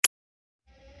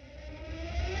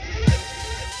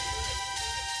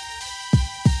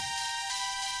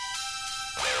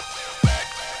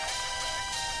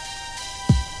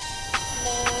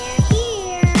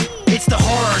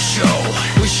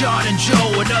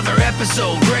another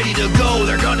episode ready to go.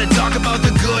 They're gonna talk about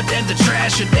the good and the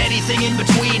trash and anything in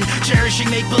between. Cherishing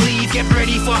make-believe, get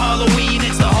ready for Halloween.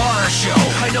 It's the horror show.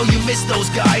 I know you missed those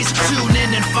guys. Tune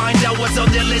in and find out what's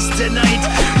on their list tonight.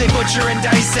 They butcher and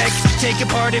dissect, take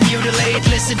apart and mutilate.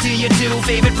 Listen to your two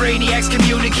favorite brainiacs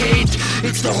communicate.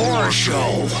 It's the horror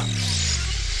show.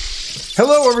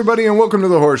 Hello, everybody, and welcome to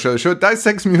the Horror Show. The show that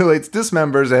dissects, mutilates,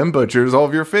 dismembers, and butchers all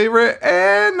of your favorite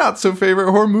and not so favorite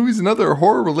horror movies and other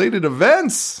horror-related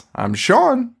events. I'm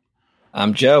Sean.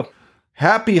 I'm Joe.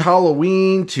 Happy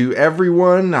Halloween to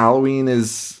everyone. Halloween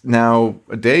is now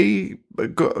a day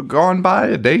gone by.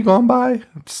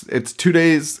 It's 2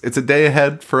 days. It's a day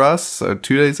ahead for us. 2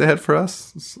 days ahead for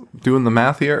us. Doing the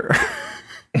math here.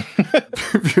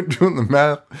 If you're doing the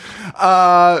math.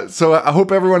 So I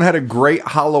hope everyone had a great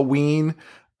Halloween.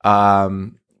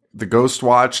 The Ghost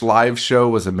Watch live show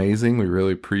was amazing. We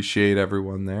really appreciate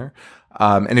everyone there.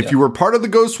 And if you were part of the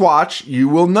Ghost Watch, you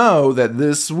will know that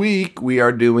this week we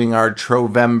are doing our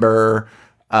Trovember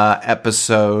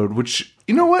episode, which,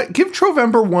 you know what? Give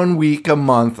Trovember 1 week a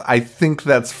month. I think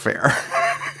that's fair.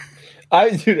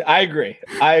 I agree.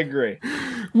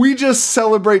 We just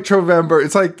celebrate Trovember.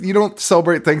 It's like you don't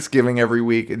celebrate Thanksgiving every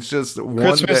week. It's just one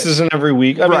Christmas day. Isn't every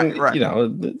week. I mean, right. You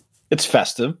know, it's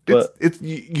festive, but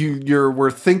we're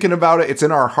thinking about it. It's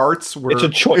in our hearts. It's a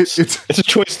choice. It's a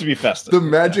choice to be festive. The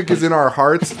magic is in our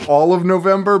hearts all of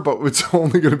November, but it's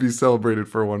only going to be celebrated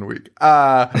for 1 week.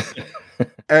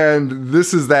 And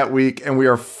this is that week, and we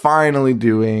are finally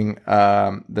doing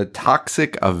the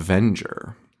Toxic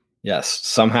Avenger. Yes,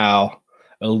 somehow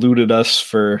eluded us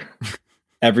for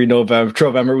every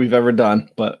Trovember we've ever done,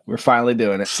 but we're finally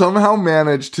doing it. Somehow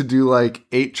managed to do like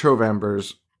 8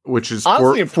 Trovembers, which is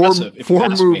four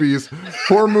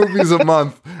movies a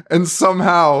month, and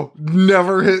somehow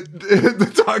never hit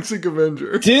the Toxic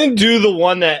Avenger. Didn't do the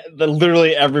one that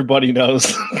literally everybody knows,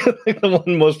 the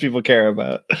one most people care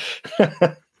about.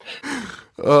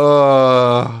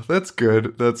 That's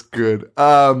good.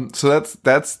 So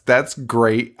that's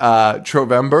great.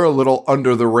 Trovember, a little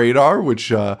under the radar,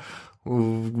 which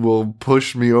will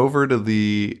push me over to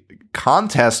the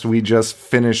contest we just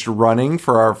finished running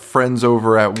for our friends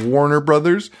over at Warner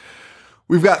Brothers.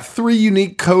 We've got 3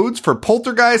 unique codes for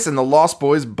Poltergeist and the Lost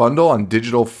Boys bundle on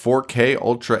digital 4K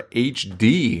Ultra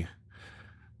HD.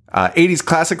 80s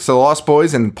classics The Lost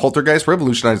Boys and Poltergeist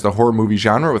revolutionized the horror movie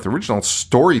genre with original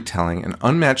storytelling and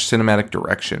unmatched cinematic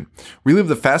direction. Relive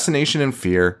the fascination and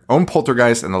fear. Own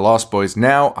Poltergeist and The Lost Boys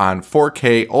now on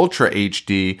 4K Ultra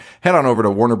HD. Head on over to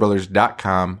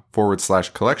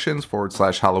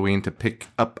warnerbrothers.com/collections/Halloween to pick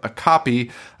up a copy,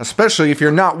 especially if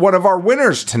you're not one of our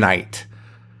winners tonight.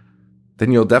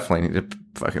 Then you'll definitely need to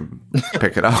fucking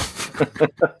pick it up.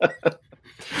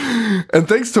 And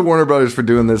thanks to Warner Brothers for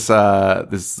doing this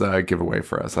giveaway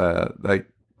for us. We're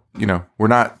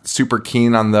not super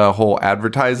keen on the whole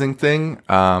advertising thing,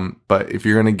 but if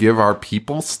you're gonna give our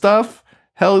people stuff,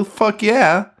 hell, fuck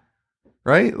yeah,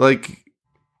 right? Like,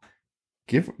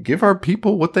 give our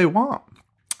people what they want.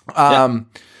 And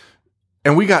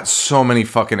we got so many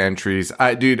fucking entries.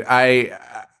 I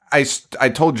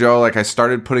told Joe, like, I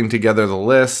started putting together the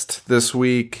list this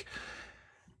week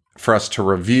for us to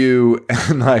review,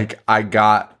 and like I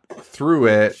got through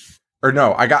it,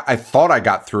 I thought I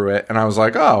got through it, and I was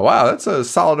like, oh wow, that's a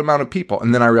solid amount of people,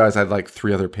 and then I realized I had like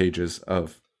 3 other pages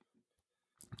of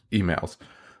emails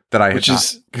that I had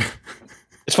it's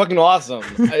fucking awesome.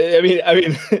 I mean,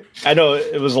 I know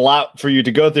it was a lot for you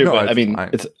to go through, but I mean,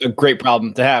 fine. It's a great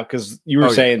problem to have, because you were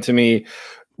saying to me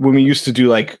when we used to do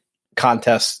like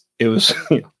contests, it was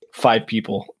 5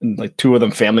 people, and like 2 of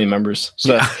them family members.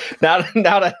 So now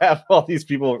to have all these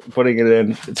people putting it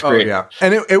in, it's great. Oh, yeah.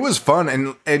 And it was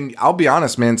fun. And I'll be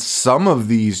honest, man, some of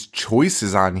these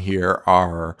choices on here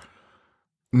are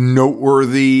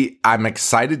noteworthy. I'm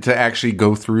excited to actually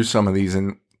go through some of these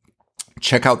and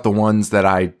check out the ones that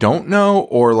I don't know,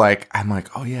 or like, I'm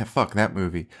like, oh yeah, fuck that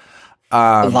movie.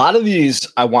 A lot of these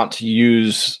I want to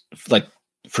use like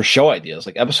for show ideas,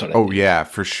 like episode ideas. Oh yeah,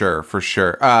 for sure.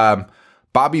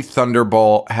 Bobby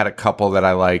Thunderbolt had a couple that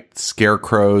I liked,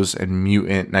 Scarecrows and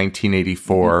Mutant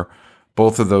 1984. Mm-hmm.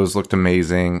 Both of those looked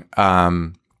amazing.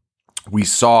 We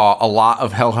saw a lot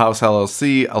of Hell House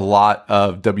LLC, a lot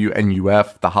of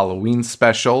WNUF, the Halloween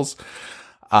specials,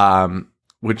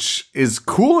 which is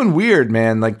cool and weird,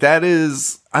 man. Like that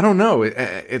is, I don't know.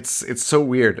 It's so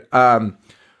weird.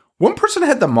 One person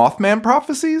had the Mothman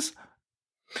prophecies.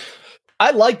 I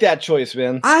like that choice,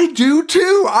 man. I do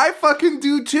too. I fucking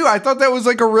do too. I thought that was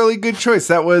like a really good choice.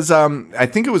 That was, I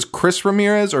think it was Chris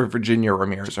Ramirez or Virginia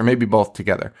Ramirez, or maybe both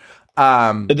together.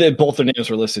 Both their names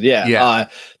were listed. Yeah.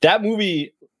 That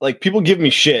movie like people give me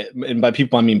shit, and by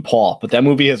people I mean Paul, but that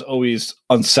movie has always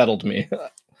unsettled me.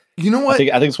 You know what?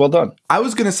 I think it's well done. I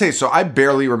was gonna say, so I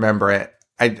barely remember it.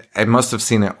 I must have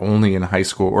seen it only in high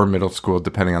school or middle school,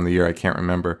 depending on the year. I can't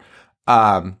remember.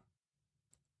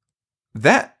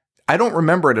 That I don't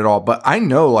remember it at all, but I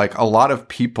know like a lot of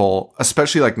people,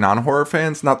 especially like non-horror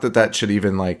fans, not that should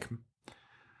even like,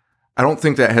 I don't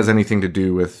think that has anything to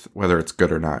do with whether it's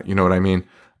good or not. You know what I mean?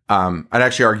 I'd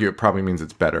actually argue it probably means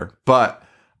it's better, but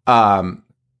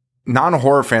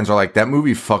non-horror fans are like, that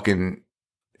movie fucking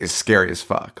is scary as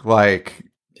fuck. Like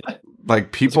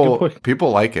people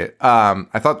like it.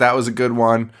 I thought that was a good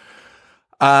one.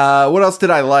 What else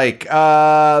did I like?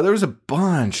 There was a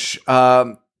bunch.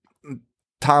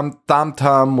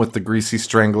 Tom with the greasy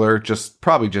strangler, just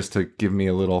to give me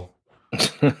a little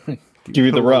give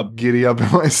you the rub, giddy up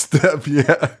in my step.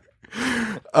 Yeah.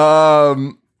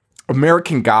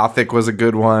 American Gothic was a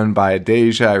good one by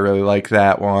Deja. I really like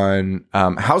that one.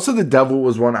 House of the Devil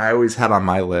was one I always had on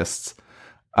my lists.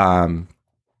 I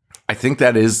think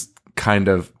that is kind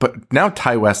of, but now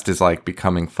Ty West is like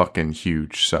becoming fucking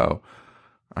huge. So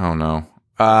I don't know.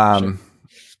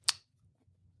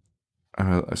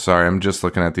 Sorry, I'm just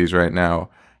looking at these right now.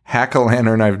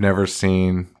 Hack-A-Lantern I've never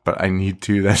seen, but I need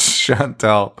to. That's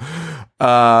Chantel.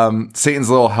 Satan's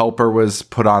Little Helper was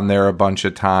put on there a bunch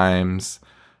of times.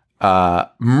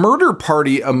 Murder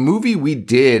Party, a movie we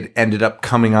did, ended up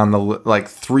coming on the like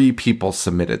 3 people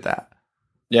submitted that.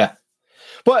 Yeah.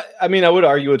 But I mean, I would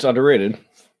argue it's underrated.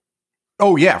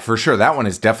 Oh yeah, for sure. That one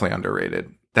is definitely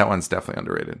underrated.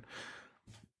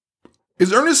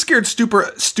 Is Ernest Scared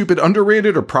Stupid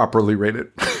underrated or properly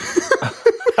rated?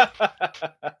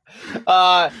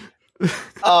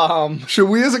 Should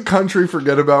we as a country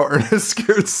forget about Ernest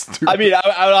Scared Stupid? I mean, I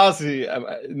would honestly,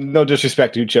 no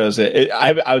disrespect to who chose it.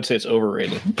 I would say it's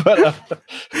overrated. But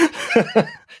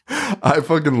I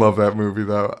fucking love that movie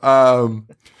though.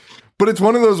 But it's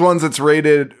one of those ones that's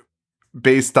rated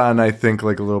based on, I think,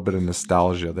 like a little bit of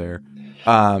nostalgia there.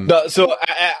 So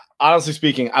honestly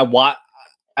speaking, I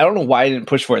don't know why I didn't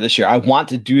push for it this year. I want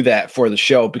to do that for the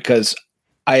show because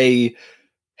I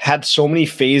had so many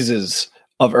phases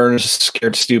of Ernest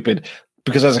Scared Stupid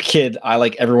because as a kid, I,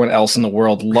 like everyone else in the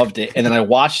world, loved it. And then I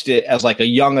watched it as like a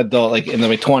young adult, like in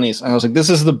my 20s. And I was like, this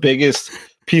is the biggest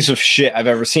piece of shit I've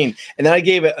ever seen. And then I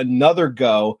gave it another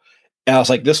go. And I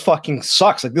was like, this fucking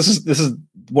sucks. Like, this is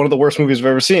one of the worst movies I've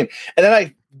ever seen. And then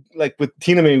I, like with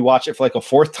Tina, made me watch it for like a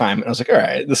 4th time. And I was like, all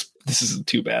right, this isn't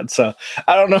too bad. So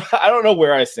I don't know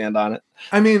where I stand on it.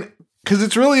 I mean, because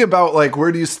it's really about like,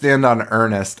 where do you stand on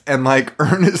Ernest? And like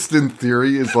Ernest in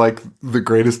theory is like the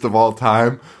greatest of all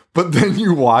time. But then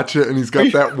you watch it and he's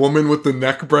got that woman with the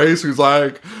neck brace who's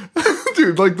like,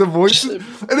 dude, like the voice. And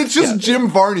it's just Jim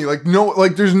Varney. Like, no,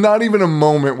 like there's not even a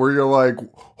moment where you're like,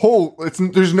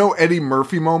 there's no Eddie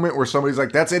Murphy moment where somebody's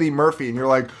like, that's Eddie Murphy. And you're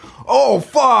like, oh,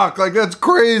 fuck. Like, that's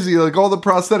crazy. Like all the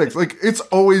prosthetics. Like, it's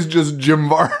always just Jim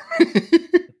Varney.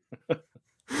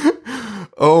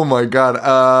 Oh my God.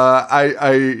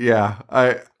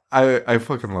 I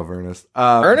fucking love Ernest.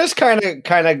 Ernest kind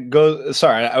of goes.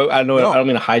 Sorry, I know. No. I don't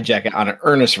mean to hijack it on an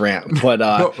Ernest rant, but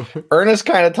no. Ernest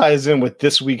kind of ties in with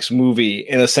this week's movie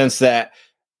in a sense that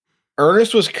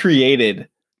Ernest was created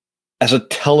as a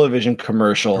television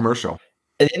commercial,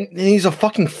 and he's a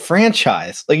fucking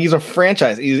franchise. Like he's a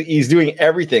franchise. He's doing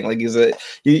everything. Like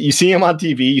you see him on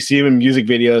TV, you see him in music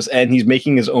videos, and he's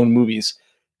making his own movies.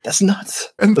 That's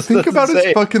nuts. And think about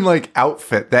his fucking like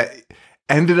outfit that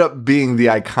ended up being the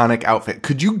iconic outfit.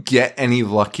 Could you get any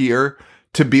luckier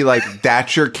to be like,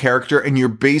 that's your character and you're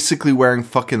basically wearing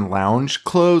fucking lounge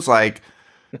clothes? Like,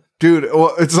 dude,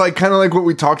 well, it's like kind of like what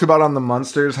we talked about on the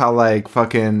Munsters, how like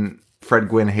fucking Fred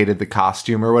Gwynn hated the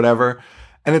costume or whatever.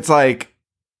 And it's like,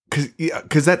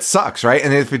 cause that sucks, right?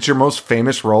 And if it's your most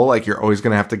famous role, like you're always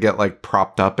going to have to get like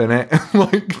propped up in it.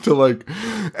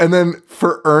 And then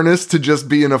for Ernest to just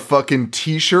be in a fucking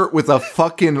t-shirt with a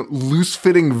fucking loose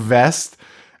fitting vest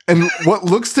and what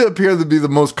looks to appear to be the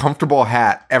most comfortable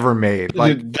hat ever made.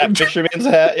 Like that fisherman's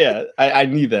hat. Yeah. I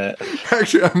need that.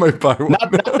 Actually, I might buy one.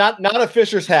 Not a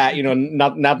fisher's hat, you know,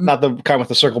 not the kind with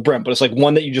the circle brim, but it's like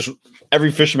one that you just,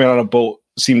 every fisherman on a boat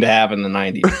seemed to have in the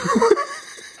 90s.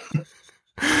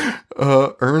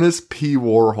 Ernest P.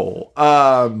 Warhol.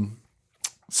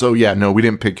 So yeah, no, we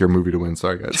didn't pick your movie to win.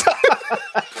 Sorry, guys.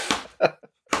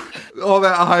 All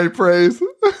that high praise.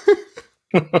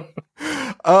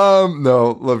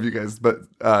 No, love you guys, but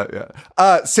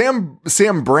yeah.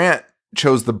 Sam Brandt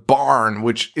chose The Barn,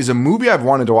 which is a movie I've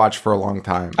wanted to watch for a long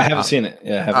time. I haven't seen it.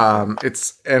 Yeah, I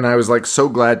haven't. And I was like so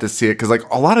glad to see it because like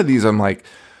a lot of these, I'm like,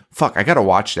 fuck, I gotta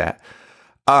watch that.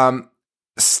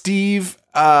 Steve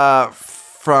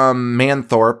from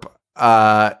Manthorpe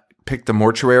picked the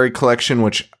Mortuary Collection,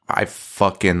 which I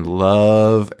fucking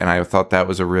love, and I thought that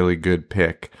was a really good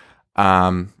pick.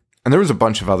 And there was a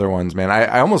bunch of other ones, man.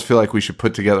 I almost feel like we should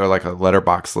put together like a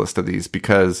letterbox list of these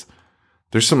because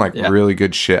there's some like really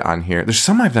good shit on here. There's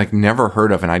some I've like never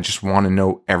heard of, and I just want to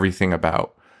know everything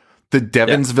about. The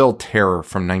Devonsville Terror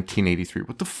from 1983.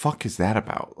 What the fuck is that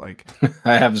about? Like,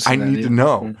 I need to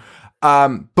know.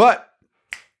 But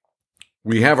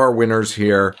we have our winners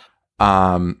here.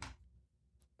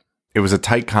 It was a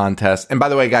tight contest. And by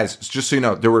the way, guys, just so you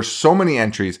know, there were so many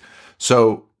entries.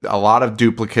 So a lot of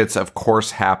duplicates, of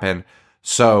course, happen.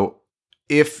 So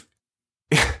if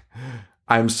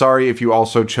I'm sorry if you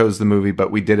also chose the movie,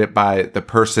 but we did it by the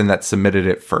person that submitted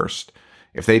it first.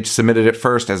 If they submitted it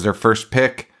first as their first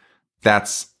pick,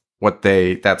 that's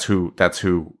who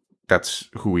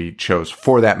we chose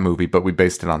for that movie, but we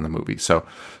based it on the movie. So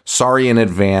sorry in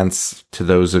advance to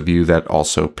those of you that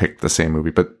also picked the same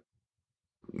movie, but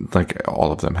like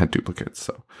all of them had duplicates.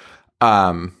 So,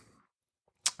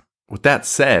 with that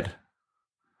said,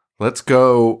 let's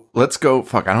go.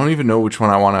 Fuck, I don't even know which one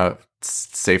I want to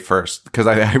say first because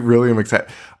I really am excited.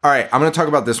 All right, I'm going to talk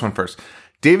about this one first.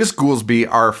 Davis Goolsby,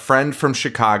 our friend from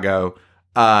Chicago,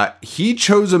 he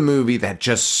chose a movie that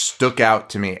just stuck out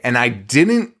to me, and I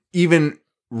didn't even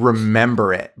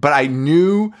remember it, but I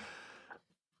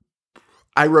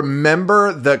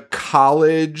remember the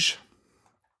college.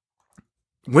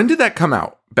 When did that come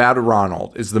out? Bad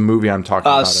Ronald is the movie I'm talking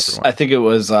about, everyone. I think it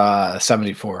was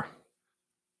 74.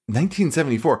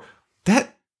 1974.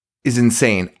 That is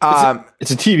insane.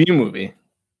 It's a TV movie.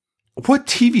 What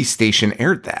TV station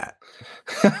aired that?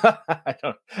 I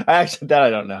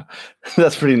don't know.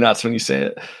 That's pretty nuts when you say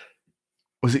it.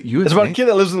 Was it USA? It's about a kid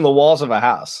that lives in the walls of a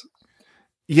house.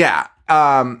 Yeah.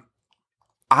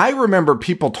 I remember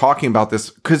people talking about this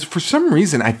because for some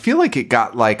reason I feel like it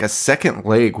got like a second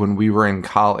leg when we were in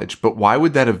college. But why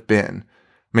would that have been?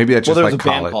 Maybe that's just like college.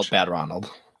 There was a band called Bad Ronald.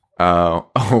 Oh,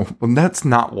 well, that's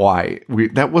not why.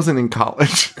 That wasn't in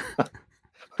college.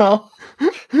 Well,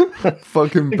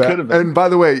 fucking bad. And by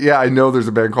the way, yeah, I know there's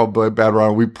a band called Bad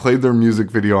Ronald. We played their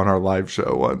music video on our live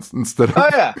show once instead of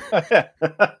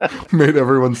made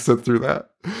everyone sit through that.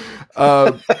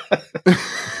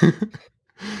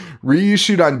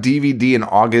 Reissued on DVD in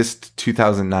August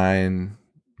 2009.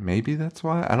 Maybe that's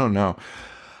why. I don't know.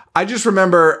 I just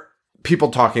remember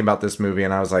people talking about this movie,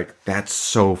 and I was like, that's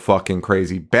so fucking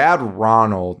crazy. Bad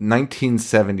Ronald,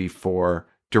 1974,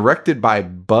 directed by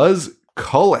Buzz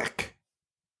Kulick.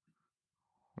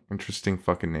 Interesting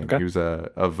fucking name. Okay. He was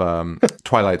of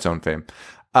Twilight Zone fame.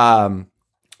 So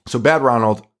Bad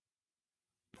Ronald,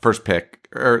 first pick,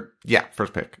 right?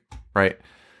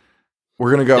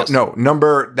 We're going to go,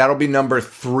 that'll be number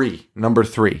three. Number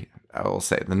three, I will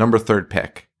say. The number third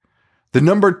pick. The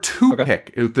number two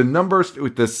pick. With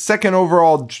the second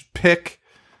overall pick,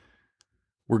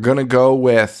 we're going to go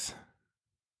with...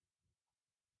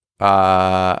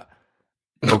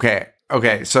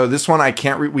 Okay, so this one we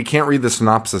can't read the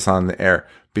synopsis on the air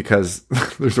because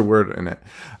there's a word in it.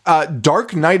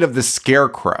 Dark Night of the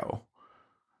Scarecrow.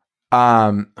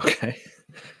 Okay.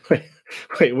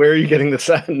 Wait, where are you getting this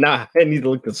at? Nah, I need to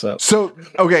look this up. So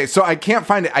I can't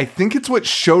find it. I think it's what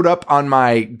showed up on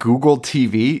my Google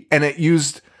TV, and it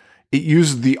used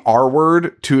the R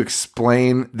word to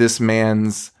explain this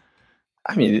man's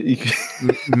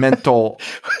mental.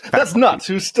 That's nuts.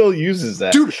 Who still uses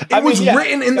that? Dude, it was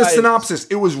written in the synopsis.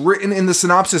 It was written in the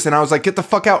synopsis, and I was like, get the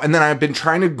fuck out. And then I've been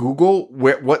trying to Google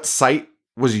what site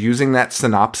was using that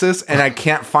synopsis, and I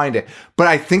can't find it. But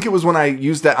I think it was when I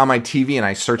used that on my TV and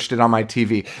I searched it on my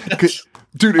TV.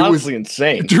 Dude, it was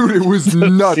insane. Dude, it was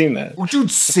nuts. Seen that.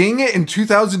 Dude, sing it in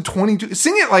 2022.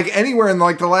 Sing it like anywhere in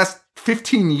like the last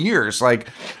 15 years. Like,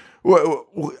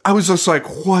 I was just like,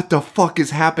 what the fuck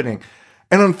is happening?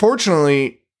 And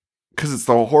unfortunately, because it's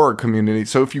the horror community,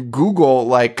 so if you Google,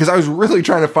 like, because I was really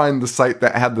trying to find the site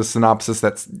that had the synopsis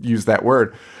that used that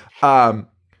word,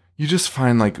 you just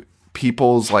find like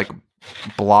people's like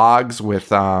blogs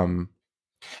with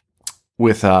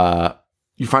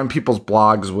you find people's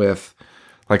blogs with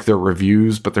like their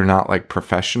reviews, but they're not like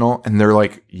professional, and they're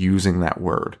like using that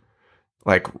word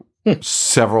like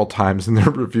several times in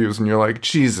their reviews, and you're like,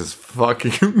 Jesus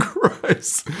fucking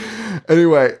Christ.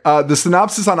 Anyway, the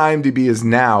synopsis on IMDb is: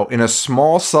 now in a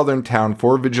small southern town,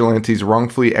 4 vigilantes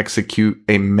wrongfully execute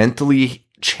a mentally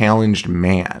challenged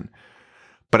man.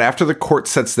 But after the court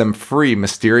sets them free,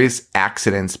 mysterious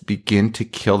accidents begin to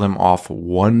kill them off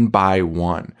one by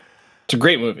one. It's a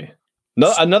great movie.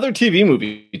 No, another TV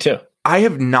movie too. I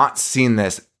have not seen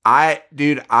this. I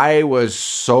was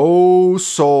so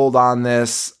sold on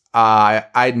this.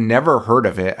 I'd never heard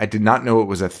of it. I did not know it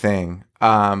was a thing.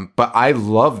 But I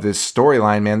love this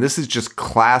storyline, man. This is just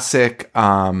classic.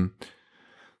 Dude,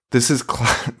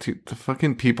 the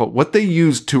fucking people, what they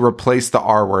use to replace the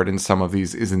R word in some of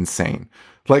these is insane.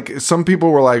 Like, some people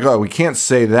were like, oh, we can't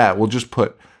say that. We'll just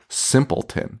put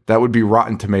simpleton. That would be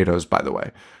Rotten Tomatoes, by the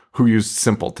way, who used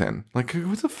simpleton. Like,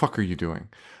 what the fuck are you doing?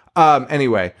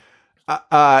 Anyway,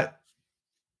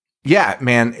 yeah,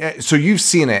 man. So you've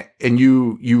seen it and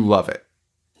you love it.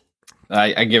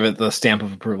 I give it the stamp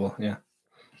of approval. Yeah.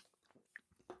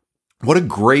 What a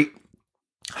great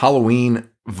Halloween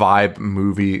vibe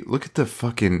movie. Look at the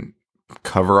fucking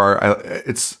cover art.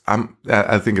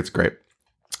 I think it's great.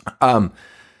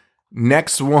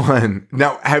 Next one.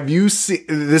 Now, have you seen,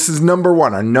 this is number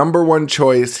one, our number one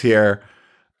choice here.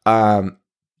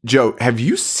 Joe, have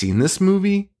you seen this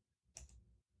movie?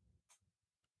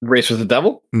 Race with the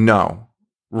Devil? No.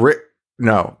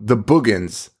 No, The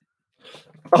Boogans.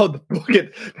 Oh, The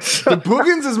Boogans. The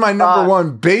Boogans is my number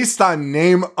one based on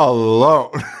name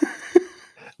alone.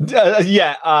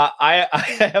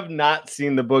 I have not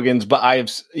seen The Boogans, but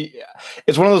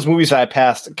it's one of those movies that I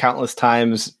passed countless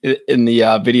times in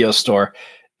the video store.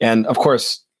 And of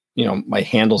course, you know, my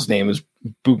handle's name is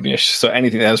Boognish, so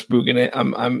anything that has Boog in it,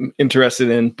 I'm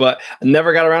interested in, but I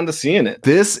never got around to seeing it.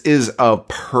 This is a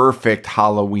perfect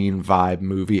Halloween vibe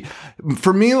movie.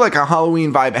 For me, like a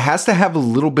Halloween vibe, it has to have a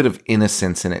little bit of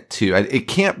innocence in it too. It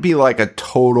can't be like a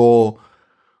total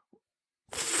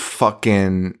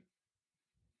fucking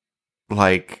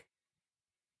like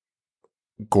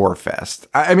gore fest.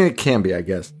 I mean, it can be, I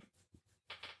guess.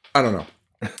 I don't know.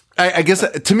 I guess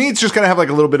to me, it's just gotta have like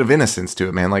a little bit of innocence to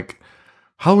it, man. Like,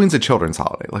 Halloween's a children's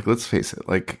holiday. Like, let's face it.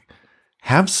 Like,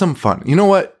 have some fun. You know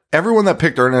what? Everyone that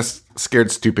picked Ernest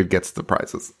Scared Stupid gets the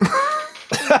prizes.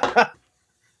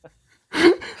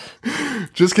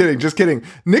 Just kidding.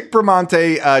 Nick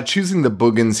Bramante choosing The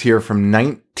Boogans here from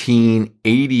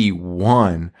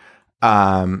 1981.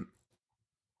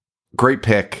 Great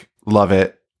pick. Love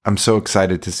it. I'm so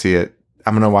excited to see it.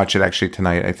 I'm going to watch it actually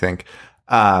tonight, I think,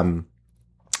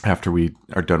 after we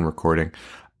are done recording.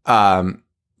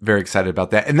 Very excited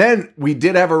about that. And then we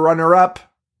did have a runner-up.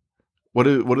 What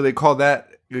do they call that?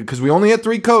 Because we only had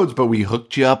 3 codes, but we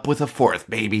hooked you up with a 4th,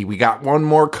 baby. We got one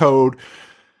more code.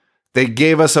 They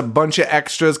gave us a bunch of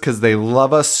extras because they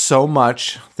love us so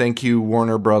much. Thank you,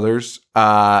 Warner Brothers.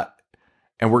 And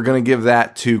we're going to give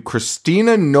that to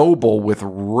Christina Noble with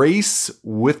Race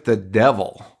with the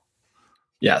Devil.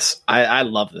 Yes, I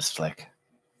love this flick.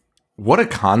 What a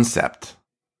concept.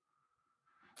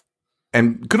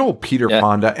 And good old Peter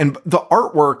Fonda. And the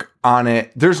artwork on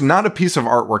it, there's not a piece of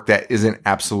artwork that isn't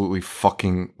absolutely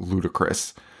fucking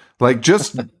ludicrous. Like,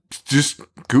 just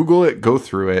Google it, go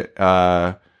through it.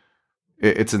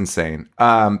 It's insane.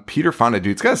 Peter Fonda,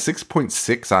 dude, it's got a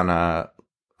 6.6 on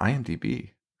IMDb.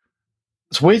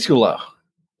 It's way too low.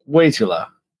 Way too low.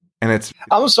 And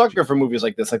I'm a sucker for movies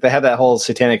like this. Like, they had that whole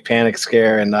satanic panic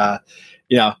scare, and the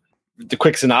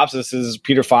quick synopsis is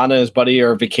Peter Fonda and his buddy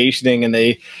are vacationing, and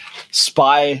they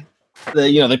spy.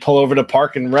 They pull over to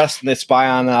park and rest, and they spy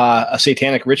on a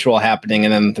satanic ritual happening,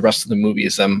 and then the rest of the movie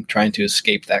is them trying to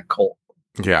escape that cult.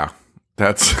 Yeah,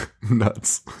 that's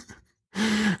nuts.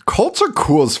 Cults are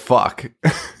cool as fuck.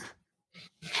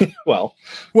 Well,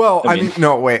 I mean,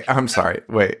 no, wait. I'm sorry.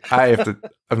 Wait, I have to.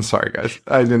 I'm sorry, guys.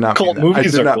 I did not. Cult mean that.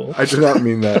 movies are cool. I did not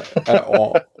mean that at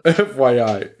all.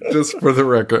 FYI, just for the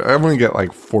record, I'm gonna get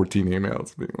like 14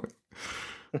 emails being like,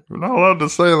 "You're not allowed to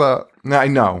say that." No, I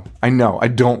know. I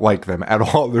don't like them at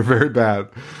all. They're very bad.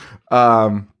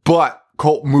 But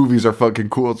cult movies are fucking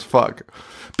cool as fuck.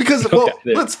 Because,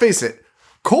 let's face it,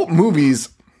 cult movies.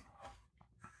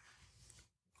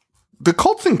 The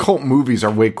cults in cult movies are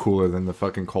way cooler than the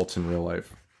fucking cults in real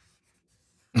life.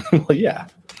 Well, yeah.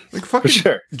 Like, fucking for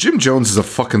sure. Jim Jones is a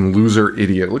fucking loser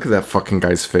idiot. Look at that fucking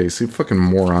guy's face. He's a fucking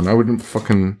moron. I wouldn't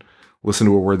fucking listen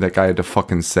to a word that guy had to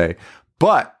fucking say.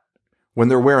 But when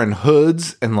they're wearing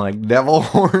hoods and like devil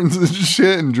horns and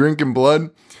shit and drinking blood,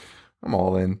 I'm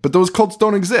all in. But those cults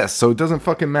don't exist, so it doesn't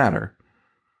fucking matter.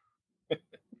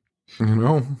 You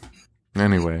know?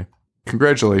 Anyway,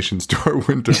 congratulations to our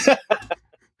winter.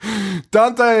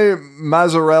 Dante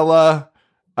Mazzarella,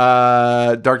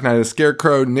 Dark Knight of the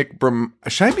Scarecrow, Nick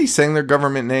should I be saying their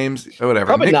government names? Whatever.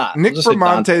 Probably not. Nick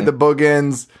Bramante, The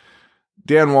Boogans,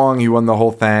 Dan Wong, he won the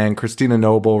whole thing, Christina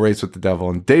Noble, Race with the Devil,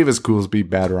 and Davis Goolsby,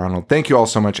 Bad Ronald. Thank you all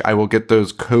so much. I will get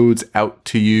those codes out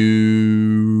to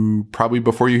you probably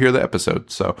before you hear the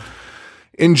episode. So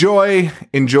enjoy.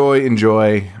 Enjoy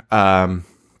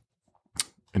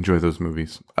those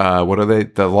movies. What are they?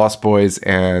 The Lost Boys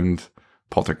and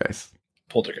Poltergeist.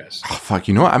 Poltergeist. Oh, fuck.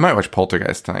 You know what? I might watch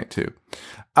Poltergeist tonight too.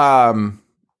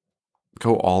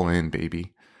 Go all in,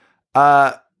 baby.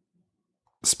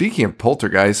 Speaking of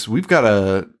Poltergeist, we've got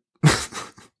a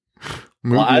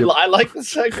movie. Well, I like the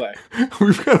segue.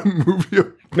 We've got a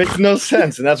movie. Makes no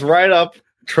sense, and that's right up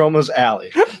Troma's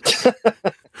alley.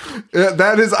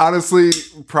 That is honestly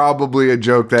probably a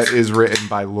joke that is written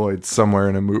by Lloyd somewhere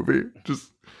in a movie.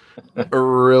 Just a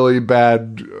really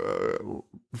bad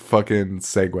fucking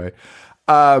segue.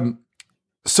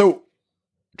 So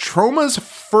Troma's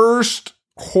first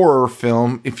horror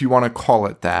film, if you want to call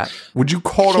it that. Would you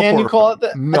call it a horror? Can you call it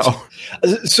that? No.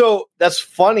 So that's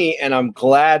funny, and I'm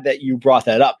glad that you brought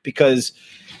that up, because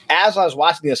as I was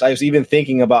watching this, I was even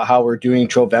thinking about how we're doing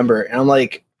Trovember, and I'm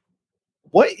like,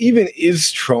 what even is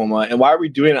Troma, and why are we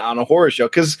doing it on a horror show?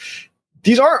 Because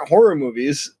these aren't horror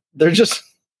movies; they're just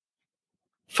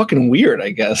fucking weird, I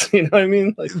guess. You know what I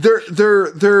mean? Like,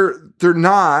 they're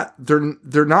not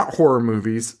horror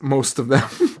movies, most of them.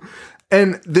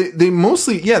 And they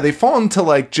mostly, they fall into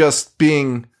like just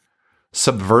being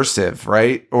subversive,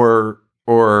 right? Or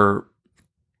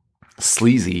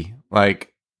sleazy.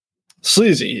 Like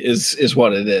sleazy is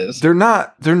what it is. They're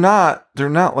not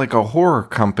like a horror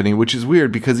company, which is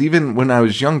weird, because even when I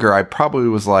was younger, I probably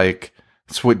was like,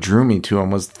 that's what drew me to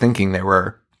them, was thinking they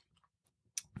were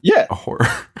a horror.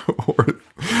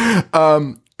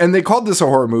 And they called this a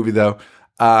horror movie though.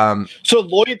 So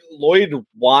Lloyd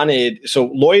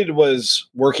was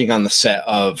working on the set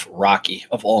of Rocky,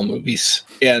 of all movies.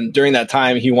 And during that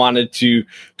time, he wanted to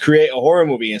create a horror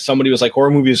movie, and somebody was like, horror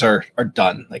movies are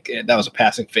done. Like, that was a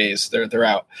passing phase. They're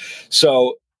out.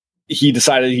 So he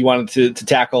decided he wanted to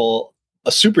tackle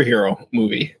a superhero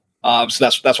movie. So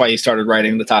that's why he started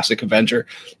writing The Toxic Avenger,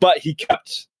 but he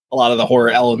kept a lot of the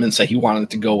horror elements that he wanted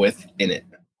to go with in it,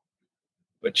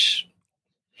 which,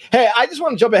 hey, I just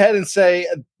want to jump ahead and say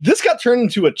this got turned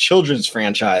into a children's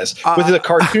franchise with a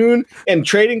cartoon and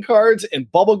trading cards and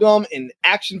bubblegum and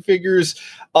action figures.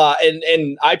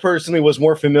 And I personally was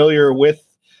more familiar with,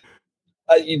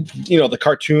 the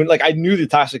cartoon. Like, I knew the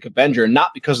Toxic Avenger,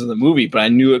 not because of the movie, but I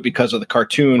knew it because of the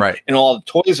cartoon, right, and all the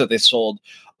toys that they sold.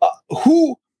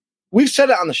 We've said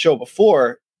it on the show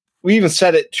before. We even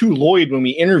said it to Lloyd when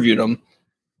we interviewed him.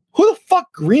 Who the fuck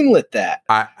greenlit that?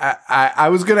 I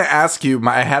was going to ask you,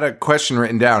 I had a question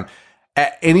written down.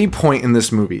 At any point in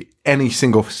this movie, any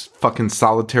single fucking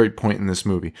solitary point in this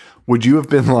movie, would you have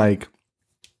been like,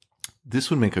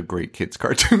 this would make a great kids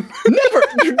cartoon? Never.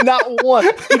 Not one.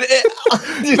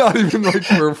 Not even like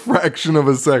for a fraction of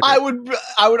a second. I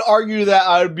would argue that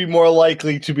I would be more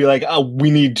likely to be like, oh,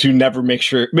 we need to never make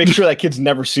sure that kids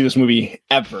never see this movie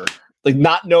ever. Like,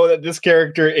 not know that this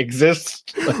character exists.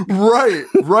 Right.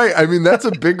 I mean, that's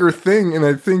a bigger thing. And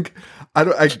I think,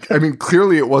 I mean,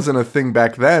 clearly it wasn't a thing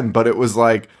back then, but it was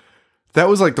like, that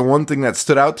was like the one thing that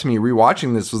stood out to me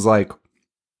rewatching this was like,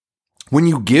 when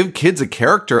you give kids a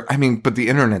character, I mean, but the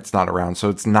internet's not around, so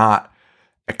it's not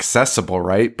accessible,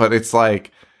 right? But it's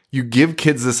like, you give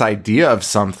kids this idea of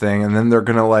something and then they're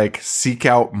going to like seek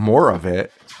out more of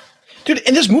it. Dude,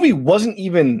 and this movie wasn't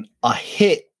even a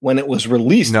hit when it was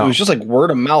released. No. It was just like word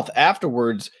of mouth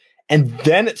afterwards. And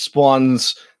then it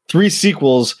spawns 3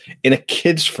 sequels in a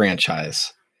kids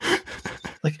franchise.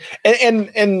 Like,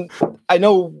 and I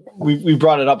know we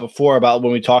brought it up before about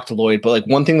when we talked to Lloyd, but like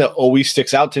one thing that always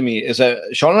sticks out to me is that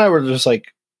Sean and I were just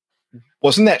like,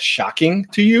 wasn't that shocking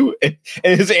to you? And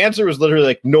his answer was literally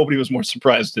like, nobody was more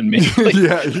surprised than me. Like,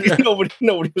 yeah.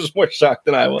 Nobody was more shocked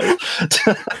than I was.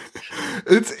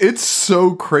 It's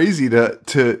so crazy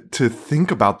to think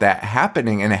about that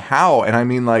happening and how. And I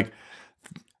mean, like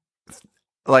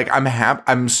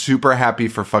I'm super happy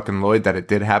for fucking Lloyd that it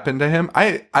did happen to him.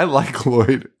 I like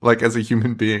Lloyd like as a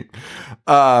human being.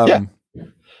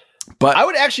 But I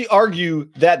would actually argue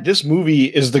that this movie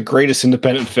is the greatest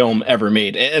independent film ever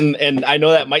made. And I know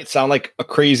that might sound like a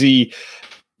crazy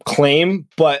claim,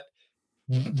 but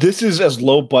this is as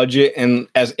low budget and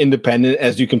as independent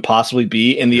as you can possibly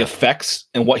be. And the effects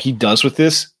and what he does with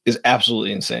this is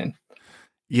absolutely insane.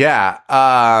 Yeah.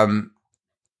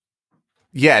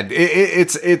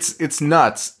 It's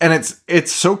nuts. And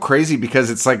it's so crazy because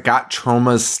it's like got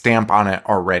Troma's stamp on it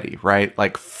already, right?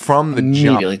 Like from the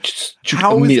jump.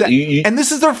 How is that? And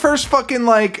this is their first fucking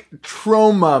like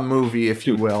Troma movie, if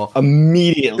you will.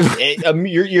 Immediately.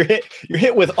 You're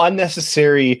hit with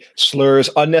unnecessary slurs,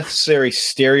 unnecessary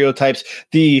stereotypes.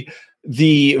 The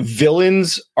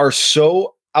villains are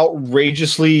so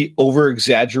outrageously over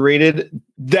exaggerated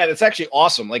that it's actually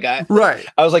awesome. Like I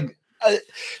was like,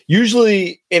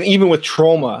 usually, and even with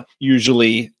Troma,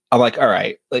 usually I'm like, all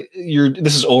right, like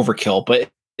this is overkill.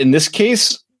 But in this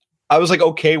case, I was like,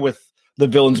 okay with the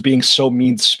villains being so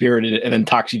mean-spirited and then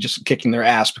Toxie just kicking their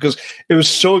ass, because it was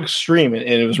so extreme and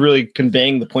it was really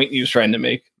conveying the point he was trying to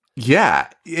make. Yeah,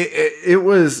 it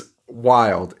was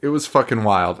wild. It was fucking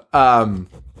wild.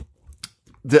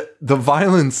 The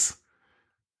violence.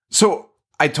 So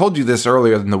I told you this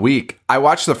earlier in the week. I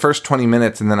watched the first 20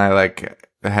 minutes and then I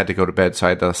had to go to bed, so I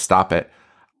had to stop it.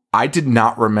 I did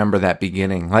not remember that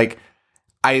beginning. Like,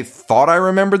 I thought I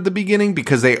remembered the beginning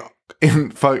because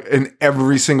in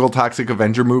every single Toxic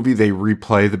Avenger movie, they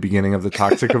replay the beginning of the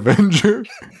Toxic Avenger.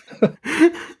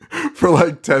 For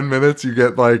like 10 minutes, you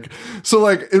get so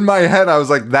in my head, I was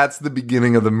like, that's the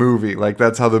beginning of the movie. Like,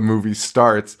 that's how the movie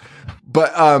starts.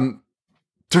 But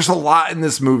there's a lot in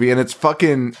this movie and it's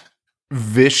fucking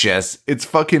vicious. It's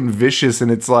fucking vicious.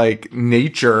 And it's like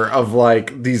nature of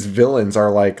these villains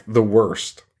are the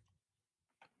worst.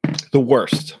 The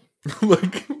worst.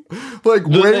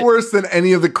 Way worse than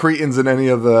any of the Cretans in any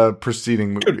of the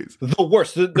preceding movies. Dude, the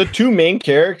worst. The two main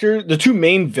characters, the two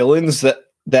main villains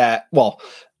that well,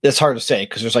 it's hard to say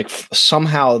because there's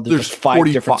somehow there's 5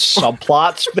 different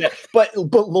subplots, but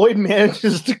Lloyd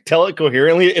manages to tell it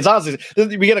coherently. It's honestly,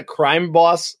 we get a crime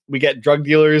boss, we get drug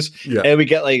dealers, and we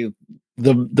get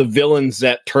the villains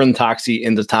that turn Toxie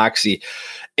into Toxie,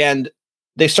 and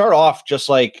they start off just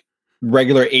like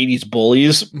regular 80s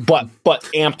bullies, but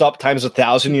amped up times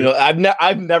 1,000. You know,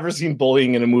 I've never seen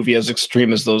bullying in a movie as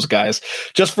extreme as those guys.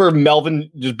 Just for Melvin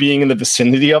just being in the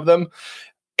vicinity of them.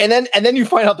 And then you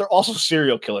find out they're also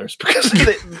serial killers because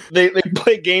they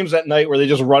play games at night where they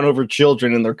just run over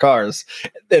children in their cars,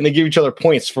 and they give each other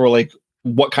points for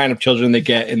what kind of children they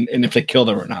get and if they kill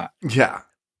them or not. Yeah.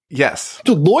 Yes.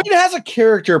 Dude, Lloyd has a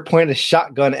character point a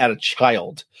shotgun at a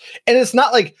child, and it's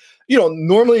not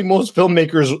normally most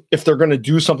filmmakers, if they're going to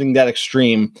do something that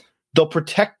extreme, they'll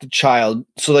protect the child.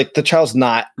 So the child's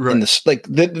not in this,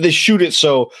 they shoot it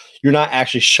so you're not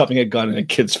actually shoving a gun in a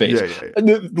kid's face.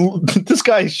 Yeah. This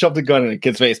guy shoved a gun in a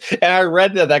kid's face. And I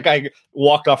read that guy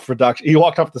walked off production. He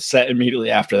walked off the set immediately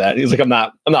after that. He's like, I'm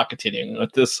not continuing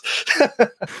with this.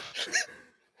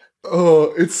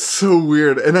 Oh, it's so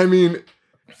weird. And I mean,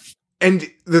 and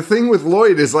the thing with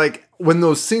Lloyd is when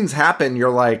those scenes happen, you're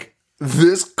like,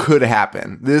 this could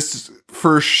happen. This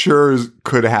for sure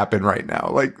could happen right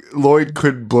now. Lloyd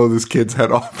could blow this kid's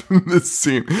head off in this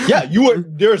scene. Yeah,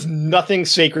 there's nothing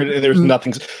sacred and there's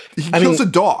nothing. He kills a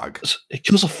dog. He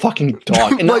kills a fucking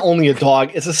dog. And not only a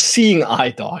dog, it's a seeing eye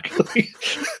dog.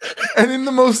 And in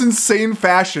the most insane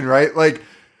fashion, right? Like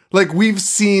we've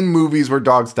seen movies where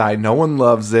dogs die. No one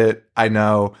loves it. I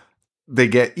know. They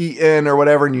get eaten or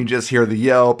whatever, and you just hear the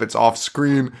yelp. It's off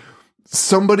screen.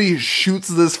 Somebody shoots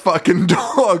this fucking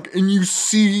dog and you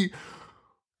see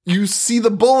the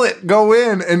bullet go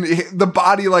in and the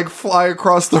body fly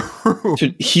across the room.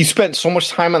 Dude, he spent so much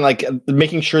time on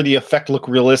making sure the effect looked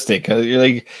realistic. You're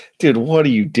like, dude, what are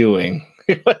you doing?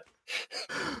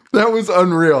 That was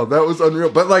unreal.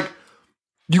 But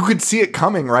you could see it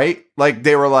coming, right?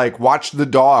 They were watch the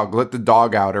dog, let the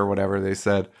dog out or whatever they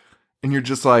said. And you're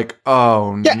just like,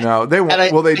 oh, no. They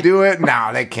won't. Will they do it? No,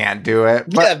 they can't do it.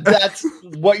 But yeah, that's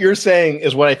what you're saying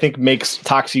is what I think makes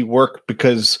Toxie work,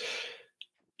 because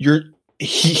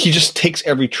he just takes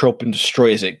every trope and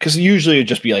destroys it. Because usually it'd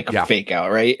just be a fake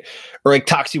out, right? Or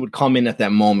Toxie would come in at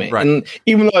that moment. Right. And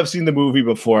even though I've seen the movie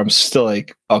before, I'm still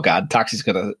like, oh, God, Toxie's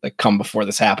going to come before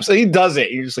this happens. And he does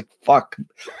it. You're just like, fuck,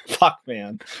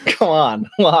 man. Come on.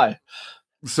 Why?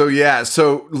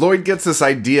 So Lloyd gets this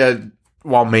idea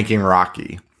while making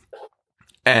Rocky,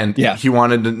 and he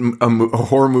wanted a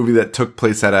horror movie that took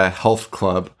place at a health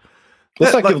club.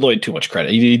 Let's not give Lloyd too much credit.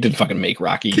 He didn't fucking make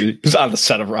Rocky. He was on the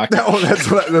set of Rocky. No, that's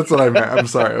what I meant. I'm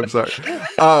sorry.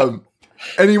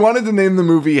 And he wanted to name the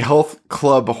movie Health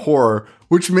Club Horror,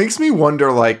 which makes me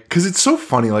wonder, because it's so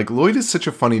funny. Lloyd is such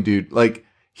a funny dude.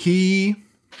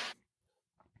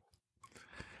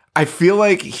 I feel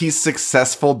like he's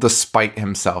successful despite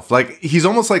himself. He's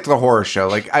almost like the horror show.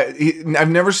 I've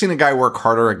never seen a guy work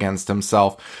harder against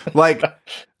himself.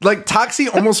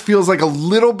 Toxie almost feels like a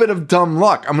little bit of dumb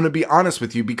luck. I'm going to be honest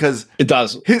with you, because it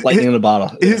does. Lightning in a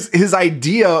bottle. His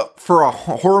idea for a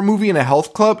horror movie in a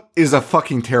health club is a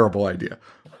fucking terrible idea.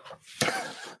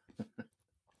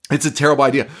 It's a terrible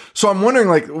idea. So I'm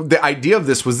wondering, the idea of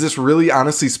this, was this really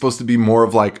honestly supposed to be more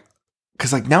of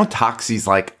because now Toxie's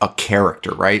a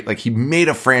character, right? He made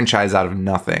a franchise out of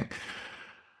nothing.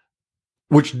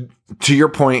 Which, to your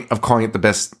point of calling it the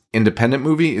best independent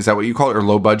movie, is that what you call it? Or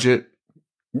low budget?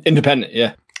 Independent,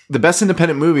 yeah. The best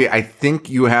independent movie, I think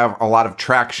you have a lot of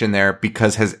traction there,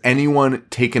 because has anyone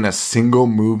taken a single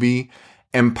movie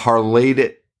and parlayed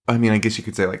it? I mean, I guess you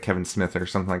could say Kevin Smith or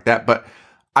something like that. But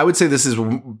I would say this is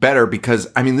better because,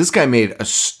 I mean, this guy made a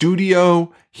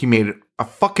studio. He made a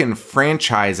fucking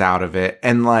franchise out of it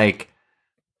and like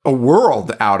a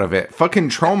world out of it. Fucking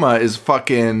Troma is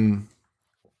fucking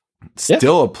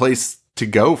still a place to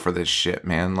go for this shit,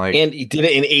 man. Like, and he did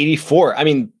it in '84. I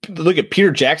mean, look at Peter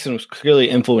Jackson was clearly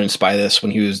influenced by this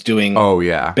when he was doing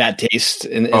Bad Taste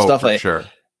and stuff like. Sure.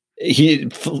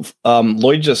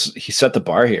 Lloyd he set the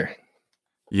bar here.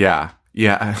 Yeah.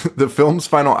 The film's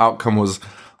final outcome was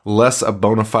less a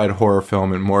bona fide horror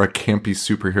film and more a campy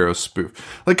superhero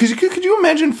spoof. Like, could you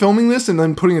imagine filming this and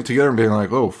then putting it together and being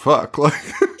like, oh fuck, like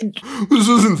this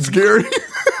isn't scary.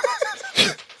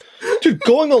 Dude,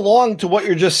 going along to what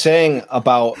you're just saying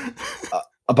about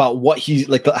what he's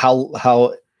like,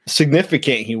 how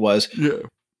significant he was. Yeah.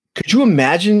 Could you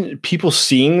imagine people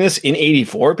seeing this in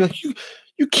 '84? Be like,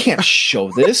 you can't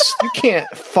show this. You can't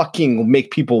fucking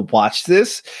make people watch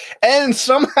this. And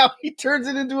somehow he turns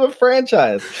it into a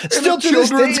franchise. Still a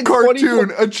children's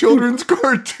cartoon. A children's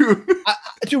cartoon.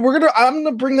 Dude, I'm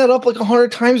gonna bring that up like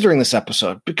 100 times during this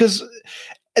episode because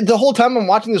the whole time I'm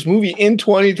watching this movie in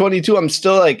 2022, I'm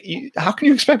still like, how can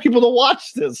you expect people to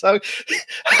watch this?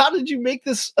 How did you make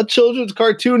this a children's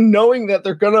cartoon knowing that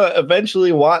they're going to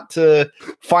eventually want to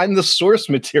find the source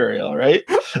material, right?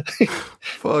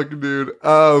 Fuck, dude.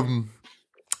 And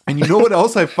you know what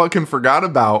else I fucking forgot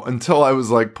about until I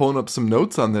was like pulling up some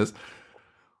notes on this?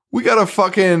 We got a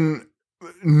fucking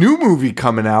new movie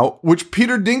coming out, which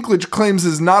Peter Dinklage claims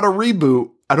is not a reboot.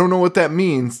 I don't know what that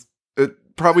means.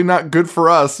 Probably not good for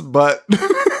us, but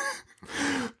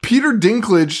Peter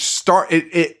Dinklage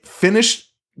it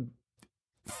finished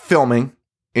filming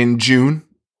in June.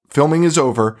 Filming is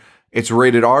over. It's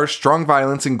rated R, strong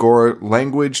violence and gore,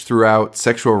 language throughout,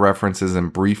 sexual references,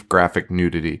 and brief graphic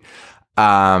nudity.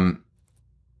 And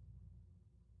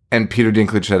Peter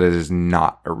Dinklage said it is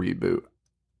not a reboot.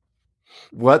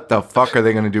 What the fuck are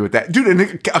they going to do with that? Dude, and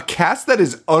a cast that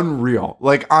is unreal.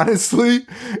 Like, honestly,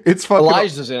 it's fucking...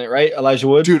 Elijah's in it, right? Elijah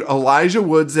Wood? Dude, Elijah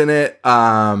Wood's in it.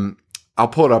 I'll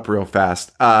pull it up real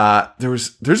fast.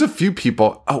 There's a few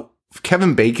people. Oh,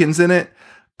 Kevin Bacon's in it.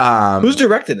 Who's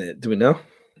directing it? Do we know?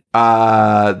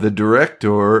 The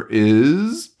director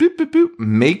is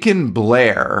Macon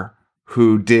Blair,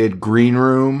 who did Green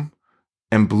Room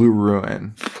and Blue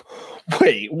Ruin.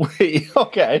 Wait,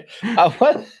 okay.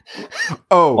 What?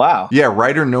 Oh, wow. Yeah,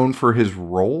 writer known for his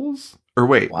roles? Or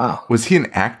wait, wow. Was he an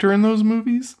actor in those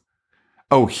movies?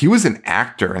 Oh, he was an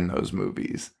actor in those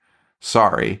movies.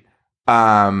 Sorry.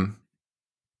 Oh,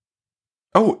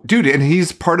 dude, and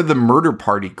he's part of the Murder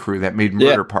Party crew that made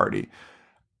Murder Party.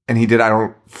 And he did I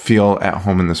Don't Feel at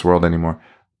Home in This World Anymore.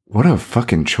 What a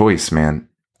fucking choice, man.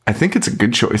 I think it's a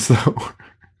good choice, though.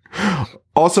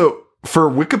 Also,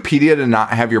 for Wikipedia to not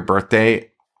have your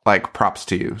birthday, like, props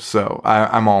to you. So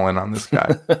I'm all in on this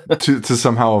guy to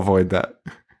somehow avoid that.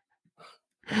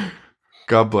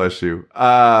 God bless you.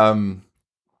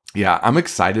 Yeah, I'm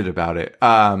excited about it.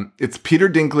 It's Peter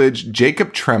Dinklage,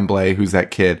 Jacob Tremblay, who's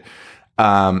that kid,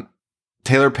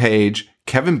 Taylor Page,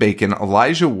 Kevin Bacon,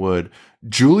 Elijah Wood,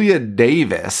 Julia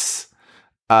Davis.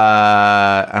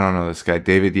 I don't know this guy.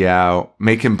 David Yao.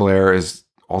 Macon Blair is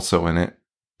also in it.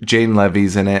 Jane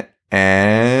Levy's in it.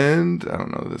 And I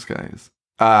don't know who this guy is.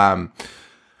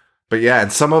 But yeah,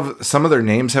 and some of their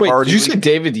names have already. Did you say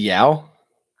David Yao?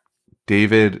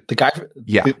 David, the guy,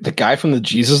 the guy from the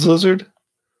Jesus Lizard.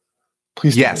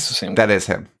 Please, yes, the same that is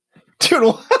him, dude.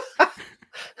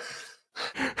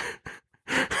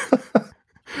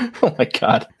 Oh my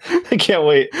god, I can't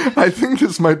wait. I think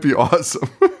this might be awesome.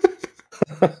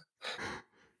 All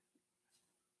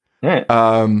right.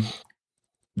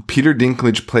 Peter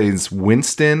Dinklage plays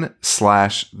Winston /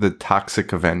 the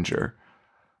Toxic Avenger.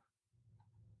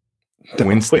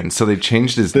 Winston. Wait, so they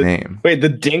changed his name. Wait, the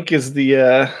Dink is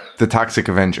the Toxic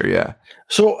Avenger. Yeah.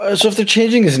 So if they're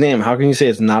changing his name, how can you say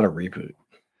it's not a reboot?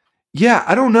 Yeah,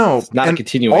 I don't know. It's not a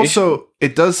continuation. Also,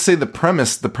 it does say the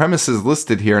premise. The premise is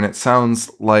listed here, and it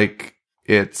sounds like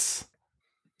it's.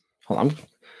 Hold on.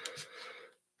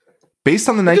 Based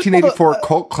on the 1984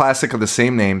 cult classic of the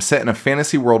same name, set in a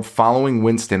fantasy world following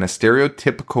Winston, a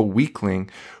stereotypical weakling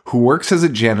who works as a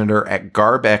janitor at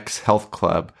Garb X Health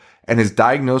Club and is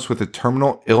diagnosed with a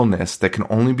terminal illness that can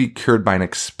only be cured by an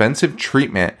expensive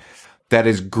treatment that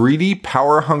his greedy,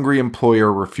 power-hungry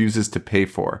employer refuses to pay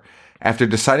for. After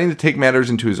deciding to take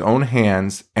matters into his own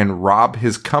hands and rob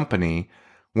his company,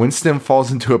 Winston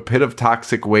falls into a pit of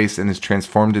toxic waste and is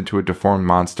transformed into a deformed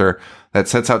monster that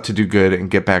sets out to do good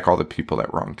and get back all the people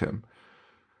that wronged him.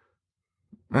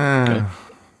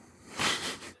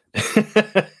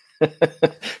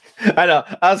 I know.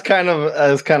 I was kind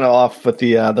of off with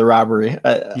the robbery.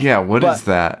 Yeah, what is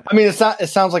that? I mean, it's not. It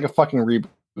sounds like a fucking reboot.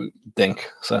 Think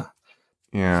so.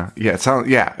 Yeah. It sounds.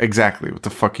 Yeah, exactly. What the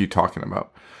fuck are you talking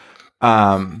about?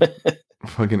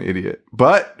 Fucking idiot.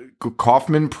 But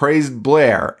Kaufman praised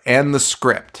Blair and the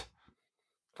script.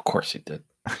 Of course he did.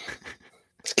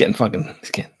 He's getting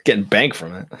bank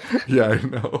from it. Yeah, I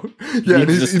know. Yeah, and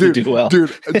he's do well.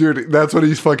 dude, that's what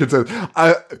he's fucking said.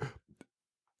 Oh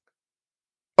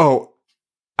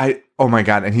my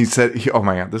God. And he said, oh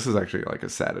my God, this is actually like a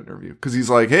sad interview. Cause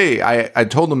he's like, hey, I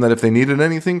told them that if they needed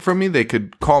anything from me, they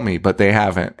could call me, but they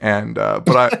haven't. And,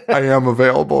 but I am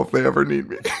available if they ever need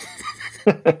me.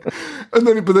 But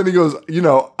then he goes,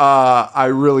 I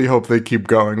really hope they keep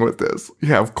going with this.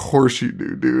 Yeah, of course you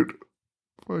do, dude.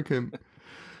 Fucking.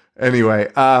 Anyway,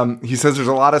 he says there's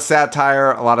a lot of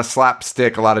satire, a lot of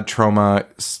slapstick, a lot of trauma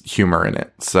humor in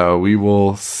it. So we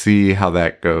will see how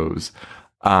that goes.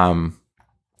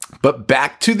 But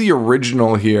back to the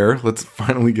original here. Let's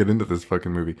finally get into this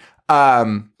fucking movie.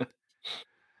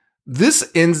 This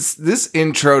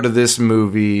intro to this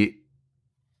movie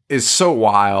is so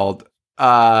wild.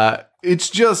 It's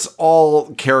just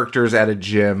all characters at a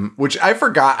gym, which I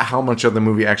forgot how much of the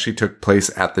movie actually took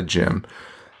place at the gym.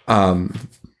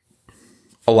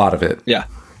 A lot of it. Yeah.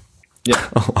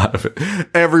 A lot of it.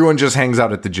 Everyone just hangs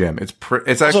out at the gym.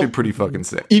 It's actually pretty fucking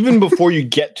sick. Even before you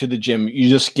get to the gym, you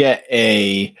just get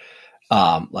a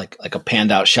like a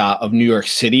panned out shot of New York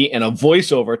City and a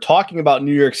voiceover talking about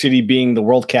New York City being the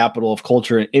world capital of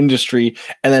culture and industry,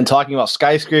 and then talking about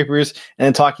skyscrapers, and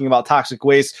then talking about toxic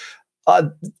waste.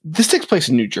 This takes place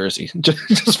in New Jersey.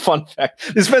 Just fun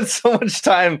fact. They spent so much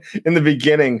time in the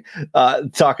beginning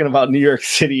talking about New York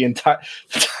City and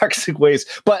toxic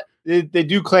waste. But they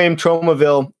do claim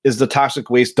Trovember is the toxic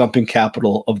waste dumping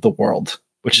capital of the world,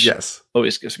 which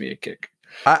always gives me a kick.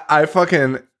 I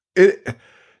fucking...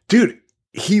 Dude,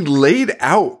 he laid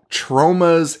out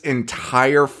Troma's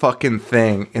entire fucking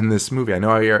thing in this movie. I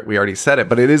know we already said it,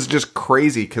 but it is just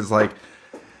crazy because, like,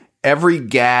 every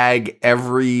gag,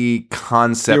 every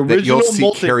concept that you'll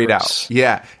see carried out.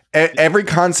 Yeah. Every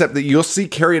concept that you'll see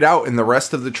carried out in the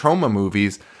rest of the Troma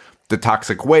movies, the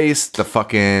toxic waste, the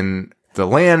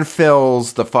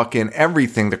landfills, the fucking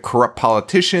everything, the corrupt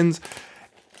politicians,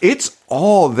 it's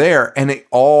all there. And it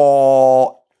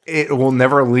will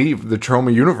never leave the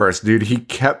Troma universe, dude. He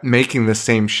kept making the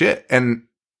same shit. And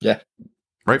yeah,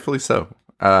 rightfully so.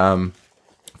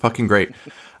 Fucking great.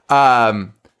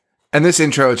 And this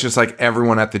intro, it's just like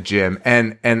everyone at the gym.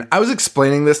 And I was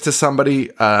explaining this to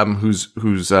somebody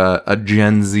who's a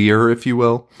Gen Zer, if you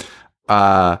will.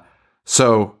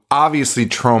 So obviously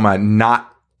Troma,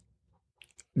 not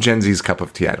Gen Z's cup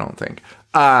of tea, I don't think.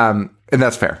 And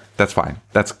that's fair. That's fine.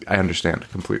 I understand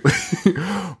completely.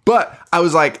 But I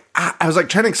was like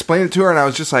trying to explain it to her, and I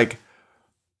was like,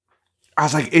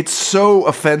 it's so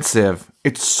offensive.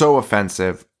 It's so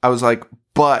offensive. I was like,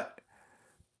 but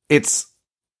it's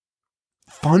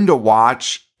fun to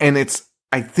watch, and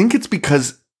I think it's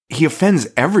because he offends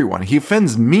everyone. He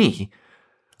offends me,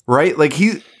 right? Like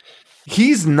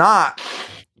he's not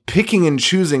picking and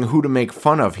choosing who to make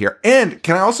fun of here. And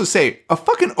can I also say,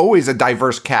 always a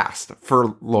diverse cast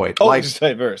for Lloyd. Always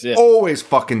diverse, yeah. Always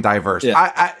fucking diverse. Yeah.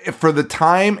 I for the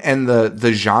time and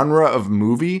the genre of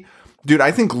movie, dude,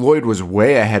 I think Lloyd was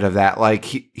way ahead of that. Like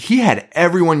he had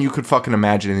everyone you could fucking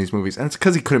imagine in these movies, and it's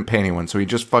because he couldn't pay anyone, so he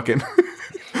just fucking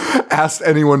asked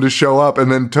anyone to show up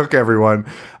and then took everyone.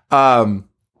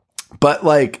 But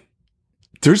like,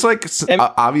 there's like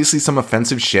obviously some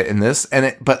offensive shit in this,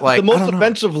 but like the most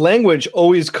offensive language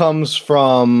always comes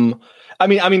from. I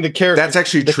mean the character. That's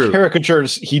actually true. The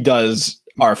caricatures he does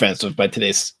are offensive by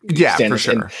today's standards, for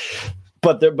sure.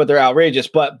 But they're outrageous.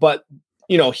 But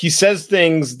he says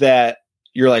things that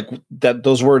you're like that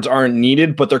those words aren't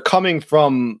needed, but they're coming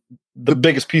from the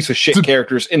biggest piece of shit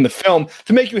characters in the film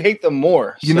to make you hate them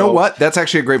more. You know what? That's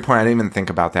actually a great point. I didn't even think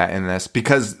about that in this,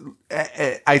 because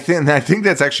I think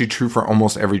that's actually true for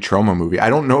almost every Troma movie. I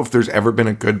don't know if there's ever been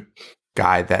a good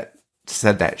guy that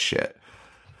said that shit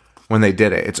when they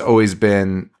did it. It's always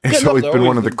been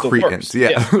one of the cretins.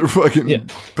 Yeah. They're fucking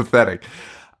pathetic.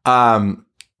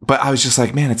 But I was just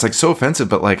like, man, it's like so offensive.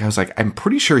 But like, I was like, I'm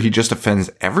pretty sure he just offends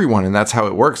everyone, and that's how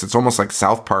it works. It's almost like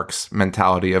South Park's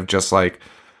mentality of just like,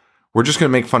 we're just going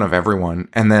to make fun of everyone,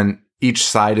 and then each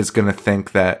side is going to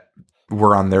think that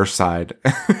we're on their side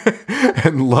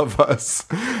and love us.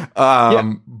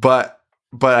 But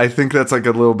I think that's like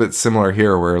a little bit similar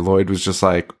here, where Lloyd was just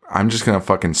like, I'm just going to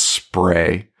fucking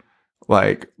spray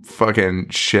like fucking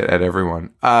shit at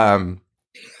everyone.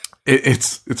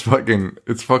 It's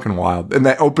fucking wild. And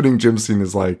that opening gym scene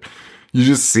is like, you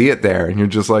just see it there, and you're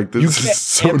just like, this is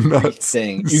so nuts.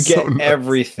 You get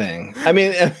everything. I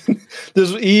mean,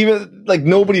 there's even like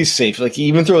nobody's safe. Like he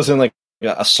even throws in like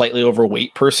a slightly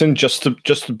overweight person just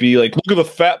to be like, look at the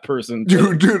fat person.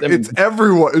 Dude, it's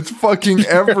everyone. It's fucking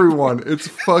everyone. It's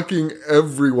fucking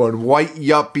everyone. White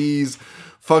yuppies,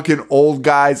 fucking old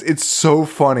guys. It's so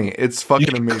funny. It's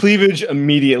fucking amazing. Cleavage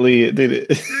immediately.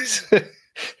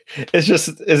 It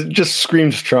just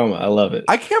screams trauma. I love it.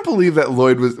 I can't believe that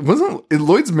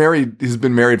Lloyd's married. He's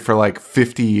been married for like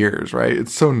 50 years, right?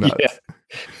 It's so nuts.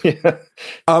 Yeah.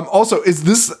 Also,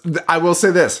 I will say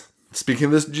this. Speaking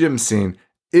of this gym scene,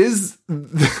 is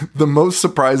the most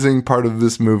surprising part of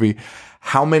this movie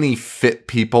how many fit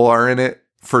people are in it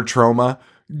for Troma?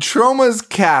 Troma's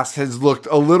cast has looked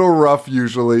a little rough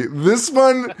usually. This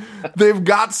one, they've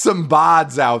got some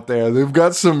bods out there. They've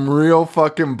got some real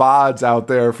fucking bods out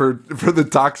there for the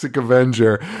Toxic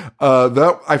Avenger.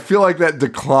 I feel like that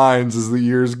declines as the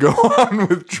years go on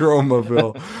with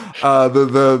Tromaville.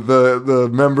 The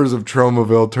members of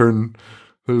Tromaville turn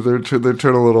a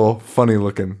little funny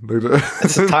looking.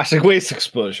 It's a toxic waste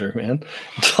exposure, man.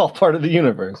 It's all part of the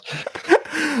universe.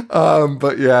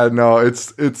 But yeah, no,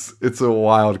 it's a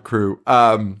wild crew.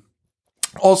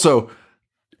 Also,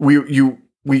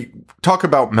 we talk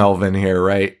about Melvin here,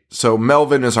 right? So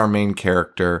Melvin is our main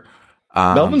character.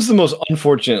 Melvin's the most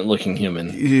unfortunate looking human.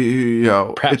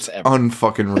 It's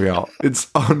unfucking real. It's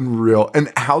unreal.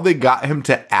 And how they got him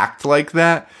to act like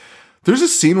that. There's a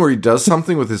scene where he does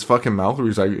something with his fucking mouth where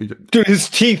he's like, dude, his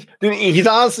teeth. Dude, he's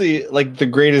honestly like the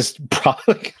greatest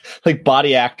like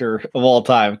body actor of all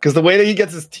time because the way that he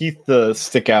gets his teeth to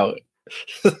stick out.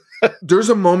 There's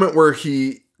a moment where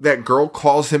that girl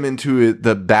calls him into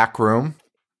the back room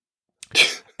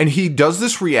and he does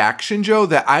this reaction, Joe,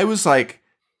 that I was like,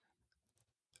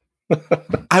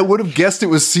 I would have guessed it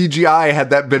was CGI had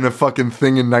that been a fucking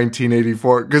thing in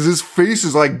 1984 because his face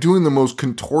is like doing the most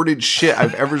contorted shit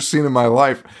I've ever seen in my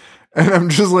life. And I'm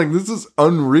just like, this is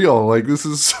unreal. Like, this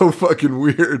is so fucking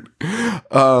weird.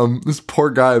 This poor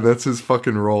guy, that's his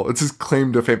fucking role. It's his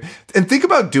claim to fame. And think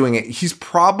about doing it. He's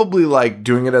probably like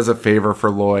doing it as a favor for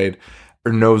Lloyd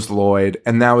or knows Lloyd.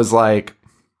 And that was like,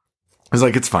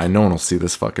 it's fine. No one will see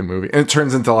this fucking movie. And it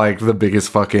turns into like the biggest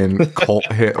fucking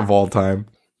cult hit of all time.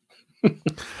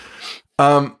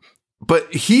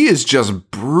 But he is just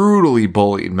brutally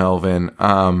bullied, Melvin.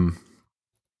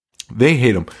 They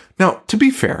hate him. Now, to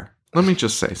be fair, let me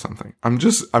just say something. I'm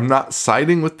not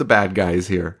siding with the bad guys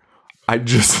here. I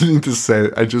just want to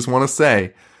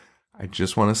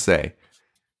say,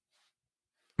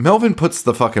 Melvin puts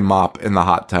the fucking mop in the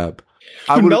hot tub.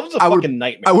 Melvin's a fucking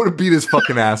nightmare. I would have beat his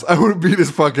fucking ass.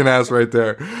 Right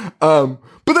there.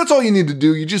 But that's all you need to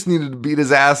do. You just needed to beat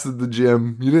his ass at the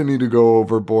gym. You didn't need to go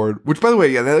overboard. Which, by the way,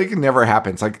 yeah, that never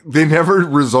happens. Like, they never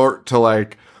resort to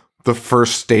like the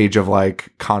first stage of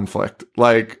like conflict,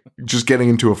 like just getting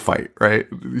into a fight. Right?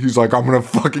 He's like, I'm gonna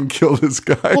fucking kill this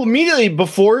guy. Well, immediately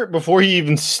before he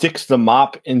even sticks the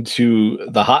mop into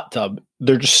the hot tub,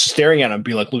 they're just staring at him and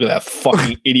be like, look at that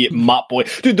fucking idiot mop boy.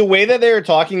 Dude, the way that they're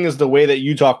talking is the way that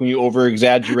you talk when you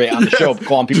over-exaggerate on the show,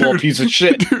 calling people a piece of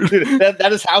shit. Dude,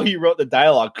 that is how he wrote the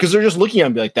dialogue. Because they're just looking at him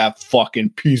and be like, that fucking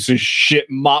piece of shit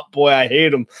mop boy, I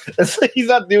hate him. It's like he's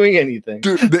not doing anything.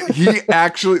 Dude,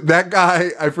 that guy,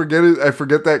 I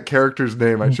forget that character's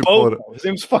name. I should pull it up. His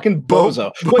name's fucking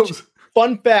Bozo. Which,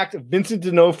 fun fact, Vincent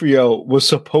D'Onofrio was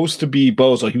supposed to be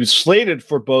Bozo. He was slated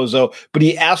for Bozo, but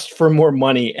he asked for more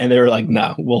money, and they were like,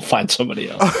 nah, we'll find somebody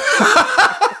else.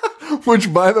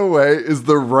 Which, by the way, is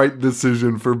the right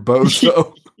decision for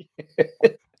Bozo.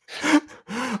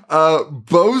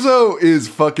 Bozo is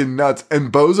fucking nuts.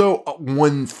 And Bozo,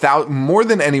 1,000, more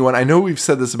than anyone, I know we've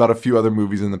said this about a few other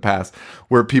movies in the past,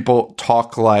 where people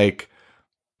talk like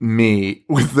me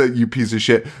with the you piece of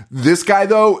shit. This guy,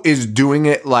 though, is doing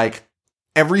it like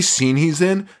every scene he's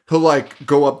in, he'll like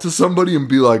go up to somebody and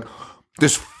be like,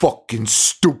 this fucking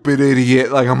stupid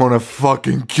idiot, like I'm gonna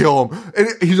fucking kill him. And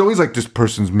he's always like, this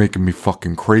person's making me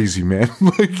fucking crazy, man.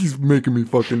 Like he's making me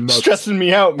fucking nuts. Stressing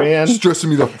me out, man. Stressing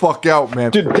me the fuck out,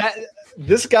 man. Dude,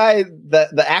 this guy,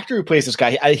 the actor who plays this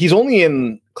guy, he's only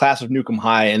in Class of Nukem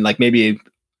High and like maybe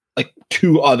like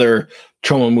 2 other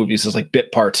Troma movies as like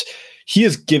bit parts. He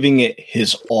is giving it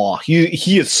his all.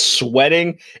 He is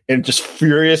sweating and just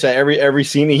furious at every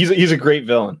scene. He's a great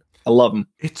villain. I love him.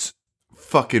 It's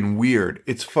fucking weird.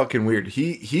 He's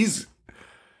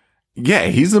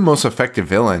the most effective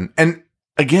villain. And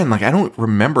again, like I don't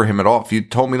remember him at all. If you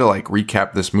told me to like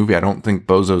recap this movie, I don't think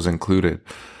Bozo's included.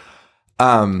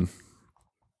 But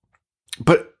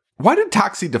why did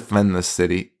Toxie defend this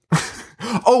city?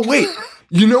 Oh wait,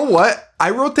 you know what? I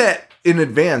wrote that in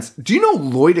advance. Do you know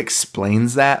Lloyd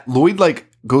explains that? Lloyd like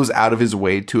goes out of his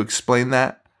way to explain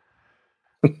that.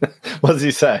 What does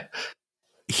he say?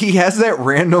 He has that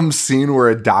random scene where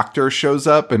a doctor shows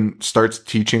up and starts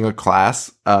teaching a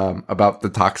class about the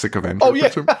Toxic Avenger. Oh,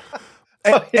 yeah.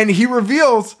 And he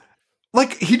reveals,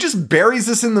 like, he just buries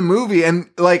this in the movie. And,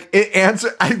 like, I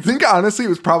think, honestly, it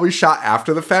was probably shot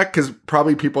after the fact because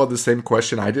probably people had the same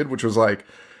question I did, which was like,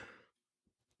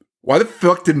 why the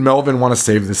fuck did Melvin want to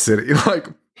save the city? Like,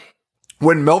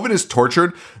 when Melvin is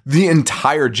tortured, the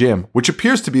entire gym, which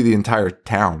appears to be the entire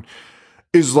town,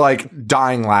 is like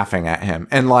dying laughing at him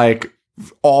and like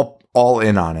all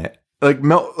in on it. Like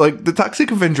the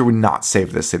Toxic Avenger would not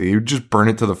save the city. He would just burn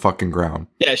it to the fucking ground.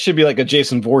 Yeah, it should be like a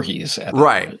Jason Voorhees.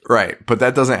 Right. But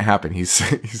that doesn't happen. He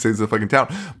saves the fucking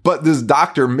town. But this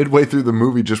doctor midway through the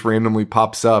movie just randomly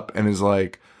pops up and is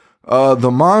like,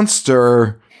 the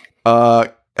monster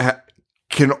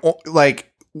can like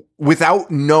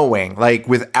without knowing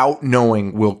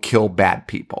will kill bad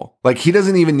people. Like he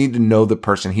doesn't even need to know the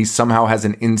person. He somehow has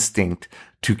an instinct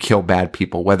to kill bad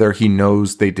people, whether he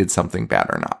knows they did something bad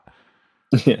or not.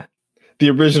 Yeah. The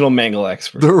original Mangle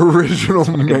expert. The original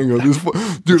Mangle.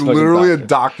 Dude, literally a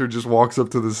doctor just walks up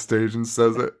to the stage and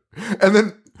says it. And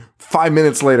then 5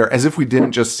 minutes later, as if we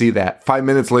didn't just see that, 5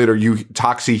 minutes later,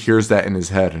 Toxie hears that in his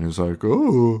head and is like,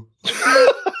 oh.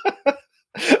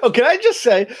 Oh, can I just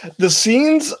say the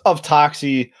scenes of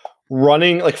Toxie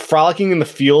running, like frolicking in the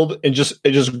field and just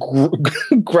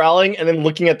growling and then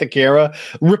looking at the camera,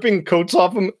 ripping coats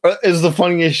off him is the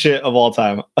funniest shit of all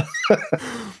time.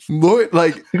 Lloyd,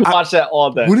 like, you can watch that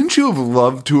all day. Wouldn't you have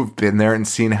loved to have been there and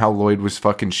seen how Lloyd was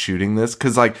fucking shooting this?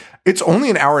 Because, like, it's only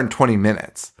an hour and 20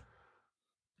 minutes.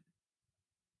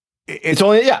 It's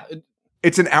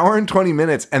an hour and 20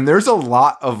 minutes, and there's a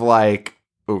lot of, like,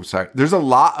 there's a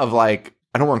lot of, like,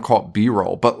 I don't want to call it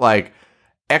B-roll, but, like,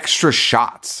 extra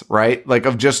shots, right? Like,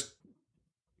 of just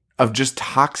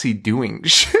Toxie doing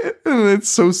shit. And it's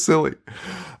so silly.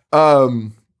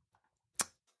 Can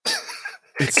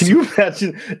you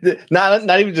imagine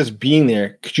not even just being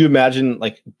there? Could you imagine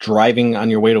like driving on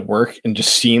your way to work and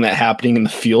just seeing that happening in the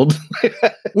field?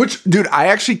 Which, dude, I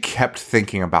actually kept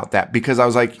thinking about that because I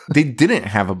was like, they didn't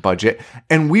have a budget,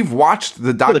 and we've watched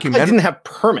the documentary. They didn't have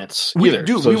permits either.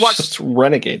 We watched just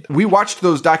Renegade. We watched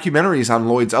those documentaries on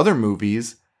Lloyd's other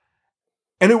movies,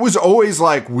 and it was always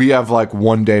like, we have like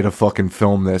one day to fucking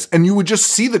film this, and you would just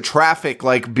see the traffic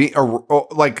like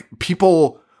like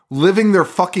people living their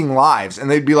fucking lives,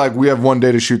 and they'd be like, we have one day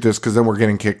to shoot this because then we're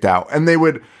getting kicked out. And they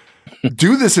would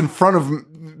do this in front of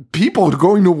people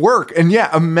going to work. And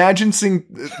yeah, imagine seeing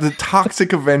the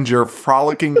Toxic Avenger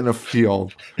frolicking in a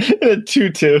field. In a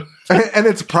tutu. And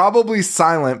it's probably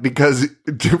silent because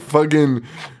fucking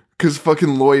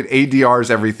Lloyd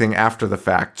ADRs everything after the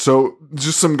fact. So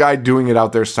just some guy doing it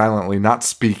out there silently, not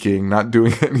speaking, not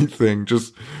doing anything,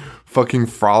 just fucking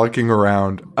frolicking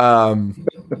around.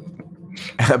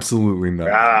 Absolutely not.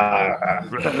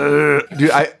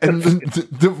 Dude,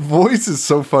 the voice is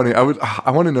so funny. I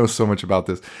want to know so much about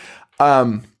this.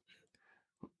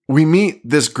 We meet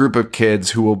this group of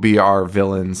kids who will be our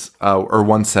villains, or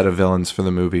one set of villains for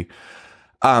the movie.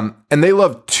 And they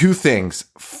love two things: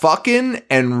 fucking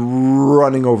and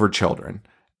running over children.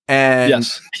 And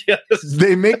yes.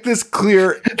 They make this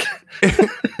clear.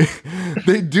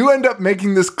 They do end up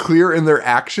making this clear in their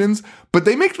actions, but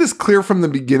they make this clear from the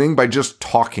beginning by just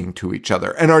talking to each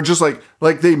other and are just like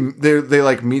they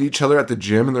like meet each other at the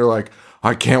gym and they're like,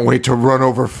 I can't wait to run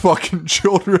over fucking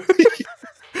children.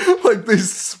 Like they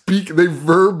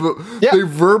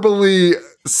verbally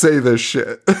say this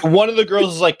shit. One of the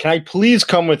girls is like, can I please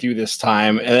come with you this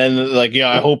time? And then like, yeah,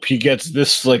 I hope he gets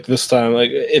this like this time.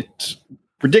 Like it's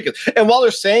ridiculous. And while they're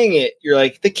saying it, you're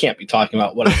like, they can't be talking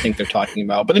about what I think they're talking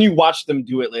about. But then you watch them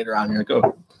do it later on, and you're like,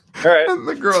 oh, all right. And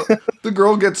the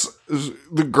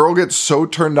girl gets so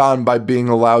turned on by being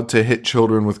allowed to hit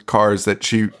children with cars that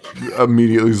she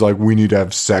immediately is like, we need to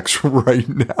have sex right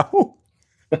now.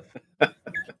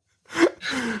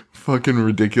 Fucking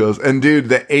ridiculous. And dude,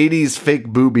 the 80s fake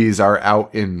boobies are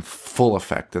out in full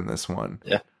effect in this one.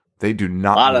 Yeah. They do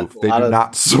not move. They do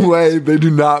not sway. They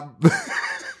do not.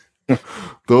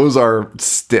 Those are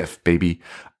stiff, baby.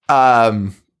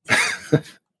 Those.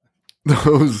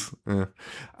 But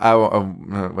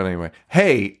anyway,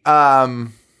 hey.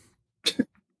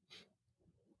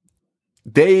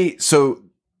 We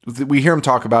hear them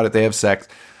talk about it. They have sex.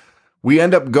 We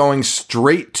end up going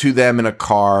straight to them in a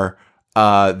car.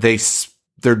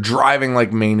 They're driving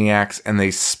like maniacs, and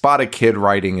they spot a kid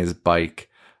riding his bike.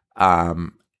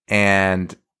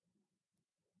 And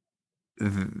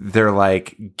they're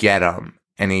like, get him.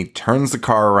 And he turns the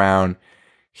car around.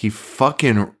 He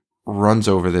fucking runs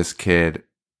over this kid.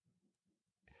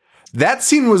 That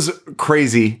scene was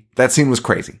crazy. That scene was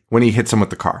crazy when he hits him with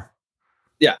the car.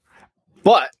 Yeah.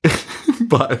 But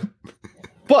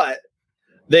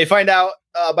they find out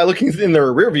by looking in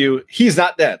their rear view, he's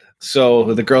not dead.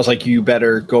 So the girl's like, you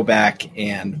better go back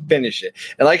and finish it.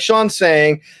 And like Sean's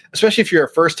saying, especially if you're a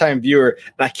first-time viewer,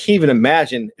 and I can't even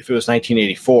imagine if it was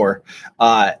 1984,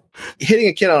 hitting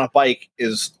a kid on a bike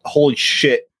is holy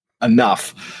shit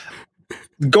enough.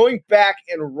 Going back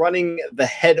and running the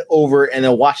head over and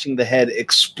then watching the head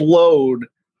explode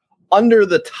under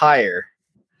the tire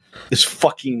is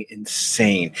fucking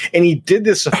insane. And he did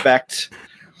this effect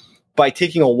by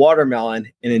taking a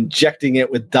watermelon and injecting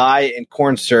it with dye and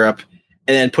corn syrup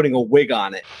and then putting a wig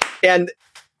on it. And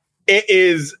it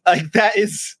is like, that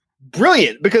is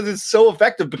brilliant because it's so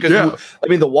effective because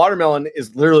the watermelon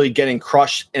is literally getting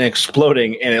crushed and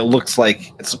exploding and it looks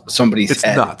like it's somebody's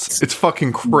head. It's nuts. It's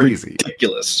fucking crazy.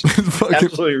 Ridiculous.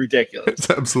 Absolutely ridiculous. It's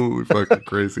absolutely fucking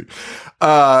crazy.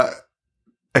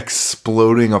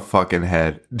 Exploding a fucking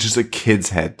head. Just a kid's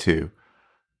head too.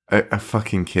 A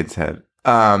fucking kid's head.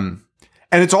 And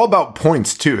it's all about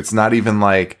points too. It's not even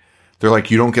like they're like,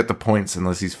 you don't get the points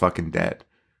unless he's fucking dead.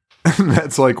 And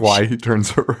that's like why he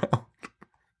turns around.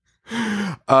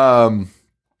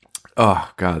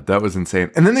 Oh god, that was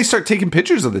insane. And then they start taking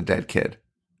pictures of the dead kid.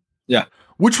 Yeah.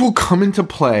 Which will come into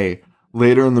play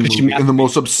later in the movie in the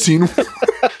most obscene way.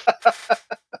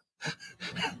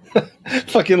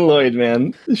 Fucking Lloyd,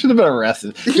 man. He should have been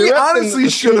arrested. He honestly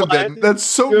should have been. That's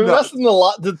so You're arresting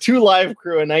the two live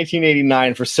crew in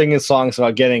 1989 for singing songs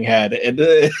about getting head. And,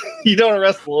 you don't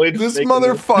arrest Lloyd. This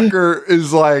motherfucker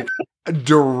is like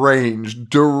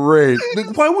deranged.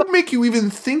 Why would it make you even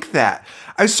think that?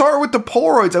 I saw her with the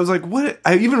Polaroids. I was like, what?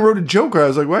 I even wrote a joke. I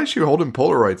was like, why is she holding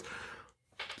Polaroids?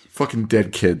 Fucking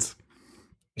dead kids.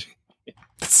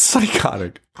 It's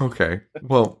psychotic. Okay.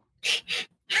 Well...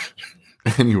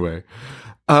 Anyway,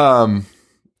 we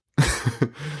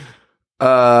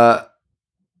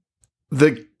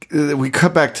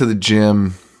cut back to the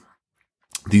gym.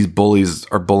 These bullies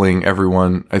are bullying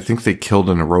everyone. I think they killed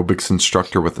an aerobics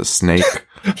instructor with a snake.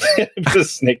 The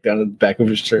snake down the back of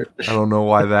his shirt. I don't know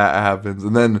why that happens.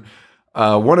 And then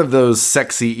one of those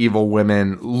sexy evil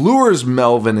women lures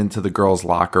Melvin into the girls'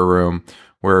 locker room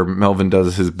where Melvin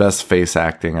does his best face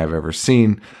acting I've ever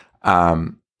seen.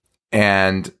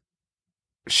 And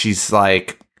she's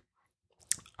like,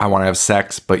 I want to have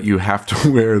sex, but you have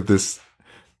to wear this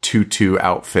tutu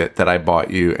outfit that I bought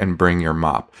you and bring your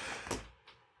mop.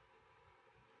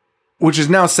 Which is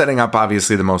now setting up,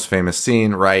 obviously, the most famous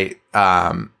scene, right?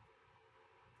 But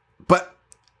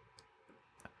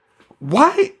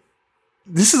why?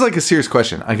 This is like a serious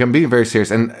question. Like, I'm being very serious,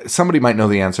 and somebody might know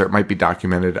the answer. It might be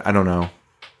documented. I don't know.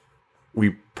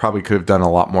 We probably could have done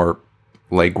a lot more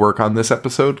legwork on this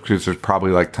episode because there's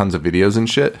probably like tons of videos and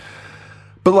shit.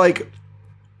 But like,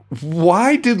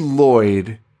 why did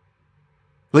Lloyd,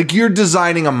 like, you're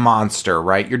designing a monster,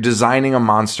 right? You're designing a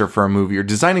monster for a movie. You're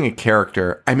designing a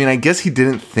character. I mean, I guess he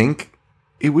didn't think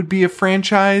it would be a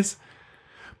franchise,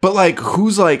 but like,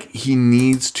 who's like, he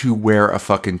needs to wear a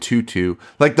fucking tutu.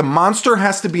 Like, the monster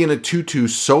has to be in a tutu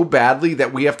so badly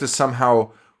that we have to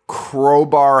somehow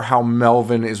crowbar how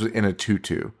Melvin is in a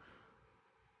tutu.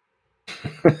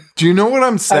 Do you know what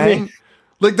I'm saying? I mean,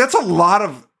 like, that's a lot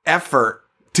of effort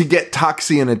to get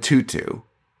Toxie in a tutu.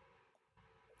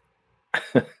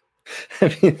 I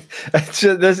mean, I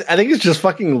think it's just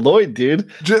fucking Lloyd, dude.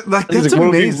 Like, that's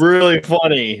amazing. Really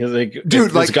funny. He's like,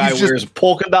 dude, this guy wears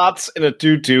polka dots in a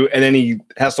tutu, and then he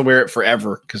has to wear it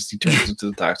forever because he turns into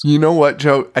the Toxie. You know what,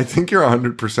 Joe? I think you're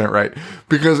 100% right.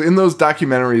 Because in those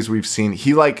documentaries we've seen,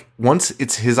 he, like, once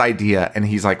it's his idea and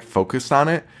he's like focused on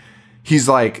it, he's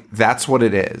like, that's what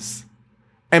it is.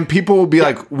 And people will be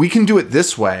like, we can do it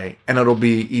this way and it'll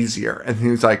be easier. And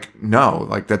he's like, no,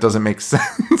 like, that doesn't make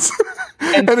sense.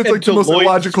 And it's like the most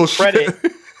illogical shit.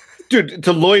 Dude,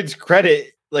 to Lloyd's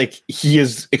credit, like, he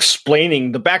is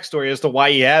explaining the backstory as to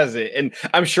why he has it. And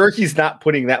I'm sure he's not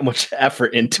putting that much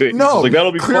effort into it. No, like,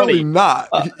 that'll be clearly funny. Not.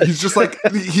 He's just like,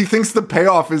 he thinks the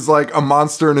payoff is like a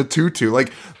monster in a tutu.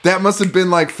 Like, that must have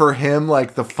been like, for him,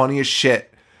 like, the funniest shit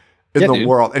in the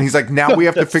world. And he's like, now we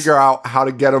have to figure out how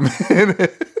to get him in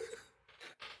it.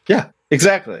 Yeah,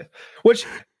 exactly. Which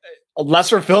a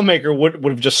lesser filmmaker would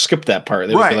have just skipped that part.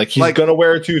 They would be like, he's going to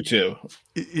wear a tutu.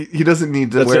 He doesn't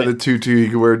need to wear the tutu. He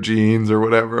can wear jeans or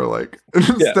whatever. Like,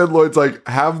 instead, Lloyd's like,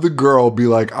 have the girl be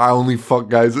like, I only fuck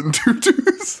guys in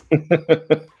tutus.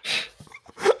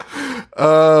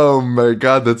 Oh my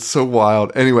God, that's so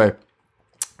wild. Anyway,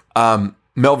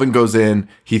 Melvin goes in.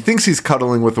 He thinks he's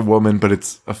cuddling with a woman, but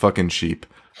it's a fucking sheep.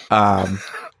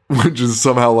 which is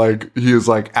somehow like he is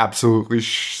like absolutely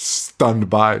stunned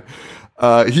by.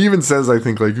 He even says, I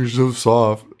think, like, you're so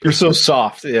soft. You're so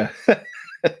soft, yeah.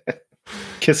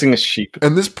 Kissing a sheep.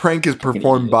 And this prank is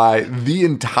performed by the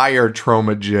entire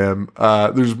Troma gym.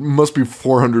 There's must be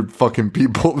 400 fucking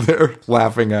people there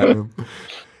laughing at him.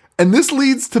 And this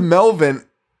leads to Melvin.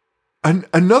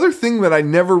 Another thing that I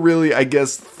never really, I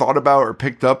guess, thought about or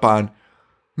picked up on.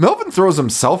 Melvin throws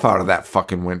himself out of that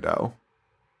fucking window.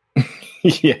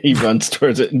 Yeah, he runs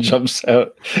towards it and jumps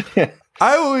out.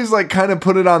 I always like kind of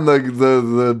put it on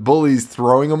the bullies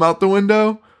throwing him out the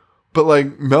window. But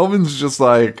like Melvin's just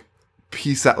like,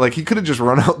 peace out. Like he could have just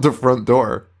run out the front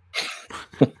door.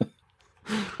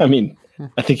 I mean,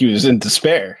 I think he was in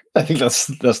despair. I think that's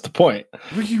the point.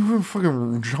 You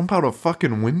fucking jump out a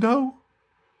fucking window?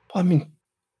 Well, I mean,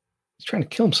 he's trying to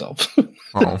kill himself.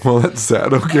 Oh, well, that's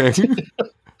sad. Okay.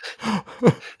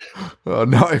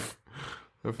 Now I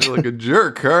feel like a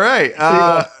jerk. All right.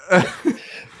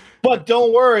 But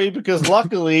don't worry, because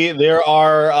luckily there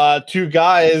are two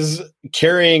guys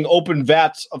carrying open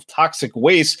vats of toxic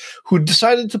waste who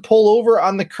decided to pull over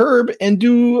on the curb and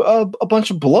do a bunch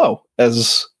of blow,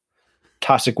 as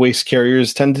toxic waste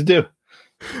carriers tend to do.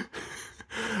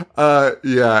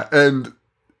 Yeah, and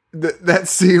that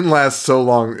scene lasts so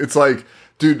long. It's like,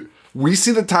 dude, we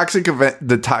see the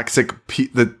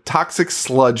toxic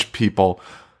sludge people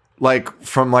like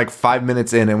from like 5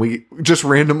 minutes in, and we just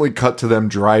randomly cut to them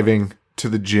driving to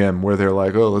the gym where they're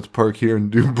like, oh, let's park here and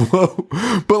do blow.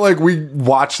 But like we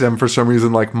watch them for some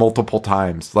reason like multiple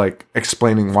times, like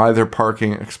explaining why they're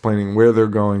parking, explaining where they're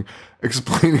going,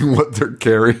 explaining what they're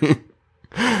carrying.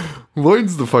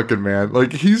 Lloyd's the fucking man.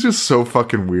 Like he's just so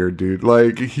fucking weird, dude.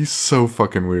 Like he's so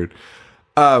fucking weird.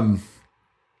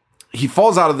 He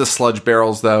falls out of the sludge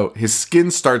barrels though. His skin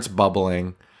starts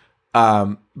bubbling.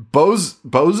 Bozo,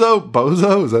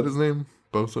 is that his name?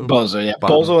 Bozo, yeah.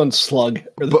 Bozo and Slug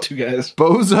are the two guys.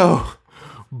 Bozo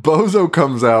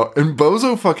comes out, and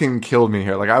Bozo fucking killed me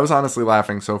here. Like I was honestly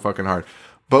laughing so fucking hard.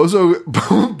 Bozo,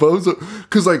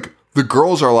 because like the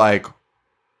girls are like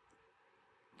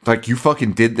you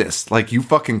fucking did this, like you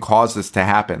fucking caused this to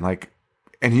happen, like,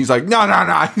 and he's like, no.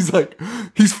 He's like,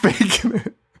 he's faking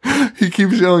it. He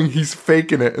keeps yelling, he's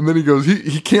faking it, and then he goes,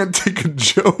 he can't take a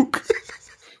joke.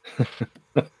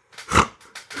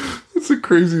 It's the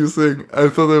craziest thing. I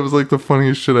thought that was like the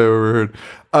funniest shit I ever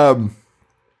heard.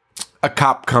 A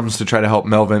cop comes to try to help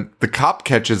Melvin. The cop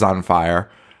catches on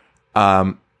fire,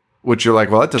 which you're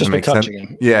like, well, that doesn't make sense.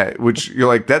 Him. Yeah, which you're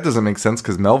like, that doesn't make sense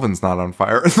because Melvin's not on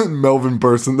fire. And then Melvin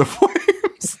bursts into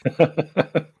flames.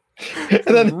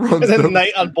 and then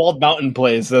Night on Bald Mountain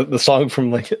plays the song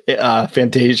from like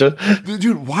Fantasia.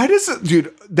 Dude, why does it?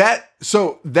 Dude,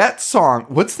 that song.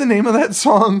 What's the name of that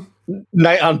song?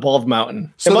 Night on Bald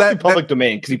Mountain. So it must be public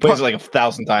domain because he plays it like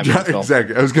 1,000 times. Yeah,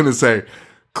 exactly. I was gonna say,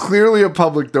 clearly a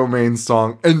public domain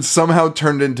song, and somehow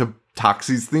turned into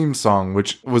Toxie's theme song,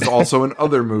 which was also in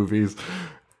other movies.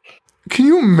 Can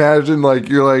you imagine? Like,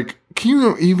 you're like, can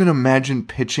you even imagine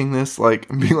pitching this? Like,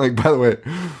 and being like, by the way,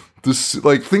 this,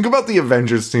 like, think about the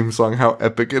Avengers theme song, how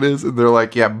epic it is, and they're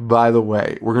like, yeah, by the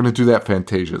way, we're gonna do that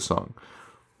Fantasia song.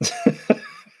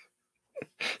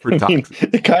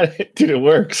 It kind of, dude, it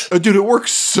works. Dude, it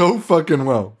works so fucking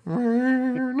well.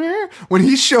 When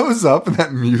he shows up and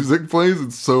that music plays,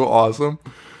 it's so awesome.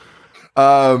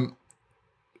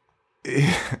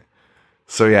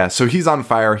 So he's on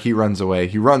fire. He runs away.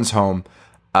 He runs home.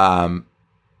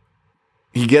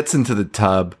 He gets into the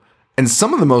tub, and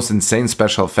some of the most insane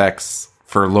special effects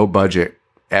for low budget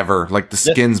ever, like the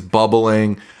skin's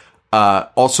bubbling.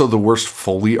 Also the worst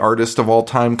Foley artist of all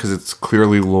time, because it's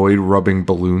clearly Lloyd rubbing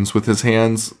balloons with his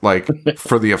hands, like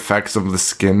for the effects of the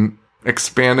skin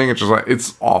expanding. It's just like,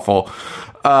 it's awful.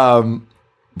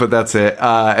 But that's it.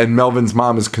 And Melvin's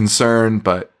mom is concerned,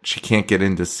 but she can't get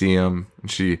in to see him.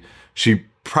 And she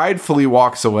pridefully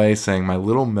walks away saying, my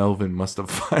little Melvin must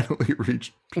have finally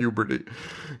reached puberty.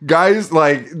 Guys,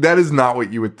 like, that is not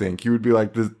what you would think. You would be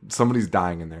like, somebody's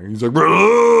dying in there. He's like,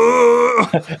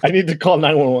 I need to call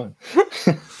 911.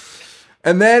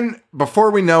 And then, before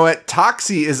we know it,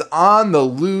 Toxie is on the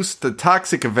loose. The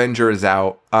Toxic Avenger is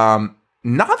out. We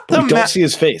don't see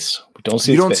his face.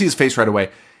 You don't see his face right away.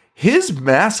 His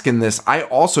mask in this, I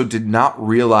also did not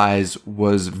realize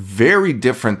was very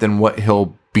different than what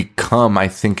he'll become, I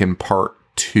think, in part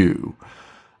 2.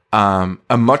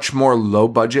 A much more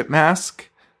low-budget mask.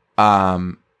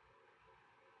 Did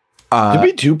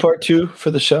we do part 2 for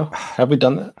the show? Have we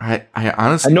done that? I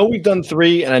honestly... I know we've done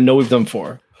 3, and I know we've done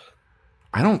 4.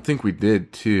 I don't think we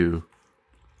did 2.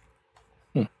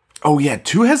 Oh, yeah,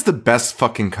 2 has the best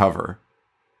fucking cover.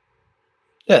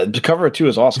 Yeah, the cover of 2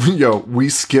 is awesome. Yo, we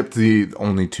skipped the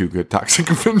only 2 good Toxic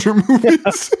Avenger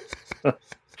movies.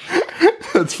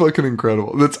 That's fucking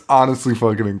incredible. That's honestly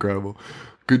fucking incredible.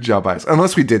 Good job, guys.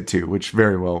 Unless we did 2, which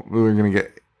very well, we were going to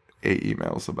get 8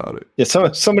 emails about it. Yeah,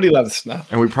 somebody let us know.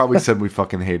 And we probably said we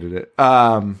fucking hated it.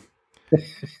 And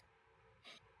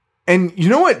you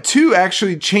know what, 2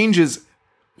 actually changes.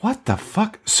 What the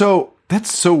fuck? So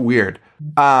that's so weird.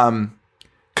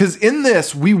 Because in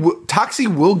this,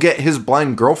 Toxie will get his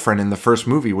blind girlfriend in the first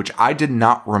movie, which I did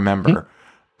not remember.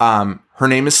 Her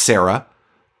name is Sarah.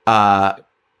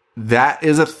 That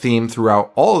is a theme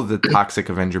throughout all of the Toxic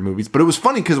Avenger movies. But it was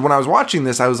funny because when I was watching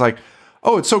this, I was like,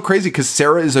 oh, it's so crazy because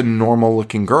Sarah is a normal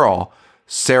looking girl.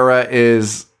 Sarah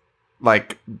is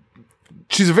like,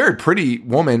 she's a very pretty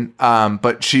woman,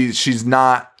 but she's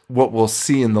not what we'll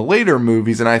see in the later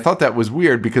movies. And I thought that was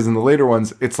weird because in the later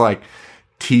ones, it's like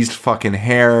teased fucking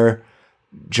hair,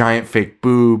 giant fake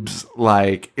boobs.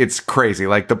 Like, it's crazy.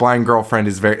 Like, the blind girlfriend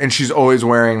is and she's always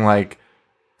wearing like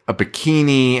a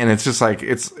bikini, and it's just like,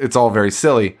 it's all very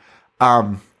silly.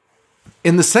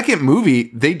 In the second movie,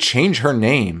 they change her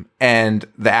name and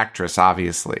the actress,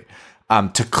 obviously,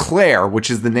 to Claire,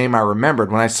 which is the name I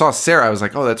remembered. When I saw Sarah, I was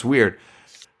like, oh, that's weird.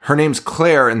 Her name's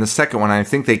Claire in the second one. I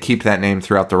think they keep that name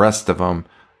throughout the rest of them.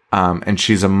 And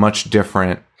she's a much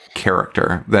different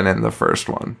character than in the first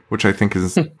one, which I think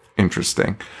is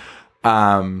interesting.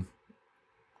 But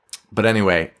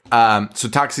anyway, so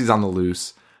Toxie's on the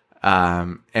loose.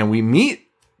 And we meet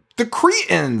the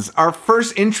Cretans, our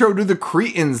first intro to the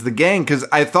Cretans, the gang. Because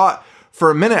for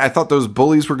a minute, I thought those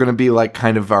bullies were going to be like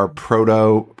kind of our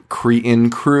proto-Cretan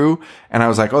crew. And I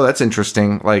was like, oh, that's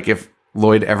interesting. Like, if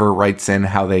Lloyd ever writes in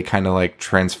how they kind of like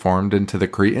transformed into the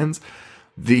Cretans,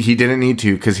 he didn't need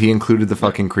to because he included the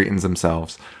fucking Cretans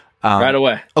themselves. Right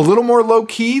away. A little more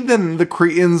low-key than the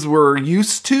Cretans were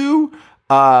used to,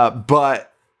 but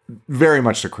very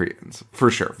much the Cretans,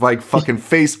 for sure. Like, fucking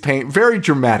face paint, very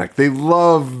dramatic. They're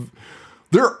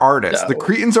artists. The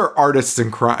Cretans are artists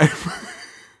in crime.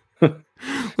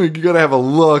 Like, you gotta have a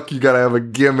look, you gotta have a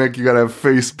gimmick, you gotta have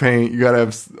face paint, you gotta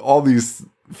have all these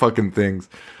fucking things.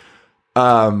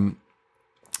 And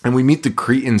we meet the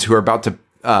Cretans who are about to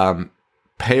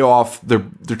pay off. They're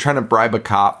trying to bribe a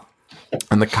cop,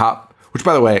 and the cop, which,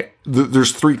 by the way,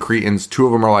 there's 3 Cretans. 2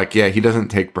 of them are like, yeah, he doesn't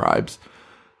take bribes.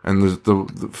 And the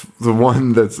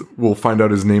one we'll find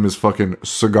out his name is fucking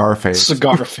Cigar Face.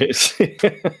 Cigar Face.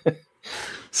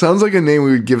 Sounds like a name we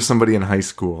would give somebody in high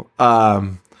school.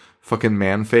 Fucking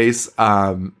Man Face.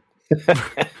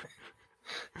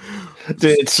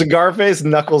 Dude, Cigar Face,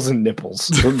 Knuckles, and Nipples.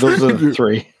 Those are the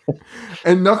 3.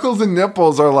 And Knuckles and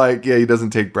Nipples are like, yeah, he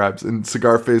doesn't take bribes. And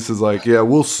Cigar Face is like, yeah,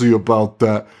 we'll see about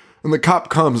that. And the cop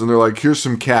comes and they're like, here's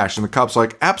some cash. And the cop's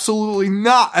like, absolutely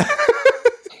not.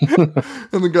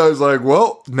 And the guy's like,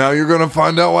 well, now you're going to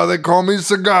find out why they call me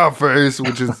Cigar Face,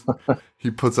 which is he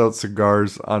puts out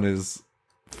cigars on his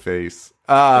face.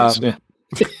 They're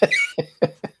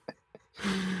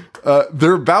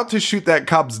about to shoot that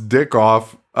cop's dick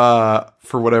off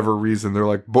for whatever reason. They're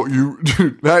like, but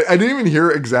dude, I didn't even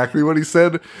hear exactly what he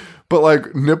said, but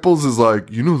like Nipples is like,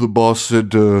 the boss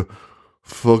said to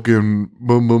fucking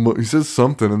he says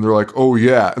something, and they're like, oh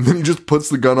yeah, and then he just puts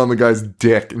the gun on the guy's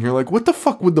dick, and you're like, what the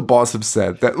fuck would the boss have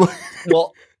said? That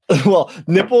well,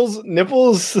 Nipples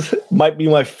might be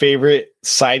my favorite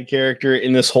side character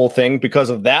in this whole thing because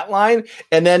of that line.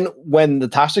 And then when the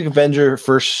Toxic Avenger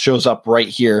first shows up right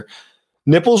here,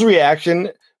 Nipples' reaction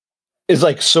is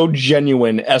like so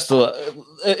genuine as to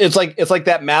it's like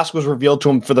that mask was revealed to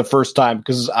him for the first time,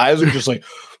 because his eyes are just like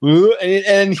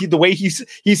and the way he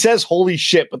says holy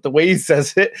shit, but the way he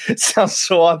says it sounds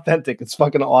so authentic. It's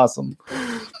fucking awesome.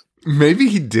 Maybe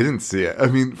he didn't see it. I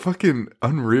mean, fucking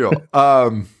unreal.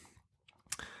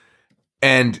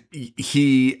 And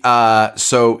he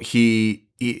Toxie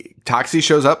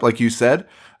shows up, like you said,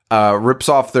 rips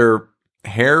off their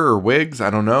hair or wigs,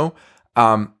 I don't know.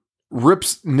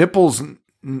 Rips Nipples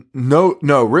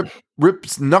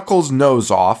rips Knuckles'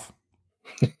 nose off.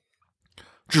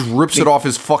 Just rips it off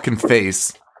his fucking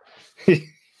face.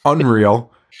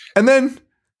 Unreal. And then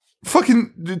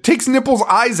fucking takes Nipples'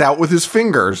 eyes out with his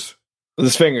fingers. With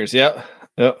his fingers, yep.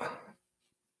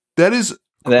 That is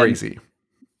crazy.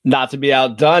 Not to be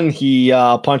outdone, he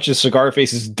punches Cigar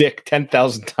Face's dick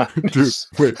 10,000 times. Dude,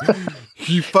 wait.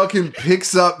 He fucking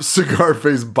picks up Cigar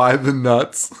Face by the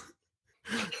nuts,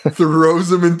 throws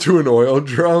him into an oil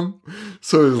drum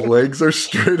so his legs are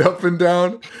straight up and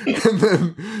down, and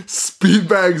then speed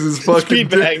bags his fucking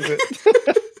dick.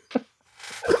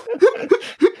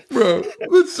 Bro,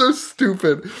 that's so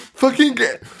stupid. Fucking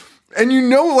And you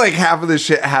know, like, half of this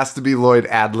shit has to be Lloyd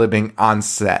ad-libbing on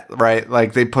set, right?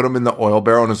 Like, they put him in the oil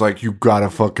barrel and it's like, you gotta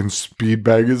fucking speed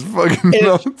bag his fucking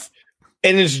nuts.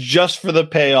 And it's just for the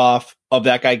payoff of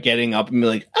that guy getting up and be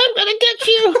like, I'm gonna get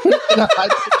you. In a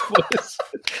high-pitched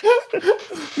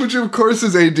voice. Which, of course,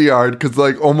 is ADR'd, because,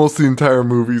 like, almost the entire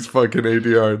movie's fucking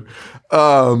ADR'd.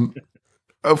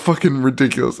 Fucking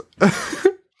ridiculous.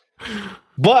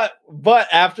 But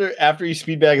after he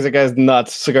speedbags that guy's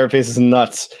nuts, Cigar Face's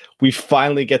nuts, we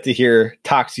finally get to hear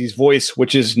Toxie's voice,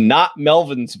 which is not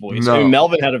Melvin's voice. No. I mean,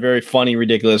 Melvin had a very funny,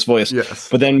 ridiculous voice. Yes.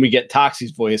 But then we get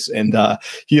Toxie's voice, and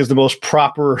he is the most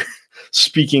proper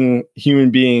speaking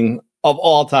human being of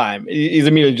all time. He's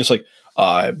immediately just like,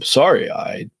 I'm sorry,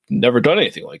 I never done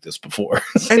anything like this before.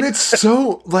 And it's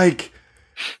so, like,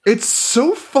 it's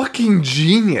so fucking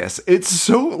genius. It's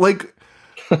so, like,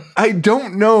 I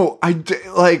don't know.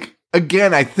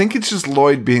 Again, I think it's just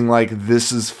Lloyd being like,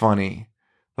 this is funny.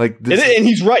 Like, this and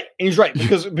he's right. And he's right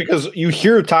because you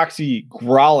hear Toxie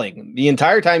growling the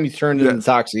entire time he's turned into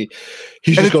Toxie.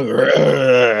 He's just going.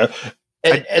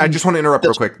 I just want to interrupt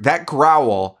real quick. That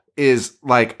growl is,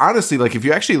 like, honestly, like, if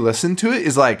you actually listen to it,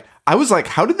 is like, I was like,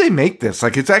 how did they make this?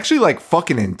 Like, it's actually, like,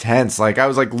 fucking intense. Like, I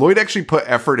was like, Lloyd actually put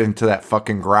effort into that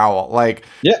fucking growl. Like,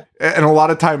 yeah. And a lot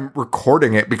of time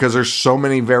recording it because there's so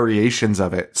many variations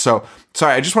of it. So,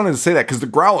 sorry, I just wanted to say that because the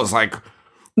growl is, like,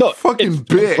 fucking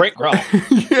big. Great growl.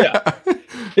 Yeah.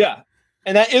 Yeah.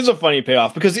 And that is a funny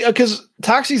payoff because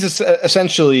Toxie's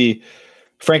essentially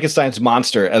Frankenstein's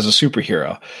monster as a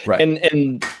superhero, right?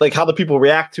 And like how the people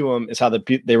react to him is how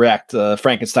they react to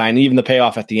Frankenstein. And even the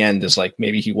payoff at the end is like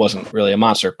maybe he wasn't really a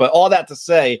monster, but all that to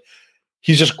say,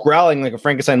 he's just growling like a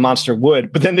Frankenstein monster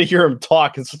would. But then they hear him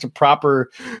talk in such a proper,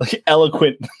 like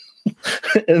eloquent,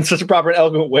 in such a proper and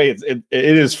eloquent way. It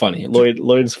is funny.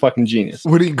 Lloyd's fucking genius.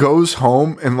 When he goes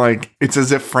home and like it's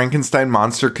as if Frankenstein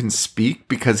monster can speak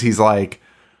because he's like.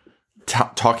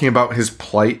 Talking about his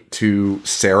plight to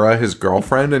Sarah, his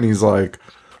girlfriend, and he's like,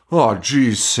 oh,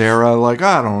 geez, Sarah, like,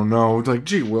 I don't know. Like,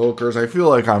 gee, Wilkers, I feel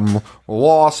like I'm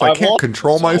lost. I can't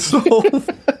control myself.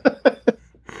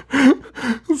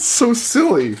 It's so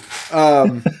silly.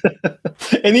 And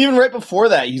even right before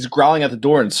that, he's growling at the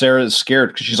door, and Sarah is scared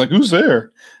because she's like, who's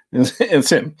there? And it's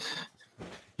him.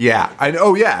 Yeah, I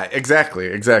know. Yeah, exactly.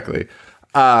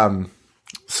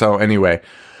 So anyway,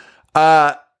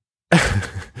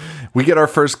 we get our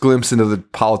first glimpse into the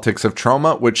politics of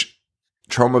Tromaville,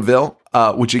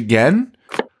 which again,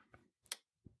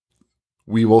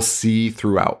 we will see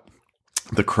throughout.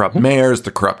 The corrupt mayors,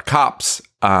 the corrupt cops,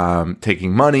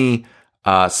 taking money,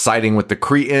 siding with the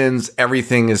Cretans.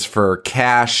 Everything is for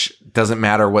cash. Doesn't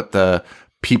matter what the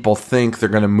people think. They're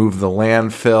going to move the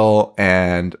landfill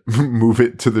and move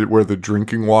it to where the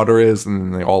drinking water is,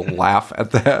 and they all laugh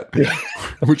at that,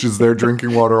 which is their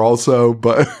drinking water also.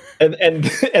 But and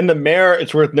the mayor,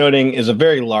 it's worth noting, is a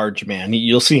very large man.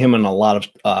 You'll see him in a lot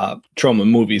of Troma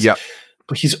movies. Yeah,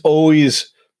 but he's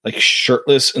always like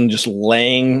shirtless and just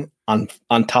laying on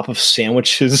top of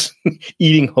sandwiches,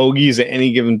 eating hoagies at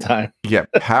any given time. Yeah,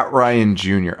 Pat Ryan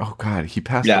Jr. Oh God, he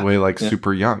passed away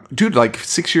super young, dude. Like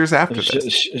 6 years after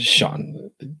this.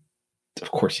 Sean,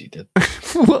 of course he did.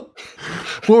 well,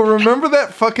 remember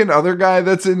that fucking other guy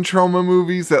that's in Troma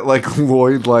movies that like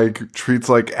Lloyd like treats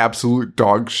like absolute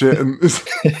dog shit, and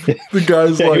the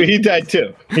guy's like he died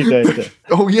too.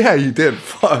 Oh yeah, he did.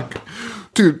 Fuck,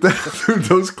 dude.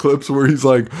 Those clips where he's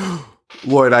like,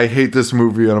 Lloyd, I hate this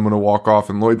movie and I'm going to walk off.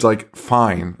 And Lloyd's like,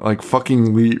 fine, like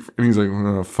fucking leave. And he's like,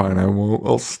 oh, fine, I won't.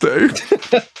 I'll stay.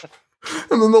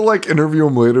 And then they'll like interview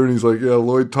him later and he's like, yeah,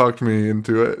 Lloyd talked me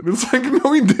into it. And it's like,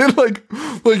 no, he did. Like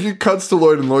it cuts to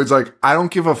Lloyd and Lloyd's like, I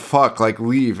don't give a fuck. Like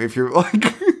leave. If you're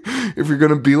like, if you're going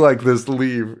to be like this,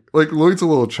 leave. Like Lloyd's a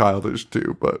little childish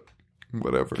too, but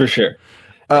whatever. For sure.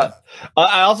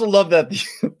 I also love that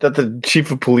the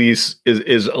chief of police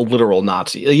is a literal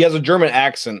Nazi. He has a German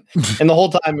accent, and the whole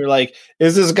time you're like,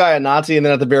 "Is this guy a Nazi?" And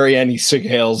then at the very end, he sig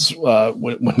hails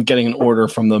when getting an order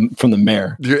from the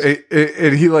mayor.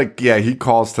 And he he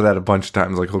calls to that a bunch of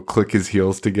times. Like he'll click his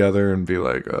heels together and be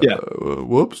like,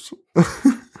 "Whoops."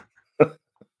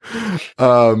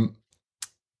 And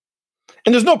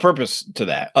there's no purpose to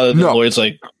that other than Lloyd's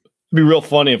like. It'd be real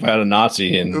funny if I had a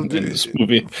Nazi in this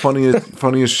movie.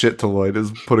 Funniest shit to Lloyd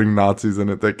is putting Nazis in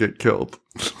it that get killed.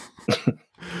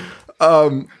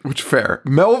 Which fair.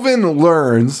 Melvin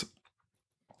learns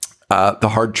the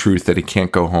hard truth that he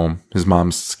can't go home. His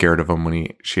mom's scared of him when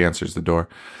she answers the door.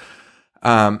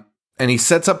 And he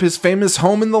sets up his famous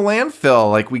home in the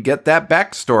landfill. Like we get that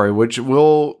backstory, which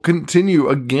will continue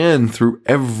again through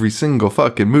every single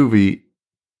fucking movie.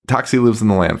 Toxie lives in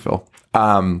the landfill.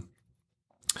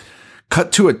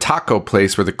 Cut to a taco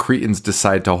place where the Cretans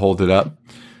decide to hold it up.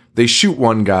 They shoot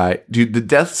one guy. Dude, the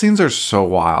death scenes are so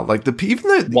wild. Like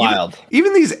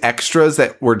even these extras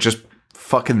that were just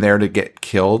fucking there to get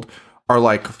killed are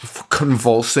like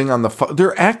convulsing on the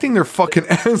they're acting their fucking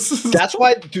asses. That's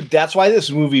why this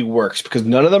movie works, because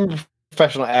none of them are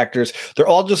professional actors. They're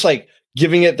all just like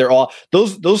giving it. They're all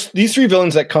these three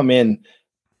villains that come in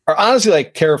are honestly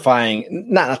like terrifying.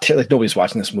 Not like nobody's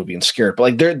watching this movie and scared, but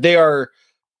like they are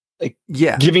like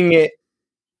giving it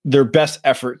their best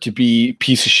effort to be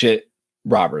piece of shit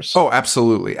robbers. Oh,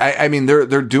 absolutely. I mean,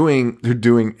 they're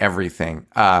doing everything.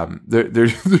 They're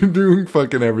doing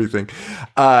fucking everything.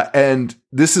 And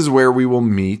this is where we will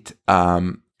meet Sarah,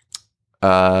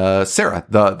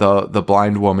 the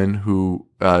blind woman who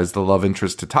is the love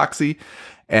interest to Toxie,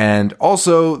 and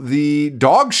also the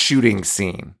dog shooting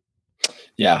scene.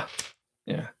 Yeah.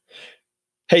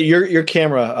 Hey, your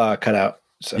camera cut out.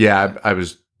 So. Yeah, I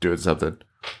was doing something.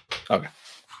 Okay.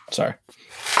 Sorry.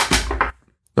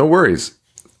 No worries.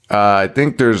 I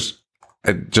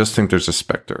just think there's a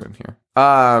Spectre in here.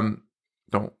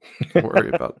 Don't worry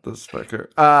about the Spectre.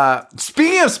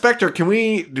 Speaking of Spectre,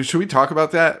 should we talk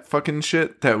about that fucking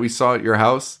shit that we saw at your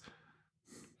house?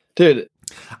 Dude.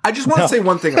 I just want to say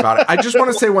one thing about it. I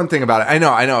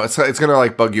know. It's going to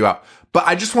like bug you out. But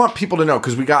I just want people to know,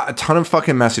 because we got a ton of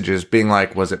fucking messages being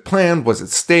like, was it planned? Was it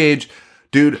staged?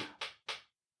 Dude,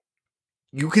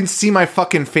 you can see my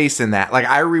fucking face in that. Like,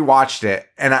 I rewatched it,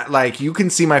 and you can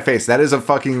see my face. That is a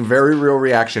fucking very real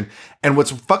reaction. And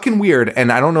what's fucking weird,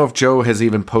 and I don't know if Joe has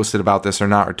even posted about this or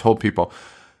not, or told people,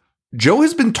 Joe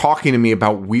has been talking to me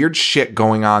about weird shit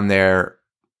going on there,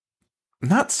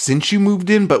 not since you moved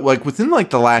in, but like within like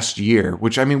the last year,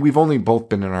 which, I mean, we've only both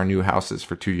been in our new houses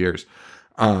for 2 years.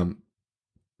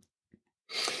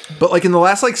 But like in the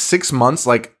last like 6 months,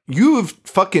 like you've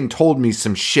fucking told me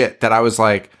some shit that I was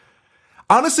like,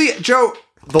 honestly, Joe,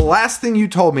 the last thing you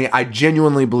told me, I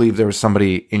genuinely believe there was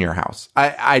somebody in your house.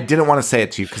 I didn't want to say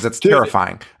it to you because that's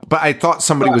terrifying, but I thought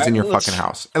somebody was in your fucking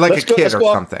house, like a kid or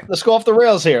something. Let's go off the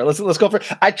rails here. Let's go for.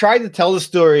 I tried to tell the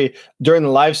story during the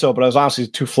live show, but I was honestly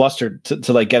too flustered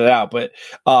to like get it out. But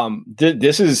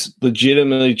this is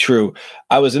legitimately true.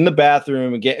 I was in the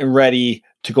bathroom getting ready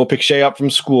to go pick Shay up from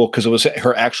school because it was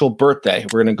her actual birthday.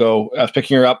 We're gonna go. I was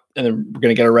picking her up, and then we're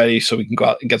gonna get her ready so we can go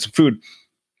out and get some food.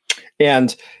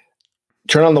 And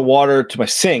turn on the water to my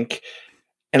sink,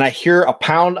 and I hear a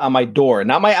pound on my door,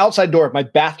 not my outside door, my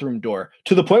bathroom door,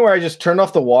 to the point where I just turned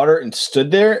off the water and stood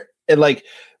there. And like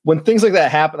when things like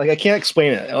that happen, like I can't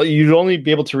explain it. You'd only be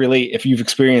able to relate if you've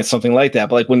experienced something like that.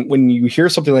 But like when you hear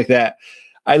something like that,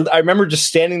 I remember just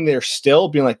standing there still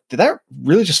being like, did that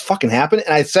really just fucking happen?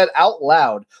 And I said out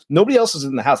loud, nobody else is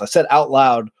in the house. I said out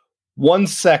loud 1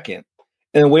 second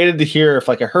and waited to hear if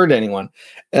like I heard anyone.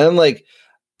 And I'm like,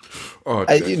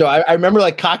 I remember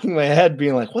like cocking my head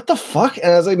being like, what the fuck? And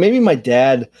I was like, maybe my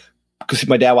dad, because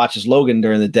my dad watches Logan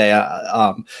during the day. So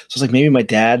I was like, maybe my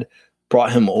dad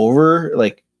brought him over,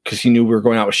 like, because he knew we were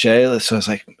going out with Shay. So I was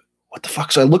like, what the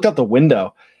fuck? So I looked out the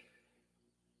window,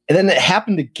 and then it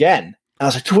happened again. And I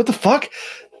was like, dude, what the fuck?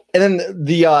 And then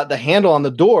the handle on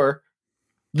the door,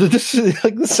 this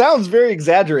sounds very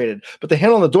exaggerated, but the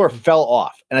handle on the door fell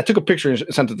off, and I took a picture and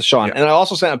sent it to Sean. Yeah. And I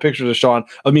also sent a picture to Sean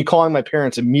of me calling my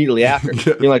parents immediately after,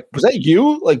 being like, "Was that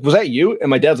you? Like, was that you?" And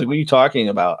my dad's like, "What are you talking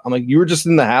about?" I'm like, "You were just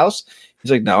in the house." He's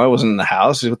like, "No, I wasn't in the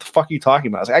house." He's like, "What the fuck are you talking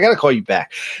about?" I was like, "I gotta call you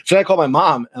back." So I called my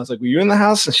mom, and I was like, "Were you in the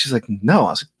house?" And she's like, "No."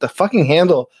 I was like, "The fucking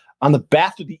handle on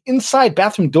the inside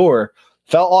bathroom door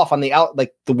fell off on the out,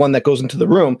 like the one that goes into the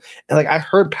room, and like I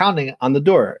heard pounding on the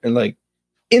door, and like."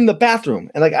 In the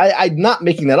bathroom. And like, I'm not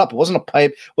making that up. It wasn't a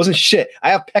pipe. It wasn't shit.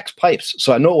 I have PEX pipes,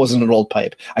 so I know it wasn't an old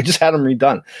pipe. I just had them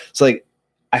redone. So like,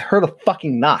 I heard a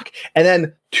fucking knock. And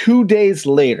then 2 days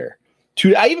later,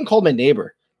 I even called my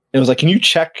neighbor and was like, can you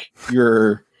check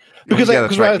your, because when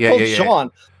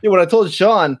I told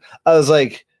Sean, I was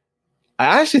like,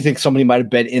 I actually think somebody might have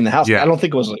been in the house. Yeah. I don't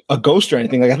think it was like a ghost or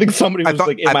anything. Like, I think somebody was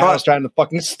in my house trying to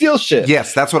fucking steal shit.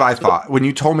 Yes, that's what I thought. When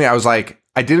you told me, I was like,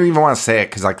 I didn't even want to say it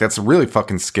because like that's really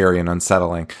fucking scary and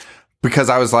unsettling. Because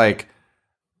I was like,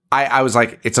 I was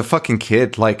like, it's a fucking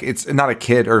kid. Like it's not a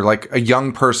kid or like a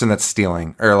young person that's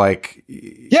stealing or like.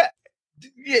 Yeah.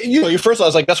 You first I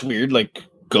was like, that's weird, like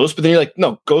ghosts. But then you're like,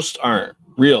 no, ghosts aren't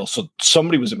real. So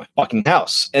somebody was in my fucking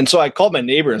house. And so I called my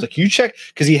neighbor and I was like, can you check?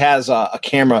 Because he has a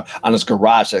camera on his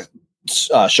garage that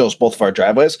shows both of our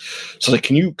driveways. So like,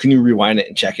 can you rewind it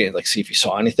and check it and like see if he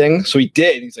saw anything? So he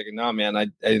did. And he's like, no, man, I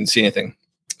didn't see anything.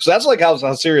 So that's like how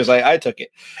serious I took it.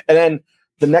 And then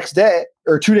the next day,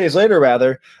 or 2 days later,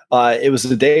 rather, it was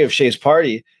the day of Shay's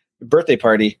birthday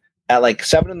party at like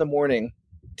 7 a.m.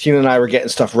 Tina and I were getting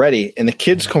stuff ready, and the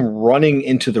kids come running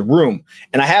into the room,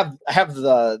 and I have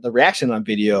the reaction on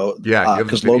video,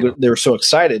 because Logan, they were so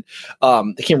excited.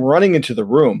 They came running into the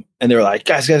room, and they were like,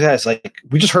 guys, like,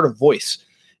 we just heard a voice,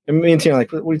 and me and Tina were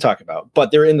like, what are you talking about?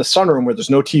 But they're in the sunroom where there's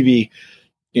no TV,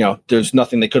 there's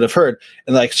nothing they could have heard,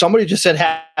 and like somebody just said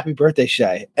happy birthday,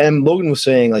 Shay, and Logan was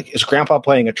saying like, is Grandpa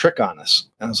playing a trick on us?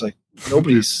 And I was like,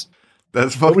 nobody's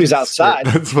outside.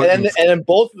 And then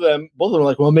both of them were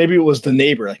like, well, maybe it was the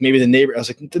neighbor. Like maybe the neighbor. I was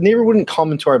like, the neighbor wouldn't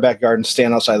come into our backyard and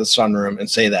stand outside the sunroom and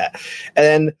say that. And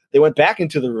then they went back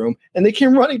into the room and they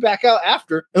came running back out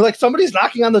after. And like, somebody's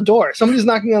knocking on the door. So I'm like,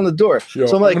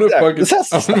 I'm gonna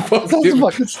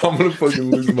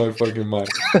fucking lose my fucking mind.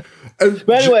 But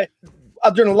anyway,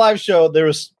 during the live show,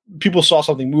 people saw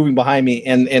something moving behind me,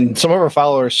 and some of our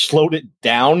followers slowed it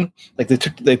down. Like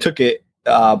they took it,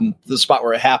 the spot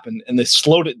where it happened, and they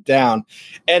slowed it down.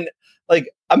 And like,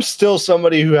 I'm still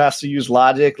somebody who has to use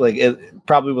logic. Like, it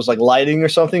probably was like lighting or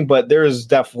something, but there is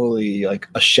definitely like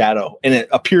a shadow, and it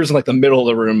appears in like the middle of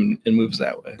the room and moves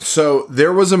that way. So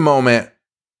there was a moment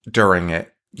during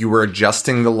it, you were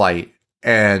adjusting the light,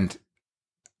 and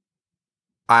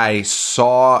I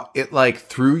saw it like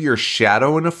through your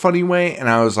shadow in a funny way, and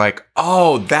I was like,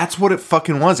 oh, that's what it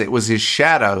fucking was. It was his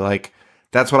shadow. Like,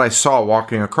 that's what I saw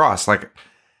walking across. Like,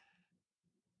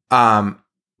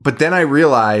 but then I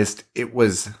realized it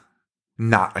was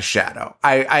not a shadow.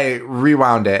 I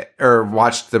rewound it or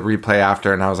watched the replay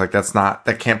after, and I was like,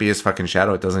 that can't be his fucking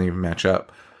shadow. It doesn't even match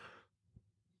up.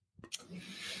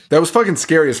 That was fucking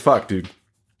scary as fuck, dude.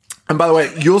 And by the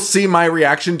way, you'll see my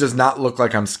reaction does not look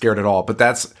like I'm scared at all, but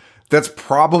that's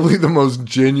probably the most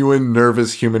genuine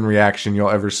nervous human reaction you'll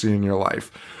ever see in your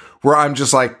life, where I'm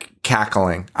just like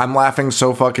cackling. I'm laughing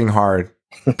so fucking hard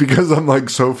because I'm like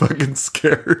so fucking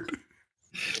scared.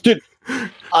 Dude,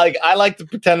 I like to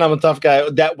pretend I'm a tough guy.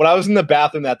 That when I was in the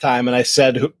bathroom that time and I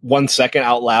said 1 second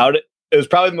out loud, it was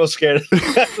probably the most scared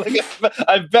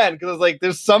I've been, because I was like,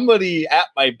 there's somebody at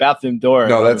my bathroom door.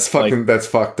 No, that's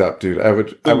fucked up, dude. I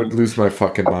would lose my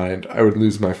fucking mind.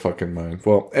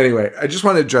 Well, anyway, I just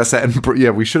want to address that, and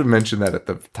yeah, we should have mentioned that at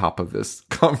the top of this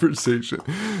conversation,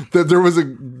 that there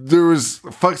was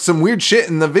some weird shit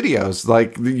in the videos.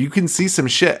 Like, you can see some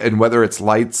shit, and whether it's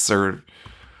lights or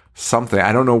something,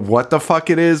 I don't know what the fuck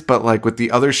it is, but like with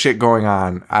the other shit going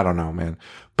on, I don't know, man.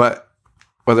 But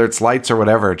whether it's lights or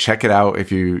whatever, check it out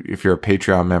if you're a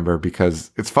Patreon member,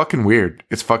 because it's fucking weird.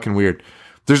 It's fucking weird.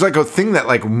 There's like a thing that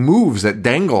like moves, that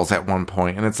dangles at one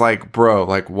point, and it's like, bro,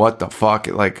 like what the fuck?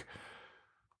 It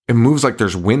moves like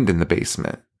there's wind in the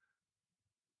basement.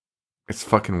 It's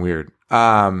fucking weird.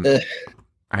 I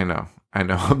know.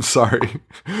 I'm sorry.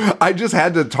 I just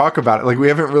had to talk about it. Like, we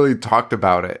haven't really talked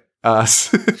about it.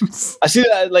 Since. I see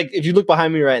that, like, if you look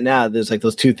behind me right now, there's like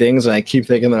those two things, and I keep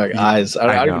thinking they're like eyes. I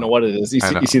don't even know what it is. You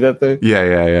see that thing?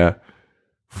 Yeah.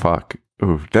 Fuck.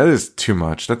 Ooh, that is too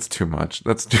much. That's too much.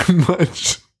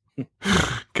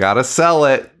 Gotta sell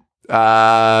it.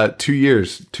 2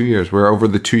 years. We're over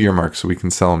the 2-year mark, so we can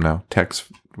sell them now. Text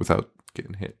without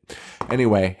getting hit.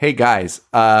 Anyway, hey guys,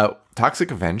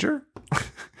 Toxic Avenger?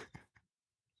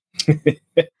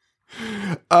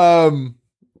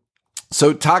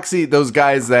 So Toxie, those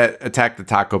guys that attack the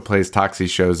taco place, Toxie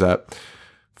shows up.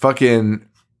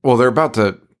 They're about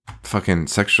to fucking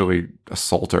sexually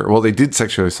assault her. Well, they did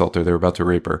sexually assault her. They were about to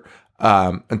rape her.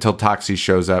 Until Toxie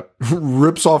shows up,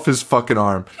 rips off his fucking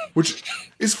arm, which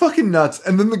is fucking nuts.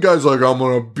 And then the guy's like, I'm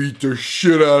gonna beat the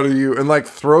shit out of you. And like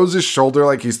throws his shoulder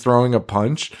like he's throwing a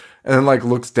punch. And then like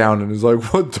looks down and is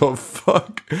like, what the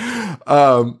fuck?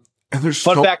 And there's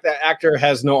fun fact, that actor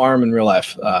has no arm in real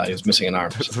life. He's missing an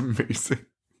arm. That's amazing.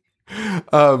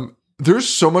 There's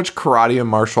so much karate and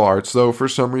martial arts though for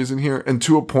some reason here, and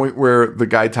to a point where the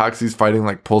guy Toxie's fighting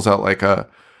like pulls out like a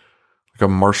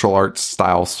martial arts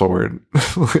style sword.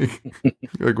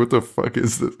 like what the fuck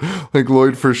is this? Like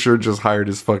Lloyd for sure just hired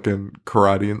his fucking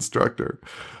karate instructor.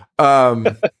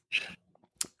 And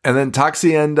then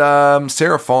Toxie and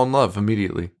Sarah fall in love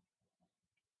immediately.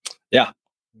 Yeah.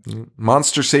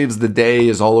 Monster saves the day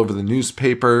is all over the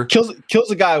newspaper.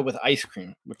 Kills a guy with ice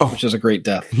cream, which is a great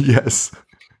death. Yes.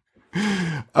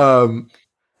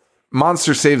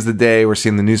 Monster saves the day. We're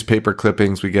seeing the newspaper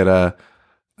clippings. We get the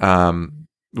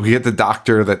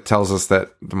doctor that tells us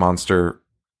that the monster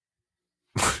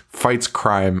fights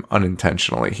crime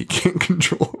unintentionally. He can't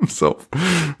control himself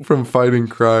from fighting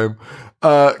crime.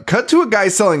 Cut to a guy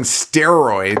selling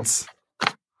steroids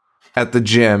at the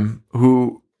gym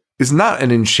who is not an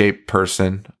in shape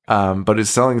person, but is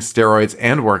selling steroids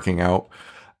and working out.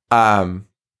 And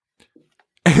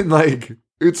like,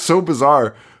 it's so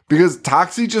bizarre, because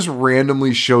Toxie just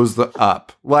randomly shows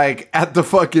up, like, at the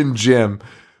fucking gym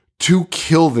to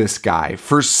kill this guy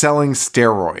for selling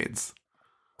steroids.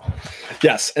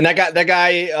 Yes, and that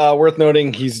guy, worth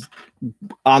noting, he's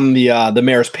on the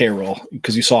mayor's payroll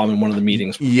because you saw him in one of the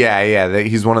meetings. Yeah.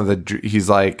 He's one of the. He's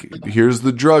like, here's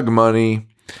the drug money.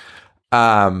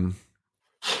 Fucking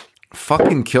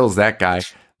kills that guy.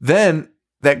 Then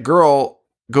that girl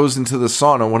goes into the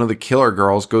sauna. One of the killer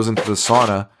girls goes into the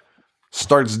sauna,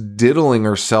 starts diddling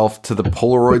herself to the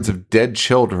Polaroids of dead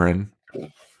children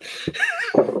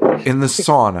in the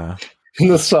sauna. In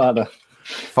the sauna.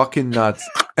 Fucking nuts.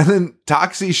 And then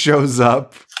Toxie shows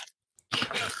up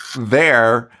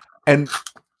there and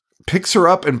picks her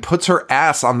up and puts her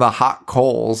ass on the hot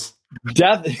coals.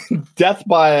 Death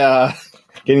by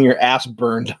getting your ass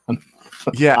burned on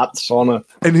hot sauna.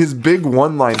 And his big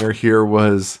one-liner here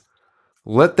was,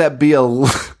 let that be a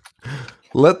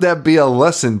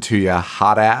lesson to you,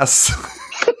 hot ass.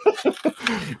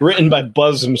 Written by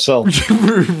Buzz himself.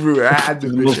 had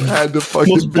to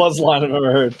fucking most Buzz line I've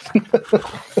ever heard.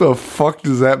 The fuck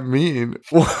does that mean?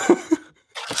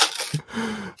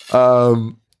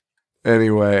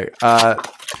 Anyway,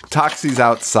 Toxie's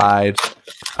outside.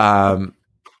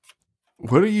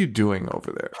 What are you doing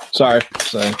over there? Sorry.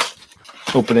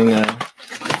 Opening a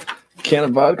can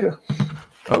of vodka.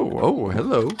 Oh,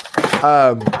 hello.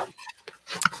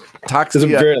 Toxie, is it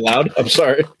very loud? I'm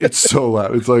sorry. It's so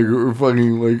loud. It's like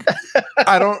fucking like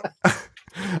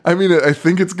I mean, I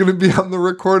think it's gonna be on the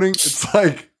recording. It's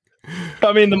like,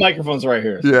 I mean, the microphone's right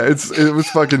here. Yeah, it was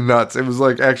fucking nuts. It was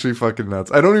like actually fucking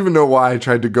nuts. I don't even know why I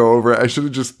tried to go over it. I should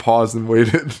have just paused and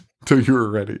waited till you were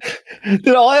ready.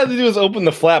 Dude, all I had to do was open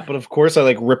the flap, but of course I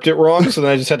like ripped it wrong, so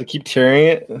then I just had to keep tearing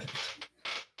it.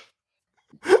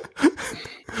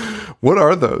 What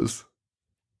are those?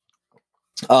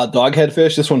 Doghead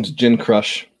fish. This one's Gin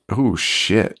Crush. Oh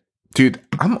shit, dude!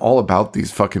 I'm all about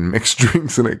these fucking mixed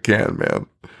drinks in a can, man.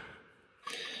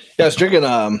 Yeah, I was drinking.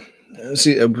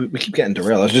 See, we keep getting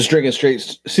derailed. I was just drinking straight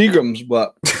Seagram's,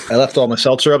 but I left all my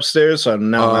seltzer upstairs, so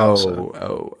now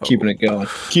I'm keeping it going.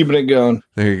 Keeping it going.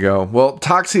 There you go. Well,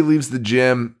 Toxie leaves the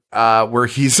gym, where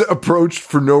he's approached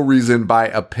for no reason by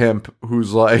a pimp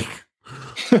who's like,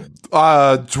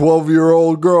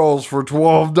 12-year-old girls for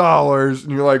 $12,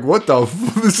 and you're like, what the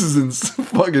this is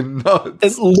fucking nuts.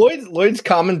 It's Lloyd's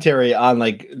commentary on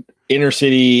like inner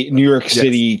city New York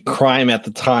City crime at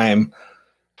the time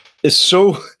is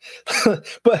so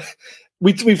but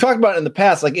we've talked about it in the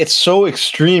past, like it's so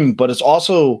extreme, but it's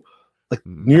also like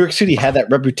New York City had that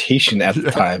reputation at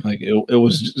the time. Like it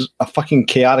was just a fucking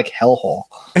chaotic hellhole,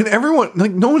 and everyone,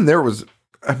 like, no one there was,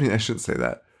 I mean, I shouldn't say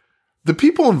that. The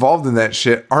people involved in that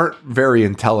shit aren't very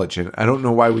intelligent. I don't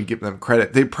know why we give them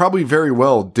credit. They probably very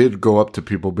well did go up to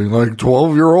people being like,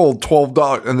 12-year-old,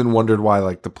 $12, and then wondered why,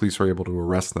 like, the police were able to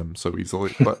arrest them so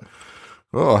easily. But,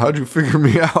 how'd you figure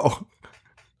me out?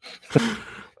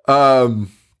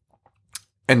 And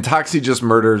Toxie just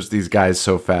murders these guys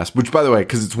so fast, which, by the way,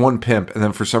 because it's one pimp, and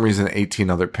then for some reason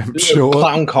 18 other pimps show up. A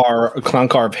clown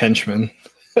car of henchmen.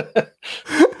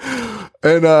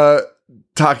 And,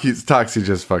 Toxie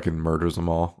just fucking murders them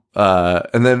all.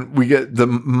 And then we get the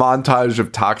montage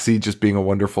of Toxie just being a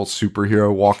wonderful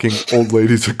superhero walking old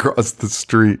ladies across the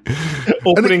street.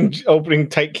 Opening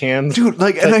tight cans. Dude,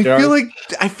 like, and I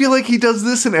feel like he does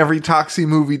this in every Toxie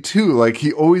movie too. Like,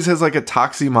 he always has like a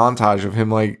Toxie montage of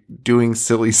him like doing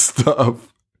silly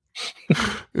stuff.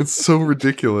 It's so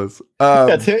ridiculous.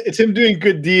 It's him doing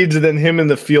good deeds, and then him in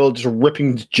the field just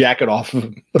ripping his jacket off of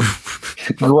him.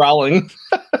 Growling.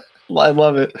 I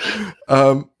love it.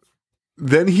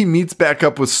 Then he meets back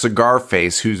up with Cigar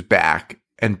Face, who's back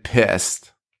and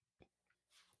pissed,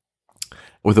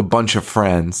 with a bunch of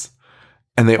friends,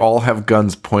 and they all have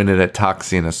guns pointed at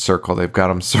Toxie in a circle. They've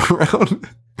got him surrounded.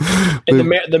 And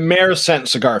the mayor sent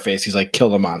Cigar Face. He's like, kill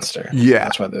the monster. Yeah,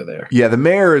 that's why they're there. Yeah, the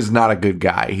mayor is not a good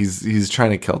guy. He's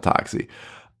trying to kill Toxie.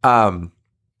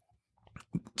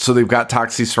 So they've got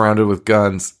Toxie surrounded with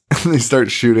guns, and they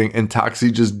start shooting, and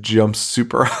Toxie just jumps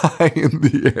super high in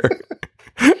the air.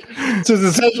 So it's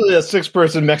essentially a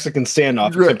 6-person Mexican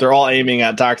standoff, except they're all aiming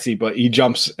at Toxie, but he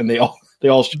jumps, and they all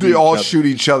shoot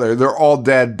each other. They're all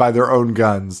dead by their own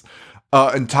guns.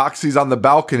 And Toxie's on the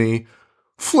balcony,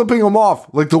 flipping them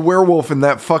off like the werewolf in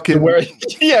that fucking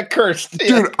Cursed. Dude,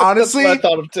 yeah, honestly, that's what I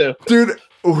thought of too. Dude,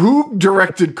 who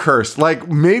directed Cursed? Like,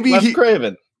 maybe Wes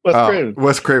Craven.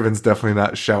 Wes Craven's definitely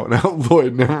not shouting out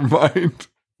Lloyd. Never mind.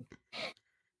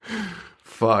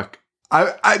 Fuck.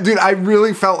 Dude, I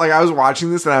really felt like I was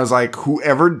watching this and I was like,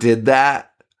 whoever did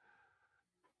that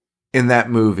in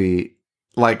that movie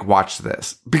like, watch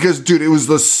this. Because, dude, it was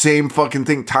the same fucking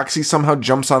thing. Toxie somehow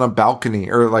jumps on a balcony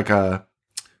or like a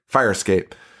fire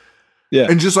escape. Yeah.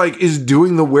 And just like is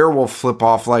doing the werewolf flip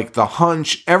off, like the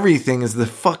hunch, everything is the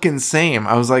fucking same.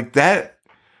 I was like, that,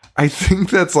 I think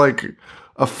that's like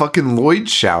a fucking Lloyd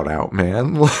shout out,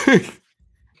 man. Like,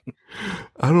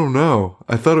 I don't know.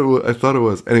 I thought it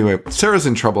was. Anyway, Sarah's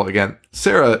in trouble again.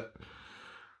 Sarah,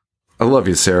 I love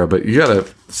you, Sarah, but you gotta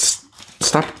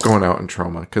stop going out in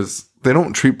trauma because they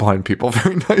don't treat blind people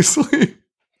very nicely.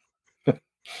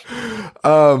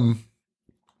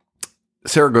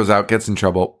 Sarah goes out, gets in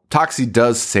trouble. Toxie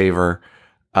does save her,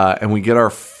 and we get our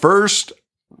first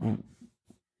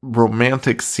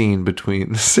romantic scene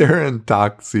between Sarah and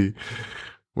Toxie,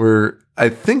 where I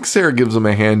think Sarah gives him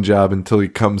a hand job until he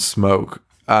comes smoke.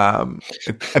 I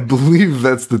believe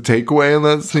that's the takeaway in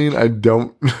that scene. I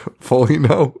don't fully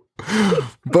know.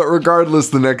 But regardless,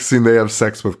 the next scene they have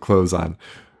sex with clothes on.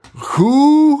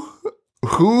 Who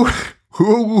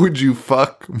would you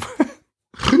fuck?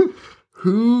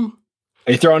 Who?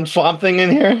 Are you throwing Swamp Thing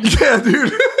in here? Yeah,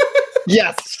 dude.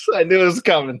 Yes, I knew it was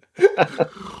coming.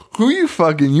 Who you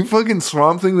fucking? You fucking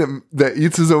Swamp Thing that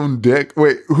eats his own dick?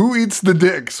 Wait, who eats the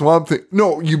dick? Swamp Thing?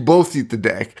 No, you both eat the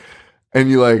dick. And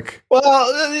you like...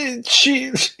 Well,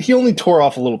 he only tore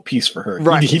off a little piece for her.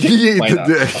 Right, he ate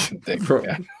the dick.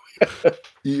 Yeah.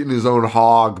 Eating his own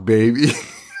hog, baby.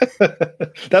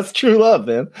 That's true love,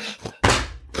 man.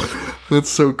 That's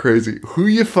so crazy. Who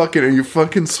you fucking? Are you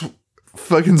fucking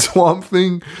Swamp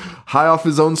Thing high off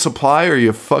his own supply, or are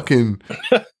you fucking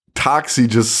Toxie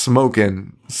just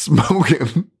smoking?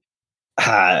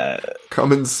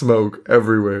 Come and smoke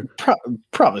everywhere.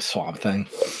 Probably Swamp Thing.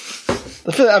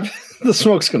 The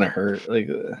smoke's gonna hurt. Like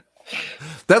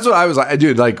that's what I was like,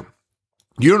 dude. Like,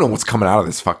 you don't know what's coming out of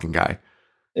this fucking guy.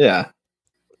 Yeah,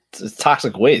 it's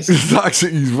toxic waste. It's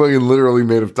toxic. He's fucking literally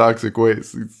made of toxic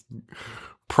waste. He's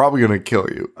probably gonna kill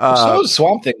you. So is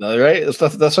Swamp Thing, though, right?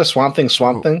 That's why Swamp Thing.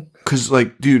 Because,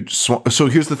 like, dude. So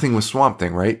here's the thing with Swamp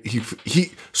Thing, right?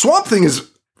 He Swamp Thing is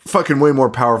fucking way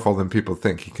more powerful than people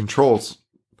think. He controls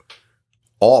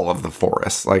all of the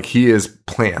forest. Like, he is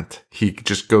plant. He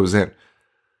just goes in.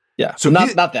 Yeah, so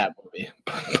not that movie.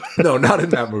 No, not in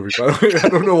that movie, by the way. I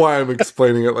don't know why I'm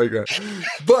explaining it like that.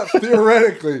 But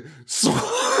theoretically,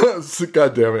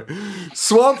 God damn it,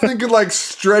 Swamp Thing could like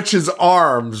stretch his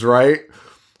arms, right?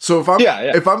 So if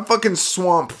I'm fucking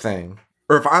Swamp Thing,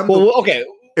 or if I'm Swamp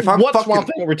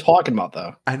Thing are we talking about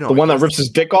though? I know the one that rips his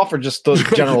dick off, or just the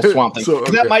general Swamp Thing? So,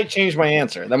 okay. That might change my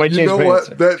answer.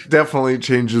 Answer. That definitely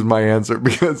changes my answer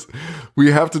because we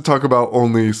have to talk about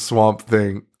only Swamp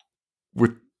Thing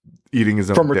with eating his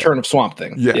own from dick. Return of Swamp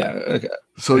Thing. Yeah. Okay.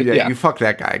 So you fuck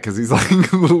that guy because he's like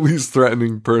the least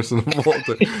threatening person of all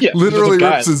time. Yeah, literally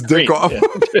rips his dick off.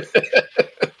 Yeah.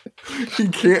 He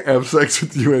can't have sex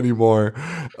with you anymore.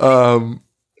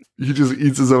 He just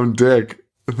eats his own dick.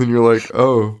 And then you're like,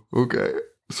 oh, okay.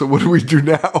 So what do we do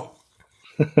now?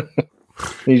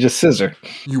 You just scissor.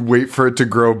 You wait for it to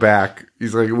grow back.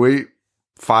 He's like, wait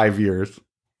 5 years.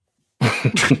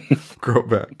 Grow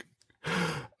back.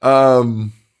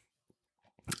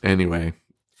 Anyway,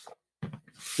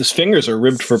 his fingers are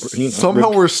ribbed for.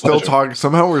 Somehow we're still talking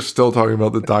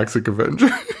about the Toxic Avenger.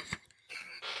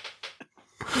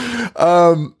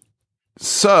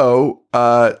 So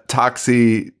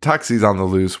Toxie's on the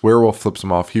loose. Werewolf flips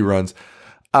him off. He runs.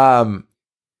 They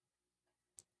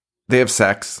have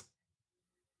sex.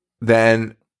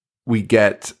 Then we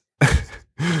get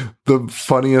the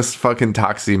funniest fucking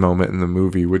Toxie moment in the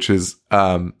movie, which is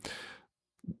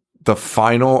the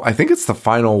final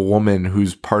woman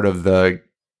who's part of the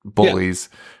bullies.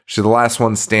 Yeah. She's the last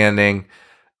one standing.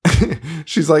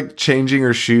 She's like changing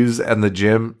her shoes at the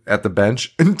gym at the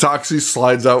bench, and Toxie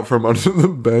slides out from under the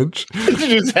bench.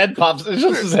 His head pops. It's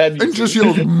just his head. And just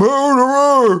yells,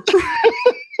 "Murderer!"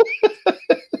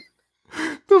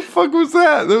 The fuck was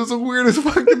that? That was the weirdest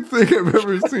fucking thing I've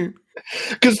ever seen.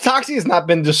 Because Toxie has not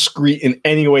been discreet in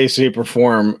any way, shape, or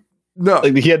form. No,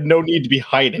 like he had no need to be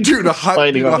hiding. Dude,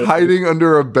 hiding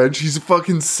under a bench. He's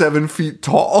fucking 7 feet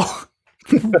tall.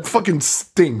 Fucking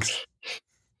stinks.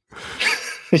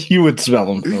 You would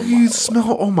smell him. You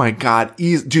smell. Oh my god,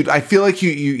 dude! I feel like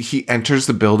he enters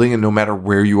the building, and no matter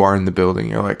where you are in the building,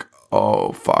 you're like,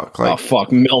 oh fuck, like, oh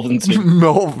fuck, Melvin's here.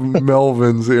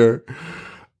 Melvin's here.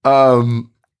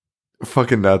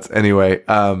 Fucking nuts. Anyway,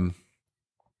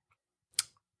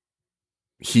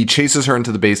 he chases her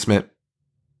into the basement.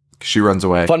 She runs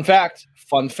away. Fun fact.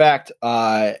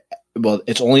 Well,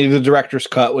 it's only the director's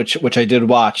cut, which I did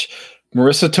watch.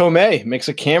 Marissa Tomei makes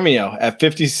a cameo at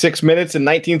 56 minutes and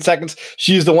 19 seconds.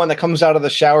 She's the one that comes out of the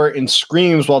shower and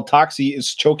screams while Toxie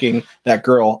is choking that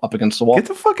girl up against the wall. Get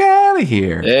the fuck out of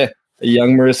here. Yeah, a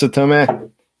young Marissa Tomei.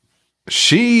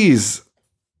 She's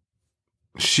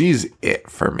it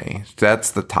for me.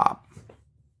 That's the top.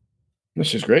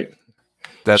 She's great.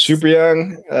 That's super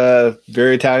young,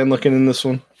 very Italian looking in this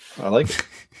one. I like it.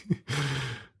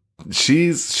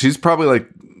 She's probably like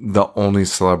the only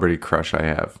celebrity crush I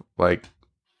have. Like,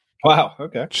 wow,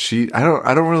 okay. I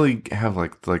don't really have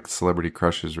like celebrity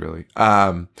crushes really.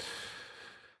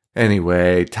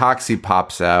 Anyway, Toxie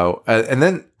pops out, and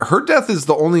then her death is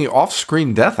the only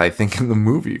off-screen death I think in the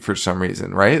movie for some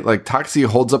reason, right? Like Toxie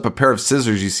holds up a pair of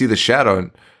scissors, you see the shadow,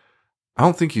 and I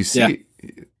don't think you see.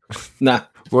 Nah.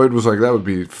 Lloyd was like, that would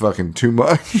be fucking too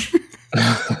much.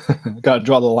 Gotta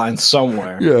draw the line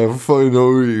somewhere. Yeah, fucking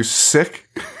know you're sick.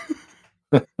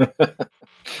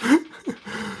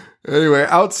 Anyway,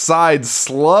 outside,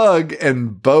 Slug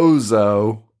and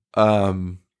Bozo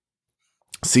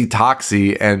see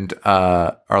Toxie and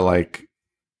are like,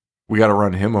 we gotta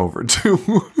run him over too.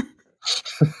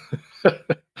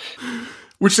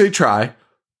 Which they try,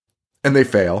 and they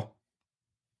fail.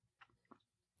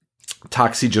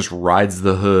 Toxie just rides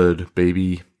the hood,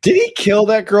 baby. Did he kill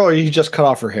that girl, or he just cut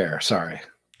off her hair? Sorry,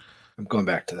 I'm going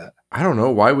back to that. I don't know.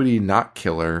 Why would he not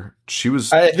kill her? She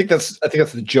was. I think that's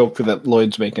the joke that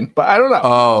Lloyd's making, but I don't know.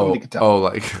 Oh,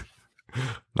 like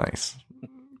nice,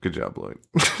 good job, Lloyd.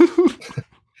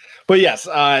 But yes,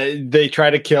 they try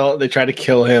to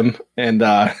kill him, and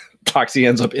Toxie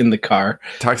ends up in the car.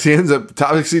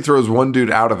 Toxie throws one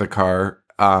dude out of the car.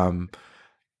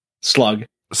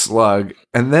 Slug,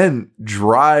 and then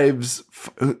drives.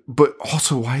 But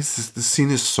also, why is this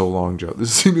scene is so long, Joe?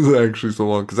 This scene is actually so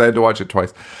long because I had to watch it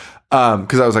twice.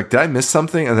 Because I was like, did I miss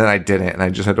something? And then I didn't, and I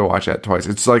just had to watch that twice.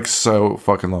 It's like so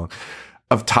fucking long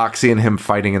of Toxie and him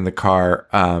fighting in the car,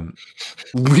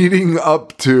 leading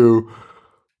up to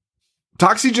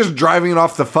Toxie just driving it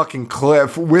off the fucking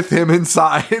cliff with him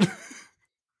inside.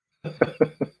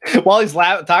 While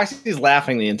Toxie's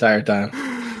laughing the entire time.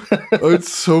 It's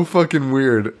so fucking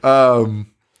weird.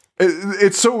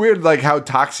 It's so weird, like how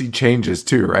Toxie changes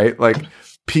too, right? Like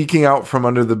peeking out from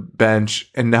under the bench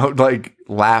and now like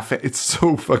laughing. It's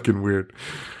so fucking weird.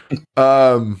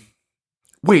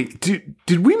 Wait,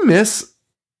 did we miss?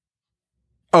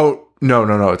 Oh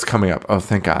no! It's coming up. Oh,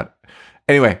 thank God.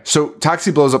 Anyway, so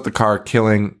Toxie blows up the car,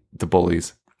 killing the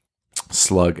bullies,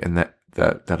 Slug, and that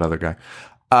other guy.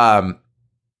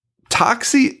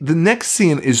 Toxie, the next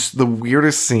scene is the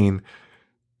weirdest scene.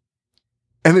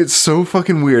 And it's so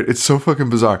fucking weird. It's so fucking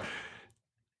bizarre.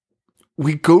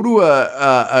 We go to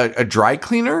a dry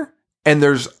cleaner, and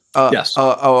there's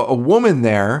a woman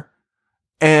there,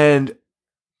 and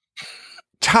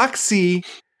Toxie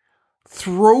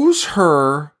throws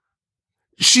her.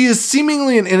 She is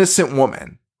seemingly an innocent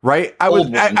woman, right? I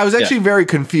was actually very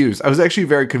confused.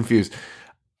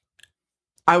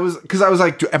 Because I was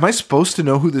like, am I supposed to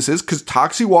know who this is? Because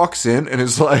Toxie walks in and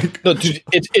is like, no, dude,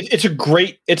 it's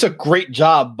a great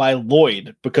job by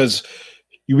Lloyd because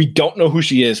we don't know who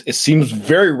she is. It seems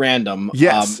very random.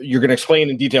 Yes, you're going to explain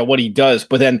in detail what he does,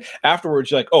 but then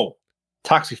afterwards you're like, oh,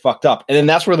 Toxie fucked up, and then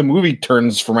that's where the movie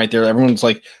turns from right there. Everyone's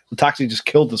like, Toxie just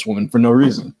killed this woman for no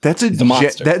reason. That's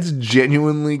that's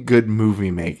genuinely good movie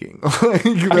making.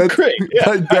 That's great.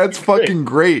 Yeah, that's fucking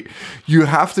great. You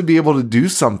have to be able to do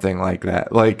something like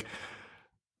that. Like,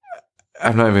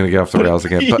 I'm not even gonna get off the rails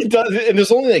again. But he does, and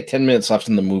there's only like 10 minutes left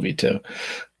in the movie too.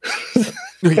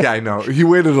 Yeah, I know. He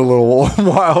waited a little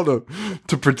while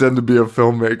to pretend to be a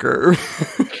filmmaker.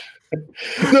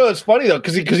 No, it's funny though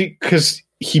because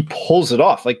he pulls it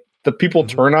off. Like the people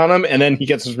turn on him, and then he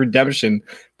gets his redemption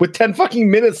with 10 fucking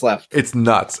minutes left. It's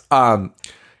nuts.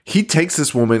 He takes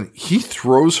this woman, he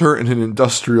throws her in an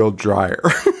industrial dryer,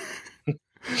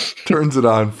 turns it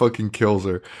on, fucking kills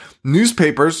her.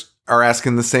 Newspapers are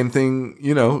asking the same thing,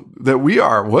 that we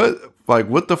are.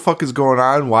 What the fuck is going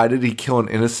on? Why did he kill an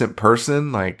innocent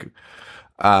person?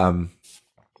 And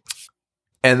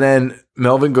then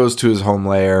Melvin goes to his home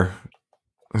lair,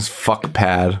 his fuck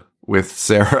pad with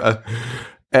Sarah,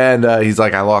 and he's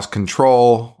like, I lost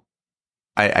control.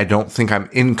 I don't think I'm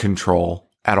in control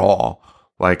at all.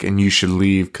 And you should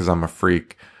leave because I'm a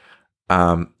freak.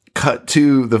 Cut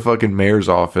to the fucking mayor's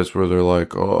office where they're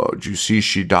like, oh, did you see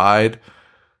she died?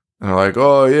 And they're like,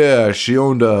 oh yeah, she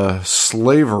owned a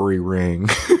slavery ring.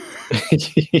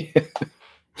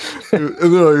 And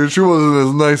they're like, she wasn't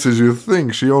as nice as you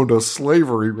think. She owned a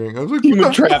slavery ring. I was like,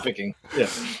 human trafficking. Yeah.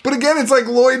 But again, it's like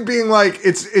Lloyd being like,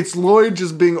 it's Lloyd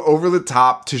just being over the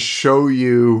top to show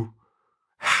you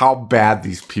how bad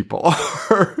these people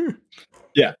are.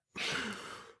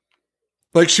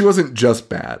 Like, she wasn't just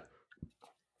bad.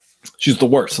 She's the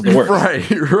worst of the worst.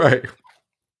 Right.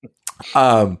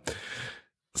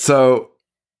 So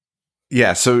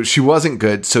she wasn't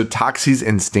good. So Toxie's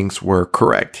instincts were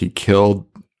correct. He killed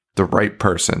the right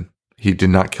person. He did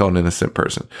not kill an innocent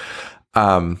person.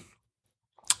 And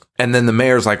then the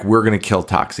mayor's like, we're going to kill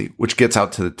Toxie, which gets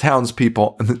out to the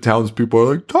townspeople. And the townspeople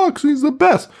are like, Toxie's the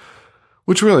best.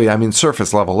 Which really, I mean,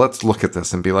 surface level, let's look at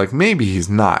this and be like, maybe he's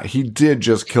not. He did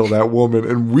just kill that woman.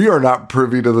 And we are not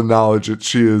privy to the knowledge that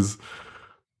she is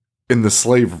in the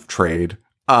slave trade.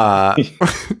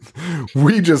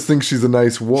 We just think she's a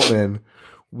nice woman.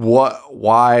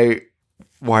 Why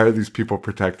are these people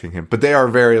protecting him? But they are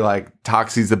very like,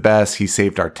 Toxie's the best. He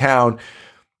saved our town.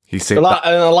 He saved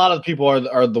and a lot of people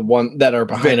are the one that are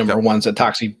behind him are ones that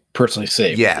Toxie personally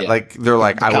saved. Yeah, like they're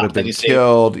like, I would have been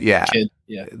killed. Yeah.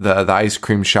 Yeah. The ice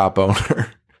cream shop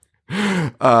owner.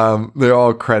 They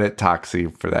all credit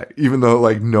Toxie for that, even though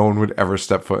like no one would ever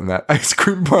step foot in that ice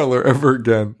cream parlor ever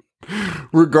again,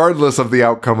 regardless of the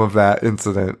outcome of that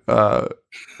incident.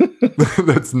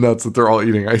 That's nuts that they're all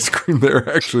eating ice cream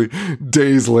there actually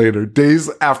days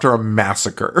after a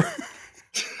massacre.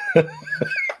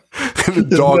 And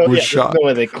the dog was shot. No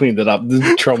way they cleaned it up. The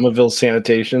Trovember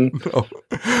sanitation.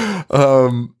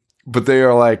 No. But they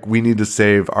are like, we need to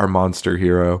save our monster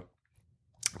hero.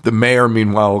 The mayor,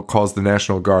 meanwhile, calls the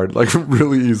National Guard like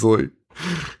really easily.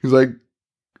 He's like,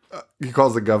 he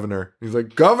calls the governor. He's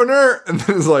like, Governor! And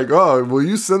then he's like, oh, will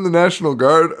you send the National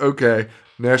Guard? Okay.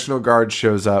 National Guard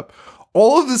shows up.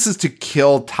 All of this is to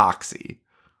kill Toxie.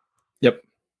 Yep.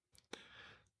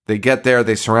 They get there,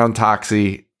 they surround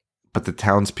Toxie, but the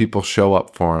townspeople show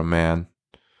up for him, man.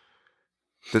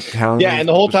 And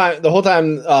the whole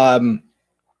time,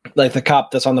 like the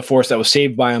cop that's on the force that was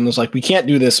saved by him was like, we can't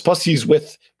do this. Plus he's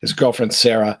with his girlfriend,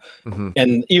 Sarah. Mm-hmm.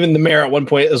 And even the mayor at one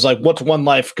point is like, what's one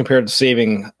life compared to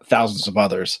saving thousands of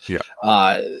others? Yeah.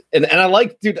 And I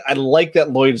like that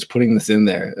Lloyd is putting this in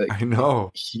there. Like, I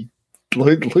know.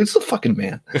 Lloyd's the fucking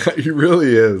man. He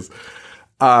really is.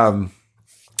 And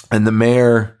the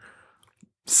mayor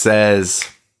says,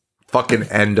 fucking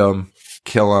end him,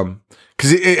 kill him.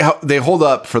 Because they hold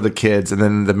up for the kids, and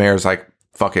then the mayor's like,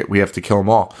 fuck it, we have to kill them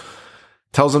all.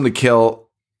 Tells them to kill.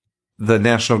 The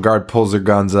National Guard pulls their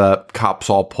guns up. Cops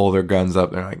all pull their guns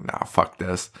up. They're like, nah, fuck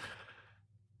this.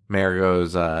 Mayor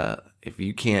goes, if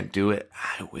you can't do it,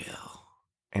 I will.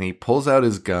 And he pulls out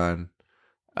his gun.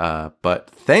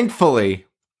 But thankfully,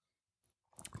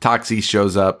 Toxie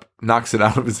shows up, knocks it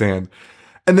out of his hand,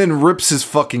 and then rips his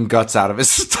fucking guts out of his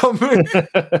stomach.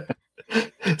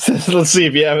 Says, let's see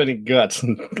if you have any guts.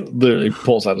 And literally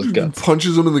pulls out his guts.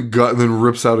 Punches him in the gut and then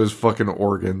rips out his fucking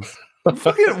organs.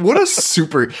 Fucking, what a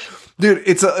super... Dude,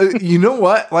 it's a... You know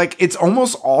what? Like, it's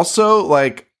almost also,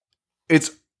 like...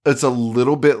 It's a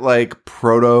little bit like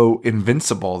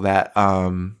Proto-Invincible, that...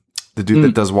 the dude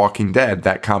that does Walking Dead,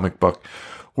 that comic book.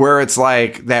 Where it's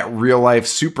like that real-life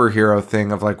superhero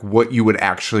thing of, like, what you would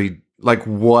actually... Like,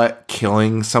 what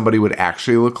killing somebody would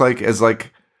actually look like as,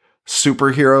 like...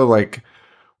 superhero, like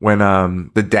when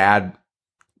the dad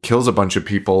kills a bunch of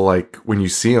people, like when you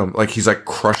see him, like he's like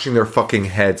crushing their fucking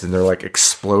heads and they're like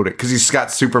exploding because he's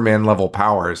got Superman level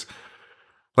powers.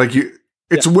 Like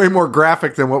it's way more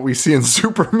graphic than what we see in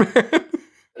Superman.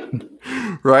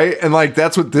 Right? And like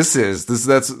that's what this is.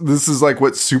 This is like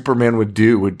what Superman would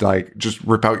do, would like just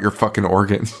rip out your fucking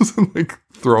organs and like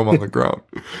throw them on the ground.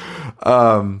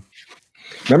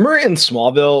 Remember in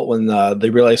Smallville when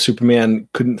they realized Superman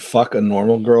couldn't fuck a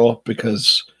normal girl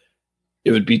because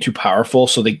it would be too powerful,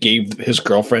 so they gave his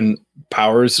girlfriend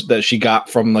powers that she got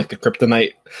from like the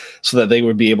kryptonite so that they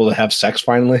would be able to have sex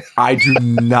finally? I do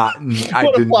not.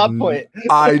 I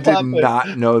did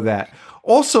not know that.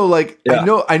 Also, like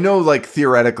I know, like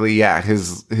theoretically,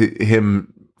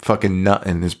 him fucking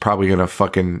nutting is probably gonna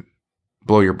fucking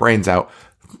blow your brains out.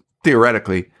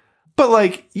 Theoretically. But,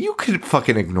 like, you could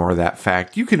fucking ignore that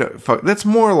fact. You can that's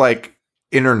more like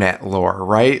internet lore,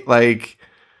 right? Like,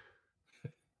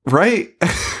 right?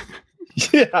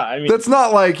 Yeah, I mean... That's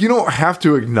not like, you don't have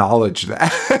to acknowledge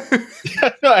that.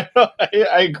 Yeah,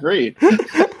 I agree.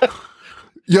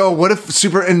 Yo, what if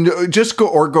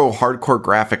go hardcore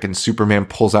graphic and Superman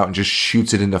pulls out and just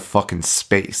shoots it into fucking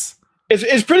space?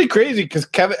 It's pretty crazy because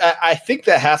Kevin. I think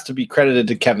that has to be credited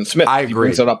to Kevin Smith. I agree. He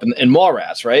brings it up in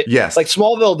Mallrats, right? Yes. Like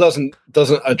Smallville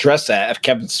doesn't address that if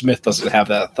Kevin Smith doesn't have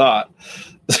that thought,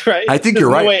 right? I think you're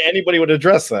right. No way anybody would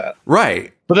address that,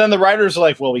 right? But then the writers are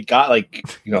like, well, we got like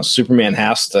Superman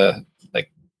has to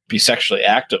like be sexually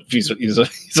active. He's a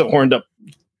horned up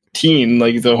teen,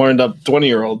 like he's a horned up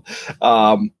 20-year-old.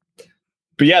 But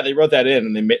yeah, they wrote that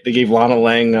in and they gave Lana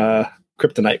Lang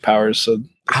kryptonite powers. So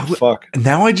Fuck.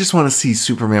 Now I just want to see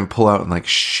Superman pull out and like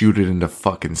shoot it into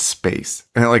fucking space,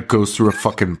 and it like goes through a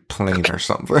fucking plane or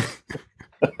something.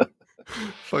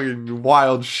 Fucking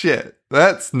wild shit.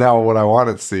 That's now what I want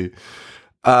to see.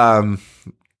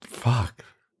 Fuck.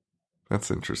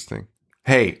 That's interesting.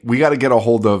 Hey, we got to get a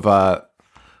hold of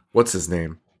what's his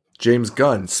name? James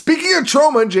Gunn. Speaking of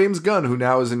Troma, James Gunn, who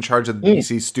now is in charge of the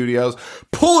DC studios.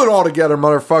 Pull it all together,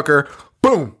 motherfucker.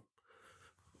 Boom.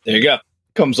 There you go.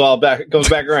 Goes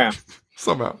back around.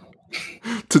 Somehow.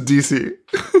 To DC.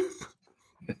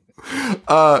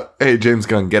 Hey, James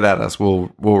Gunn, get at us. We'll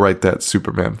write that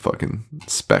Superman fucking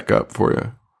spec up for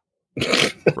you.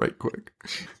 Right quick.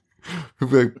 We'll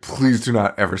be like, please do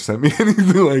not ever send me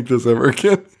anything like this ever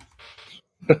again.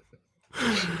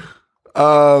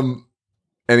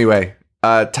 Anyway,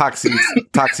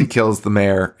 Toxie kills the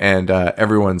mayor, and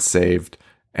everyone's saved,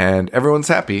 and everyone's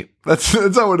happy. That's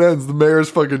how it ends. The mayor's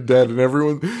fucking dead, and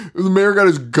the mayor got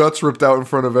his guts ripped out in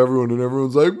front of everyone, and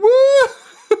everyone's like, what?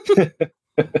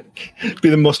 Be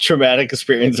the most traumatic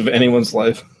experience of anyone's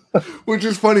life. Which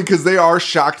is funny because they are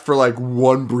shocked for like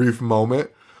one brief moment,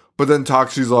 but then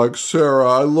Toxie's like, Sarah,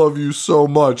 I love you so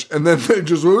much, and then they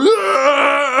just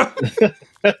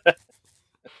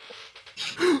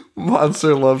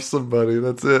monster loves somebody.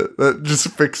 That's it. That just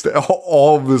fixed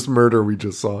all of this murder we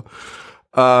just saw.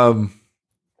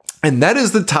 And that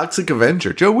is the Toxic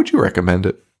Avenger. Joe, would you recommend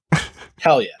it?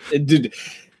 Hell yeah, dude.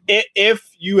 If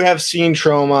you have seen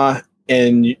Troma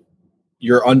and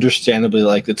you're understandably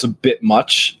like it's a bit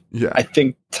much, yeah, I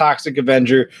think Toxic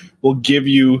Avenger will give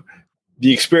you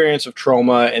the experience of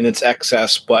Troma and its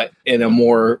excess, but in a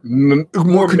more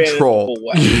control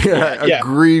way. Yeah,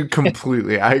 agreed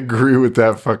completely. I agree with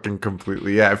that fucking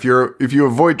completely. Yeah, if you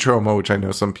avoid Troma, which I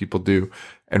know some people do,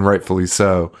 and rightfully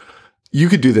so, you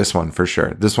could do this one for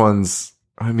sure. This one's,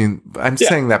 I mean, I'm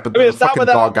saying that, but the fucking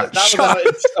dog got shot.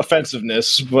 Without its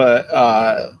offensiveness, but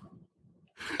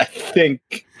I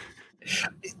think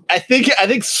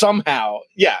somehow,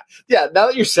 yeah. Now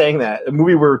that you're saying that, a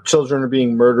movie where children are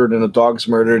being murdered and a dog's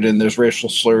murdered and there's racial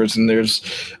slurs and there's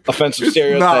offensive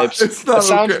stereotypes, it's not it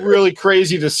sounds really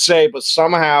crazy to say, but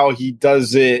somehow he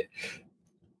does it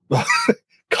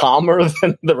calmer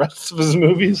than the rest of his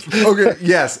movies. Okay,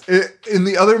 yes. In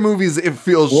the other movies, it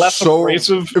feels less so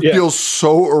abrasive. It feels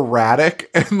so erratic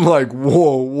and like,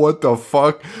 whoa, what the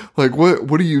fuck? Like,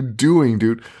 what are you doing,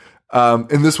 dude?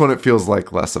 In this one, it feels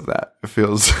like less of that. It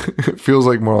feels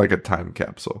like more like a time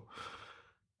capsule.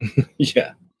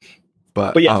 Yeah,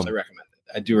 but yes, I recommend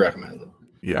it. I do recommend it.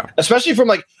 Yeah, especially from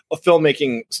like a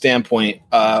filmmaking standpoint.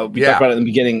 We talked about it in the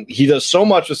beginning. He does so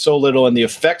much with so little, and the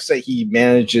effects that he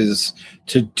manages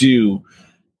to do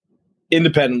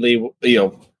independently,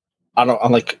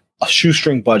 on like a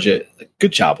shoestring budget. Like,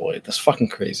 good job, boy. That's fucking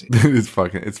crazy. It's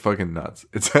fucking nuts.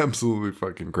 It's absolutely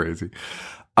fucking crazy.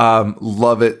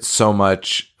 Love it so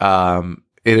much. It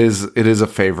is a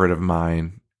favorite of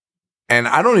mine, and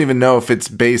I don't even know if it's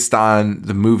based on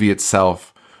the movie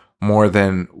itself more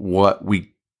than what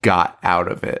we got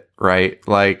out of it, right?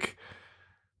 Like,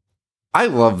 I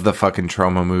love the fucking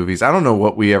Troma movies. I don't know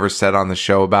what we ever said on the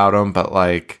show about them, but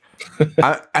like,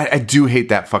 I do hate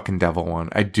that fucking devil one.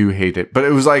 I do hate it, but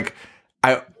it was like,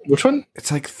 which one?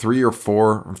 It's like 3 or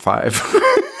 4 or 5.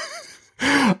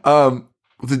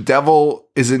 The devil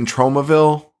is in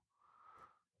Tromaville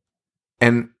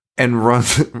and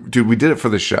runs. Dude, we did it for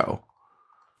the show.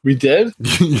 We did?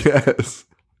 Yes.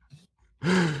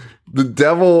 The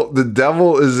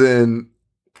devil is in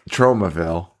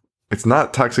Tromaville. It's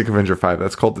not Toxic Avenger 5.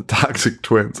 That's called the Toxic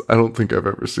Twins. I don't think I've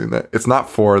ever seen that. It's not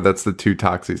 4. That's the 2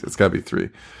 Toxies. It's got to be 3.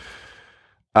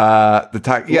 The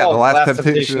last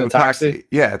temptation of Toxie.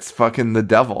 Yeah, it's fucking the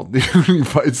devil. Dude, he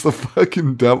fights the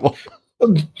fucking devil.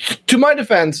 To my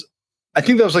defense, I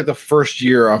think that was like the first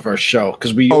year of our show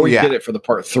because we only did it for the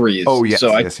part 3s. Oh, yes.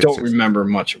 So I don't remember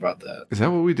much about that. Is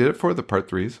that what we did it for, the part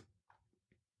 3s?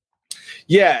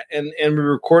 Yeah, and we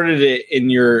recorded it in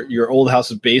your old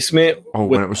house's basement. Oh,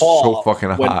 when it was Paul, so fucking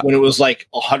hot. When it was like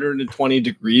 120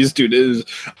 degrees, dude. It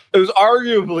was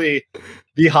arguably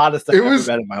the hottest I've ever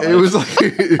been in my life.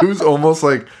 It was almost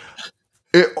like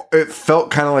it felt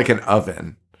kind of like an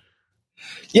oven.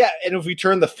 Yeah, and if we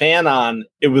turned the fan on,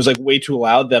 it was like way too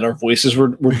loud that our voices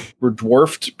were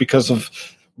dwarfed because of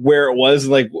where it was,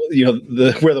 like,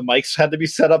 where the mics had to be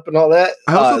set up and all that.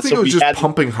 I also think it was just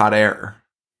pumping hot air.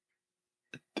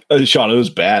 Sean, it was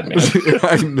bad, man.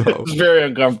 I know. It was very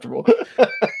uncomfortable.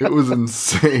 It was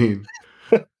insane.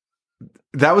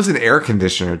 That was an air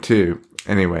conditioner too.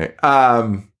 Anyway,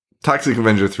 Toxic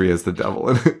Avenger 3 has the devil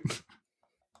in it.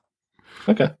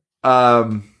 Okay.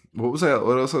 What was that?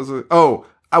 What else was it? Oh,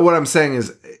 what I'm saying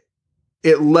is,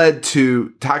 it led to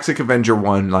Toxic Avenger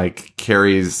 1, like,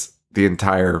 carries the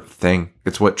entire thing.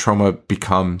 It's what Troma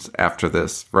becomes after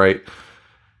this, right?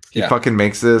 He fucking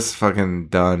makes this, fucking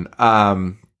done.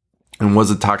 And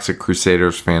was a Toxic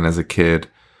Crusaders fan as a kid.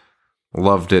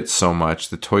 Loved it so much.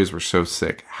 The toys were so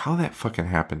sick. How that fucking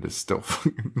happened is still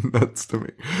fucking nuts to me.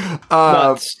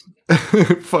 Nuts.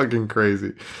 Fucking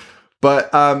crazy. But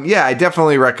yeah, I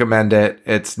definitely recommend it.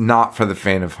 It's not for the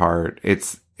faint of heart.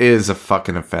 It is a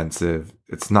fucking offensive.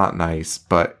 It's not nice,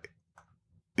 but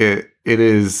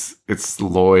it's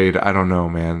Lloyd. I don't know,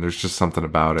 man. There's just something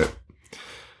about it.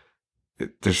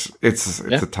 It's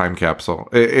a time capsule.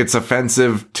 It's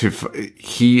offensive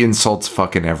he insults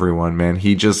fucking everyone, man.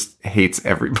 He just hates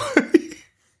everybody.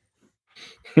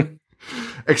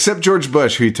 Except George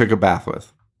Bush, who he took a bath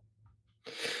with.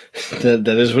 That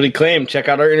is what he claimed. Check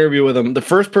out our interview with him. The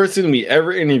first person we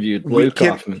ever interviewed, Lloyd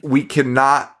Kaufman. We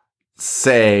cannot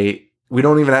say, we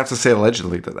don't even have to say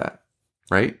allegedly to that,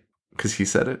 right? Because he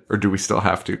said it? Or do we still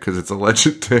have to? Because it's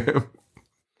alleged to him.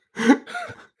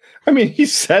 I mean, he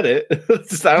said it.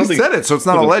 He said it, so it's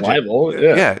not alleged.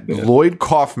 Yeah. Lloyd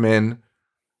Kaufman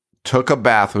took a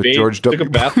bath with George W. Took a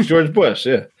bath with George Bush,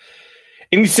 yeah.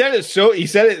 And he said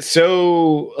it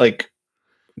so like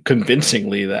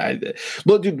convincingly that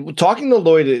look, dude, talking to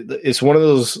Lloyd is one of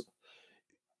those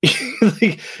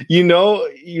like, you know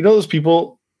those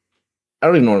people. I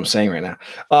don't even know what I'm saying right now.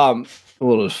 I'm a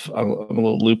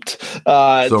little looped.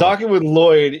 Talking with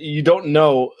Lloyd, you don't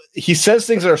know. He says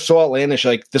things that are so outlandish.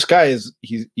 Like, this guy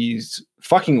he's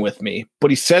fucking with me, but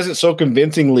he says it so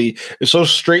convincingly. It's so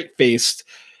straight faced,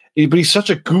 but he's such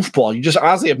a goofball. You just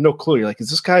honestly have no clue. You're like, is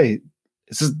this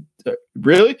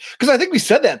really? Because I think we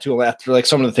said that to him after like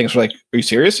some of the things. We're like, are you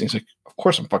serious? And he's like, of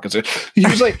course I'm fucking serious. He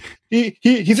was like, he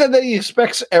said that he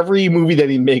expects every movie that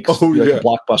he makes to be like a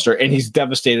blockbuster, and he's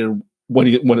devastated when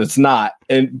it's not.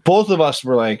 And both of us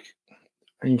were like,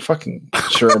 are you fucking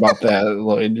sure about that?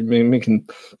 Lloyd, you're making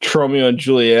Romeo and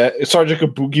Juliet, Sergeant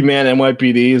Kabuki Man,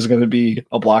 NYPD is going to be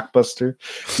a blockbuster.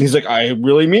 And he's like, I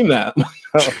really mean that.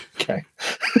 Oh, okay.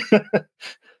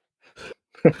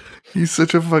 He's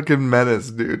such a fucking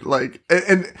menace, dude. Like,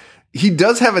 and he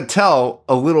does have a tell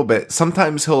a little bit.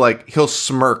 Sometimes he'll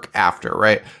smirk after,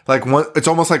 right? Like, it's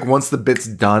almost like once the bit's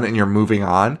done and you're moving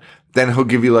on, then he'll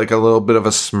give you like a little bit of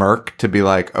a smirk to be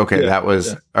like, okay,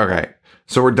 okay.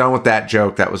 So we're done with that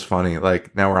joke. That was funny.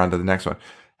 Like, now we're on to the next one.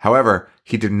 However,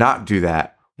 he did not do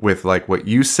that with like what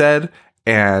you said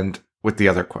and with the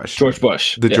other question. George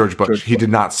Bush. George Bush. He did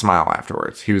not smile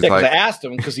afterwards. He was like, I asked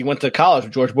him because he went to college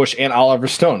with George Bush and Oliver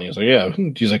Stone. He was like, yeah.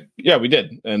 He's like, yeah, we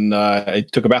did. And I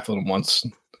took a bath with him once.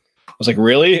 I was like,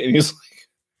 really? And he's like,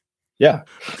 yeah.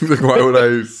 He's like, why would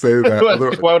I say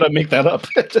that? Why would I make that up?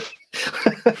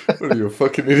 What are you, a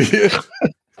fucking idiot?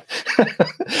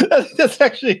 That's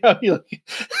actually how he like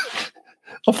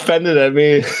offended at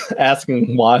me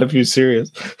asking why, if you're serious.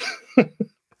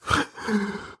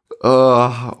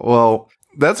 Well,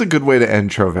 that's a good way to end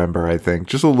Trovember, I think.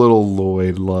 Just a little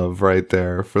Lloyd love right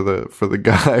there for the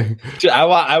guy. Dude,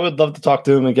 I would love to talk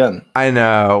to him again. I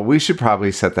know. We should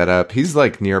probably set that up. He's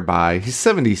like nearby. He's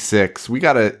 76. We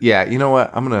gotta, yeah, you know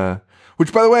what?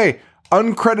 Which, by the way,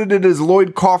 uncredited as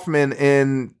Lloyd Kaufman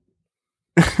in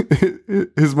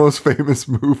his most famous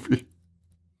movie.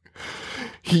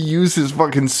 He used his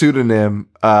fucking pseudonym,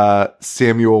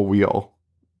 Samuel Wheel.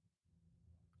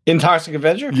 In Toxic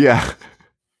Avenger? Yeah.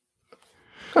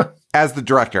 As the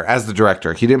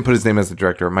director. He didn't put his name as the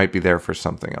director. It might be there for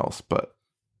something else, but...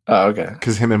 Oh, okay.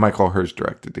 Because him and Michael Hurst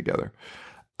directed together.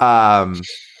 Dude,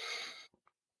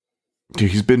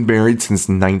 he's been married since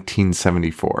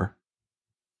 1974.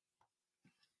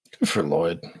 Good for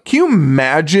Lloyd. Can you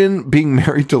imagine being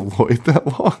married to Lloyd that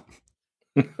long?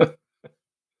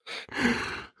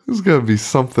 There's got to be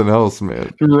something else,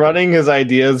 man. Running his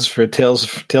ideas for Tales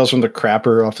from the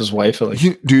Crapper off his wife. Like,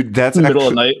 dude, that's middle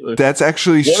actually, of the night. That's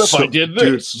actually what if I did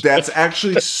this? Dude, that's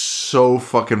actually so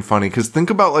fucking funny. Because think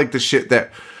about like the shit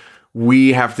that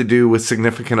we have to do with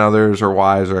significant others or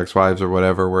wives or ex-wives or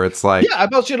whatever, where it's like, yeah, I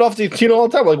bounce shit off to Tina all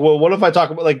the time. Like, well, what if I talk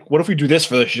about like, what if we do this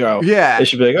for the show? Yeah, they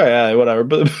should be like, oh yeah, whatever.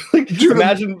 But like, dude,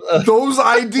 imagine those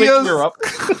ideas.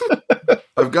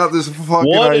 I've got this fucking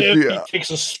what idea. If he takes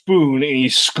a spoon and he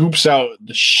scoops out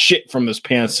the shit from his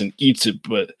pants and eats it,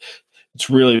 but it's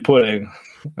really pudding.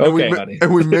 Okay, honey.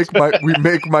 And we make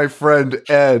my friend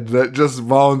Ed that just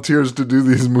volunteers to do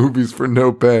these movies for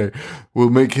no pay. We'll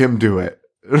make him do it.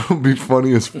 It'll be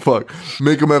funny as fuck.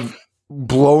 Make him have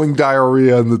blowing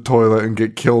diarrhea in the toilet and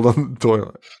get killed on the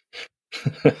toilet.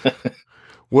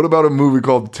 What about a movie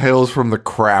called Tales from the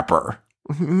Crapper?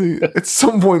 At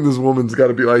some point, this woman's got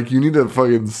to be like, you need to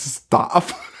fucking stop.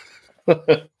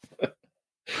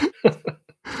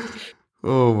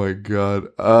 Oh my god.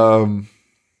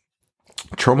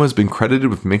 Troma has been credited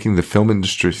with making the film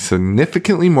industry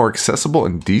significantly more accessible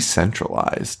and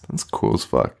decentralized. That's cool as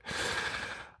fuck.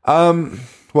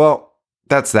 Well,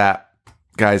 that's that.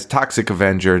 Guys, Toxic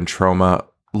Avenger and Troma.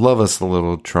 Love us a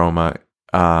little Troma.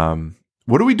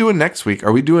 What are we doing next week?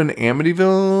 Are we doing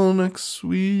Amityville next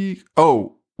week?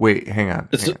 Oh, wait, hang on.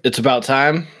 It's about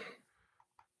time.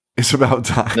 It's about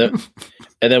time.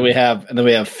 And then we have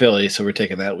Philly, so we're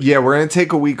taking that week. Yeah, we're gonna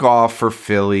take a week off for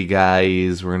Philly,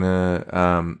 guys. We're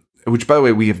gonna which by the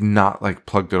way, we have not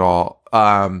plugged it all.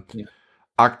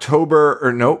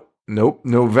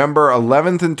 November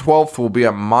 11th and 12th will be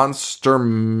at Monster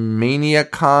Mania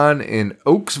Con in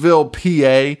Oaksville,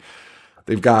 PA.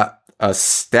 They've got a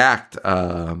stacked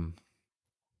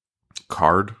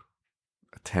card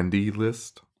attendee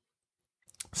list.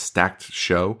 Stacked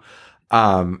show.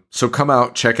 So come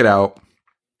out, check it out.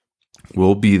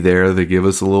 We'll be there. They give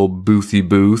us a little boothy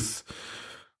booth.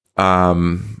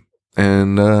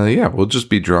 Yeah, we'll just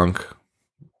be drunk.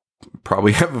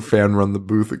 Probably have a fan run the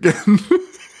booth again.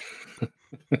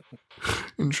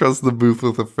 And trust the booth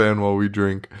with a fan while we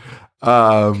drink.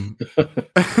 But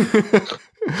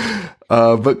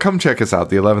come check us out.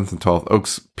 The 11th and 12th,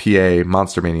 Oaks, PA,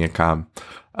 Monster Mania Con.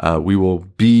 We will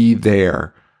be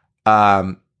there.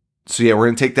 So yeah, we're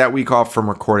going to take that week off from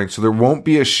recording. So there won't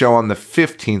be a show on the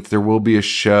 15th. There will be a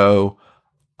show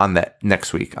on that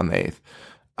next week on the 8th.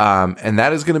 And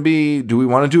that is going to be, do we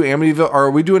want to do Amityville? Or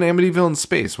are we doing Amityville in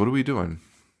space? What are we doing?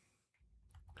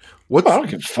 I don't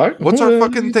give a fuck. What's our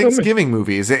fucking Thanksgiving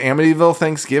movie? Is it Amityville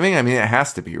Thanksgiving? I mean, it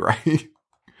has to be, right?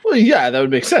 Well, yeah, that would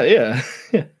make sense. Yeah.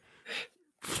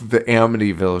 The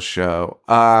Amityville show.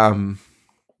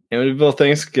 Amityville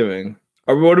Thanksgiving.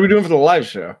 What are we doing for the live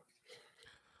show?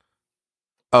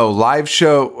 Oh, live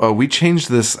show. We changed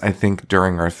this, I think,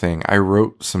 during our thing. I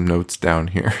wrote some notes down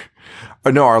here.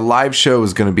 No, our live show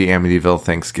is going to be Amityville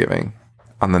Thanksgiving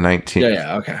on the 19th.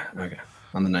 Yeah. Okay.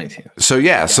 On the 19th. So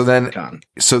yeah. So then,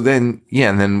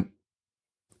 and then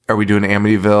are we doing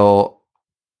Amityville?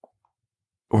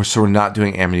 Or so we're not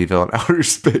doing Amityville in outer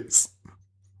space.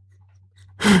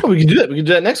 Oh, we can do that. We can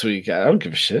do that next week. I don't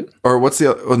give a shit. Or what's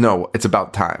the other? Oh, no, It's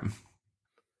About Time.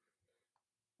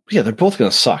 Yeah, they're both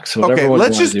going to suck. So okay,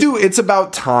 let's just do It's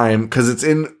About Time because it's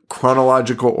in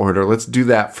chronological order. Let's do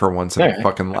that for once in our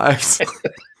fucking lives.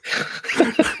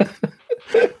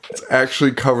 Let's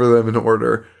actually cover them in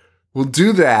order. We'll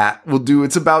do that. We'll do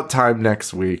It's About Time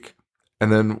next week.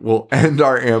 And then we'll end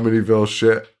our Amityville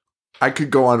shit. I could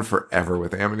go on forever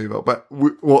with Amityville, but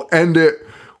we'll end it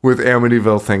with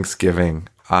Amityville Thanksgiving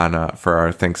on for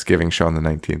our Thanksgiving show on the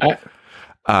 19th.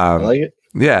 I like it.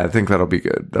 Yeah, I think that'll be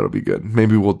good. That'll be good.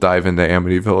 Maybe we'll dive into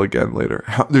Amityville again later.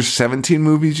 There's 17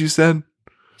 movies, you said?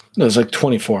 No, there's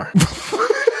 24.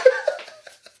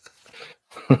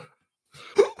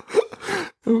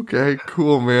 Okay,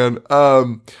 cool, man.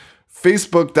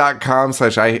 Facebook.com/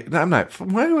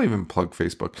 why do I even plug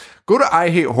Facebook? Go to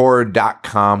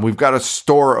IHateHorror.com. We've got a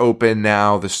store open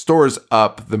now. The store's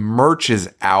up. The merch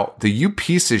is out. The You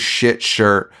Piece of Shit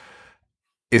shirt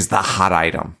is the hot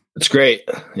item. It's great.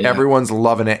 Yeah. Everyone's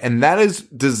loving it. And that is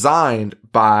designed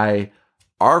by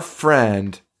our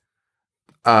friend,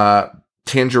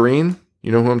 Tangerine.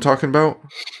 You know who I'm talking about?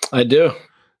 I do.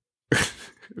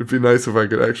 It'd be nice if I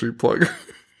could actually plug her.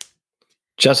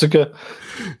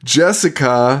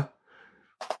 Jessica,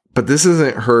 but this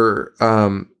isn't her.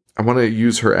 I want to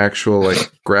use her actual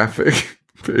graphic.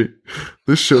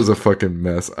 This show's a fucking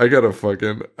mess. I gotta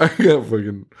fucking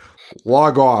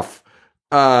log off.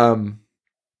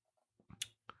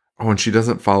 Oh, and she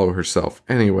doesn't follow herself.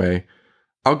 Anyway,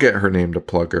 I'll get her name to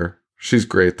plug her. She's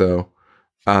great though.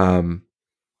 What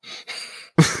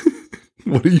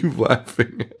are you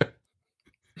laughing at?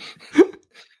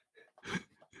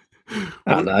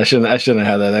 I don't know. I shouldn't have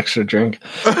had that extra drink.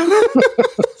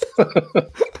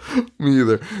 Me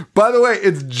either. By the way,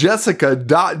 it's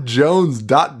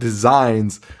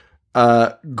Jessica.Jones.Designs.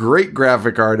 Great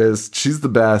graphic artist. She's the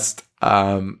best.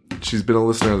 She's been a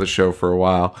listener of the show for a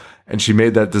while, and she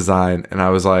made that design, and I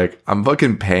was like, I'm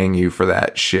fucking paying you for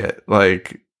that shit.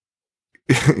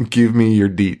 Give me your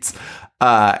deets.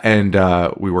 And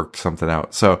we worked something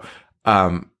out. So,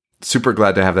 super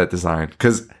glad to have that design,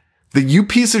 because the You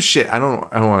Piece of Shit, I don't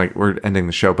want to, we're ending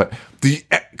the show, but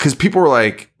because people were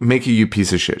like, make a You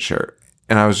Piece of Shit shirt.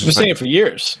 And I was just saying it for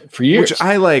years. Which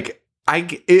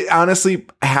honestly,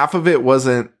 half of it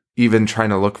wasn't even trying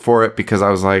to look for it, because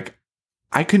I was like,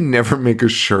 I could never make a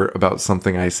shirt about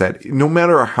something I said, no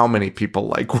matter how many people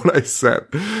like what I said.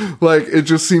 It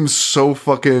just seems so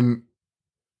fucking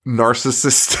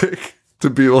narcissistic to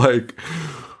be like,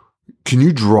 can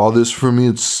you draw this for me?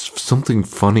 It's something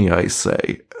funny I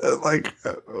say. Like,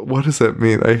 what does that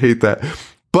mean? I hate that.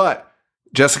 But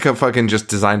Jessica fucking just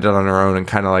designed it on her own and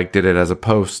kind of like did it as a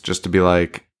post just to be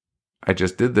like, I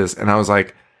just did this. And I was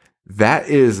like, that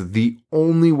is the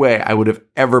only way I would have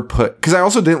ever put, because I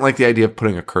also didn't like the idea of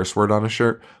putting a curse word on a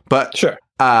shirt. But sure.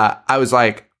 I was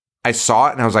like, I saw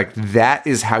it and I was like, that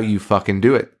is how you fucking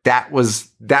do it. That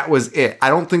was it. I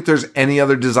don't think there's any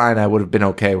other design I would have been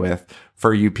okay with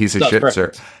for you piece of shit,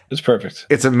 perfect. sir. It's perfect.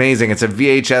 It's amazing. It's a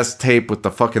VHS tape with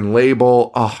the fucking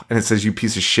label. Oh, and it says you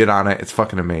piece of shit on it. It's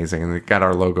fucking amazing. And it got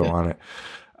our logo on it.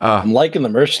 I'm liking the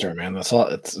merch store, man. That's all.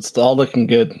 It's all looking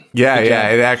good. Yeah.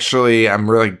 It actually, I'm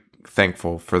really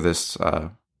thankful for this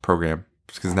program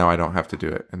because now I don't have to do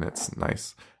it. And it's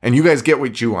nice. And you guys get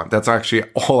what you want. That's actually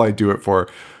all I do it for.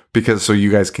 Because so you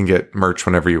guys can get merch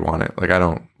whenever you want it. Like, I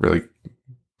don't really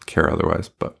care otherwise.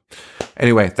 But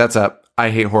anyway, that's up.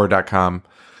 IHateHorror.com.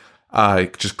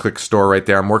 Just click store right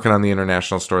there. I'm working on the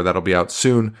international store. That'll be out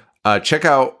soon. Check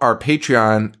out our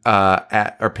Patreon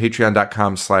at our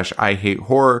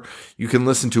patreon.com/IHateHorror. You can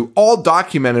listen to All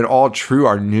Documented, All True,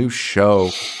 our new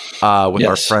show with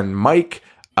our friend Mike,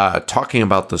 talking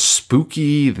about the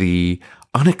spooky, the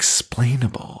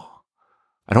unexplainable.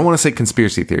 I don't want to say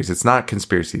conspiracy theories. It's not a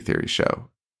conspiracy theory show.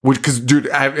 Because, dude,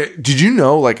 did you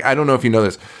know, like, I don't know if you know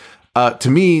this. To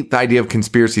me, the idea of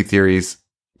conspiracy theories,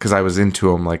 because I was into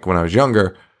them, like, when I was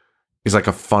younger, is like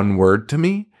a fun word to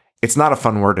me. It's not a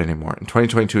fun word anymore. In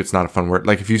 2022, it's not a fun word.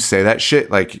 Like, if you say that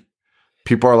shit, like,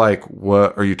 people are like,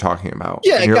 what are you talking about?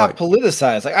 Yeah, it got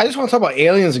politicized. Like, I just want to talk about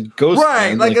aliens and ghosts.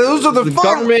 Right. Like, those are the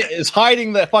government is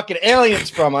hiding the fucking aliens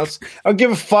from us. I don't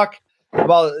give a fuck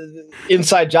about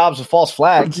inside jobs with false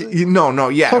flags. No,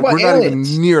 yeah. We're aliens. Not even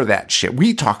near that shit.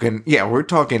 We're talking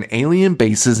alien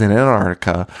bases in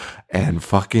Antarctica and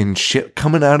fucking shit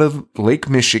coming out of Lake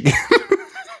Michigan.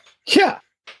 Yeah.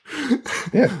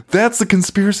 That's the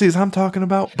conspiracies I'm talking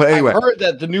about. But anyway, I heard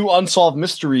that the new Unsolved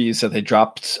Mysteries that they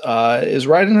dropped is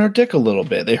riding our dick a little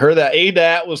bit. They heard that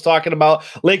ADAT was talking about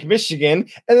Lake Michigan,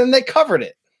 and then they covered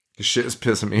it. This shit is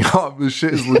pissing me off. This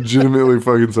shit is legitimately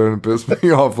fucking starting to piss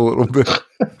me off a little bit.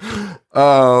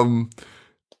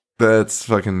 That's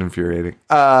fucking infuriating.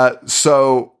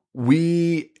 So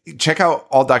we check out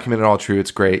All Documented, All True.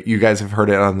 It's great. You guys have heard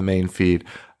it on the main feed.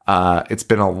 It's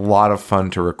been a lot of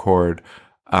fun to record.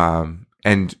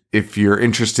 And if you're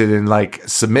interested in like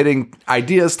submitting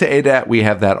ideas to ADAT, we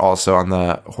have that also on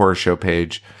the horror show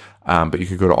page. But you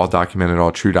can go to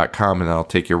alldocumentedalltrue.com and that'll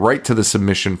take you right to the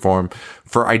submission form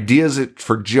for ideas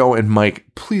for Joe and Mike.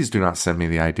 Please do not send me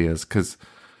the ideas because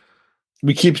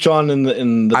we keep John in the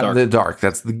dark. In the dark.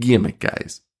 That's the gimmick,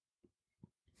 guys.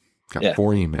 Got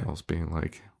 4 emails being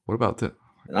like, what about this?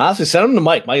 And honestly, send them to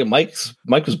Mike.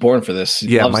 Mike was born for this.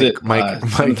 He loves it. Mike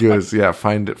is,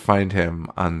 find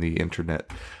him on the internet.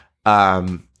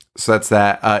 So that's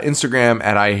that. Instagram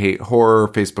at I Hate Horror,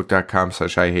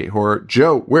 Facebook.com/I Hate Horror.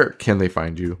 Joe, where can they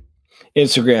find you?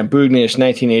 Instagram,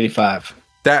 Boognish1985.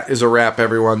 That is a wrap,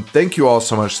 everyone. Thank you all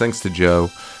so much. Thanks to Joe.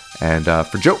 And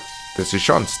for Joe, this is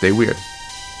Sean. Stay weird.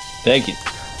 Thank you.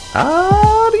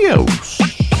 Adios.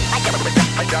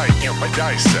 I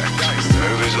dissect.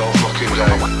 Movies all fucking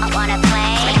day. Wanna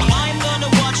play? I'm gonna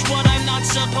watch what I'm not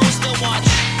supposed to watch.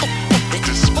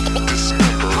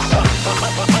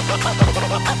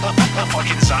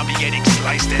 Fucking zombie getting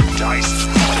sliced and diced.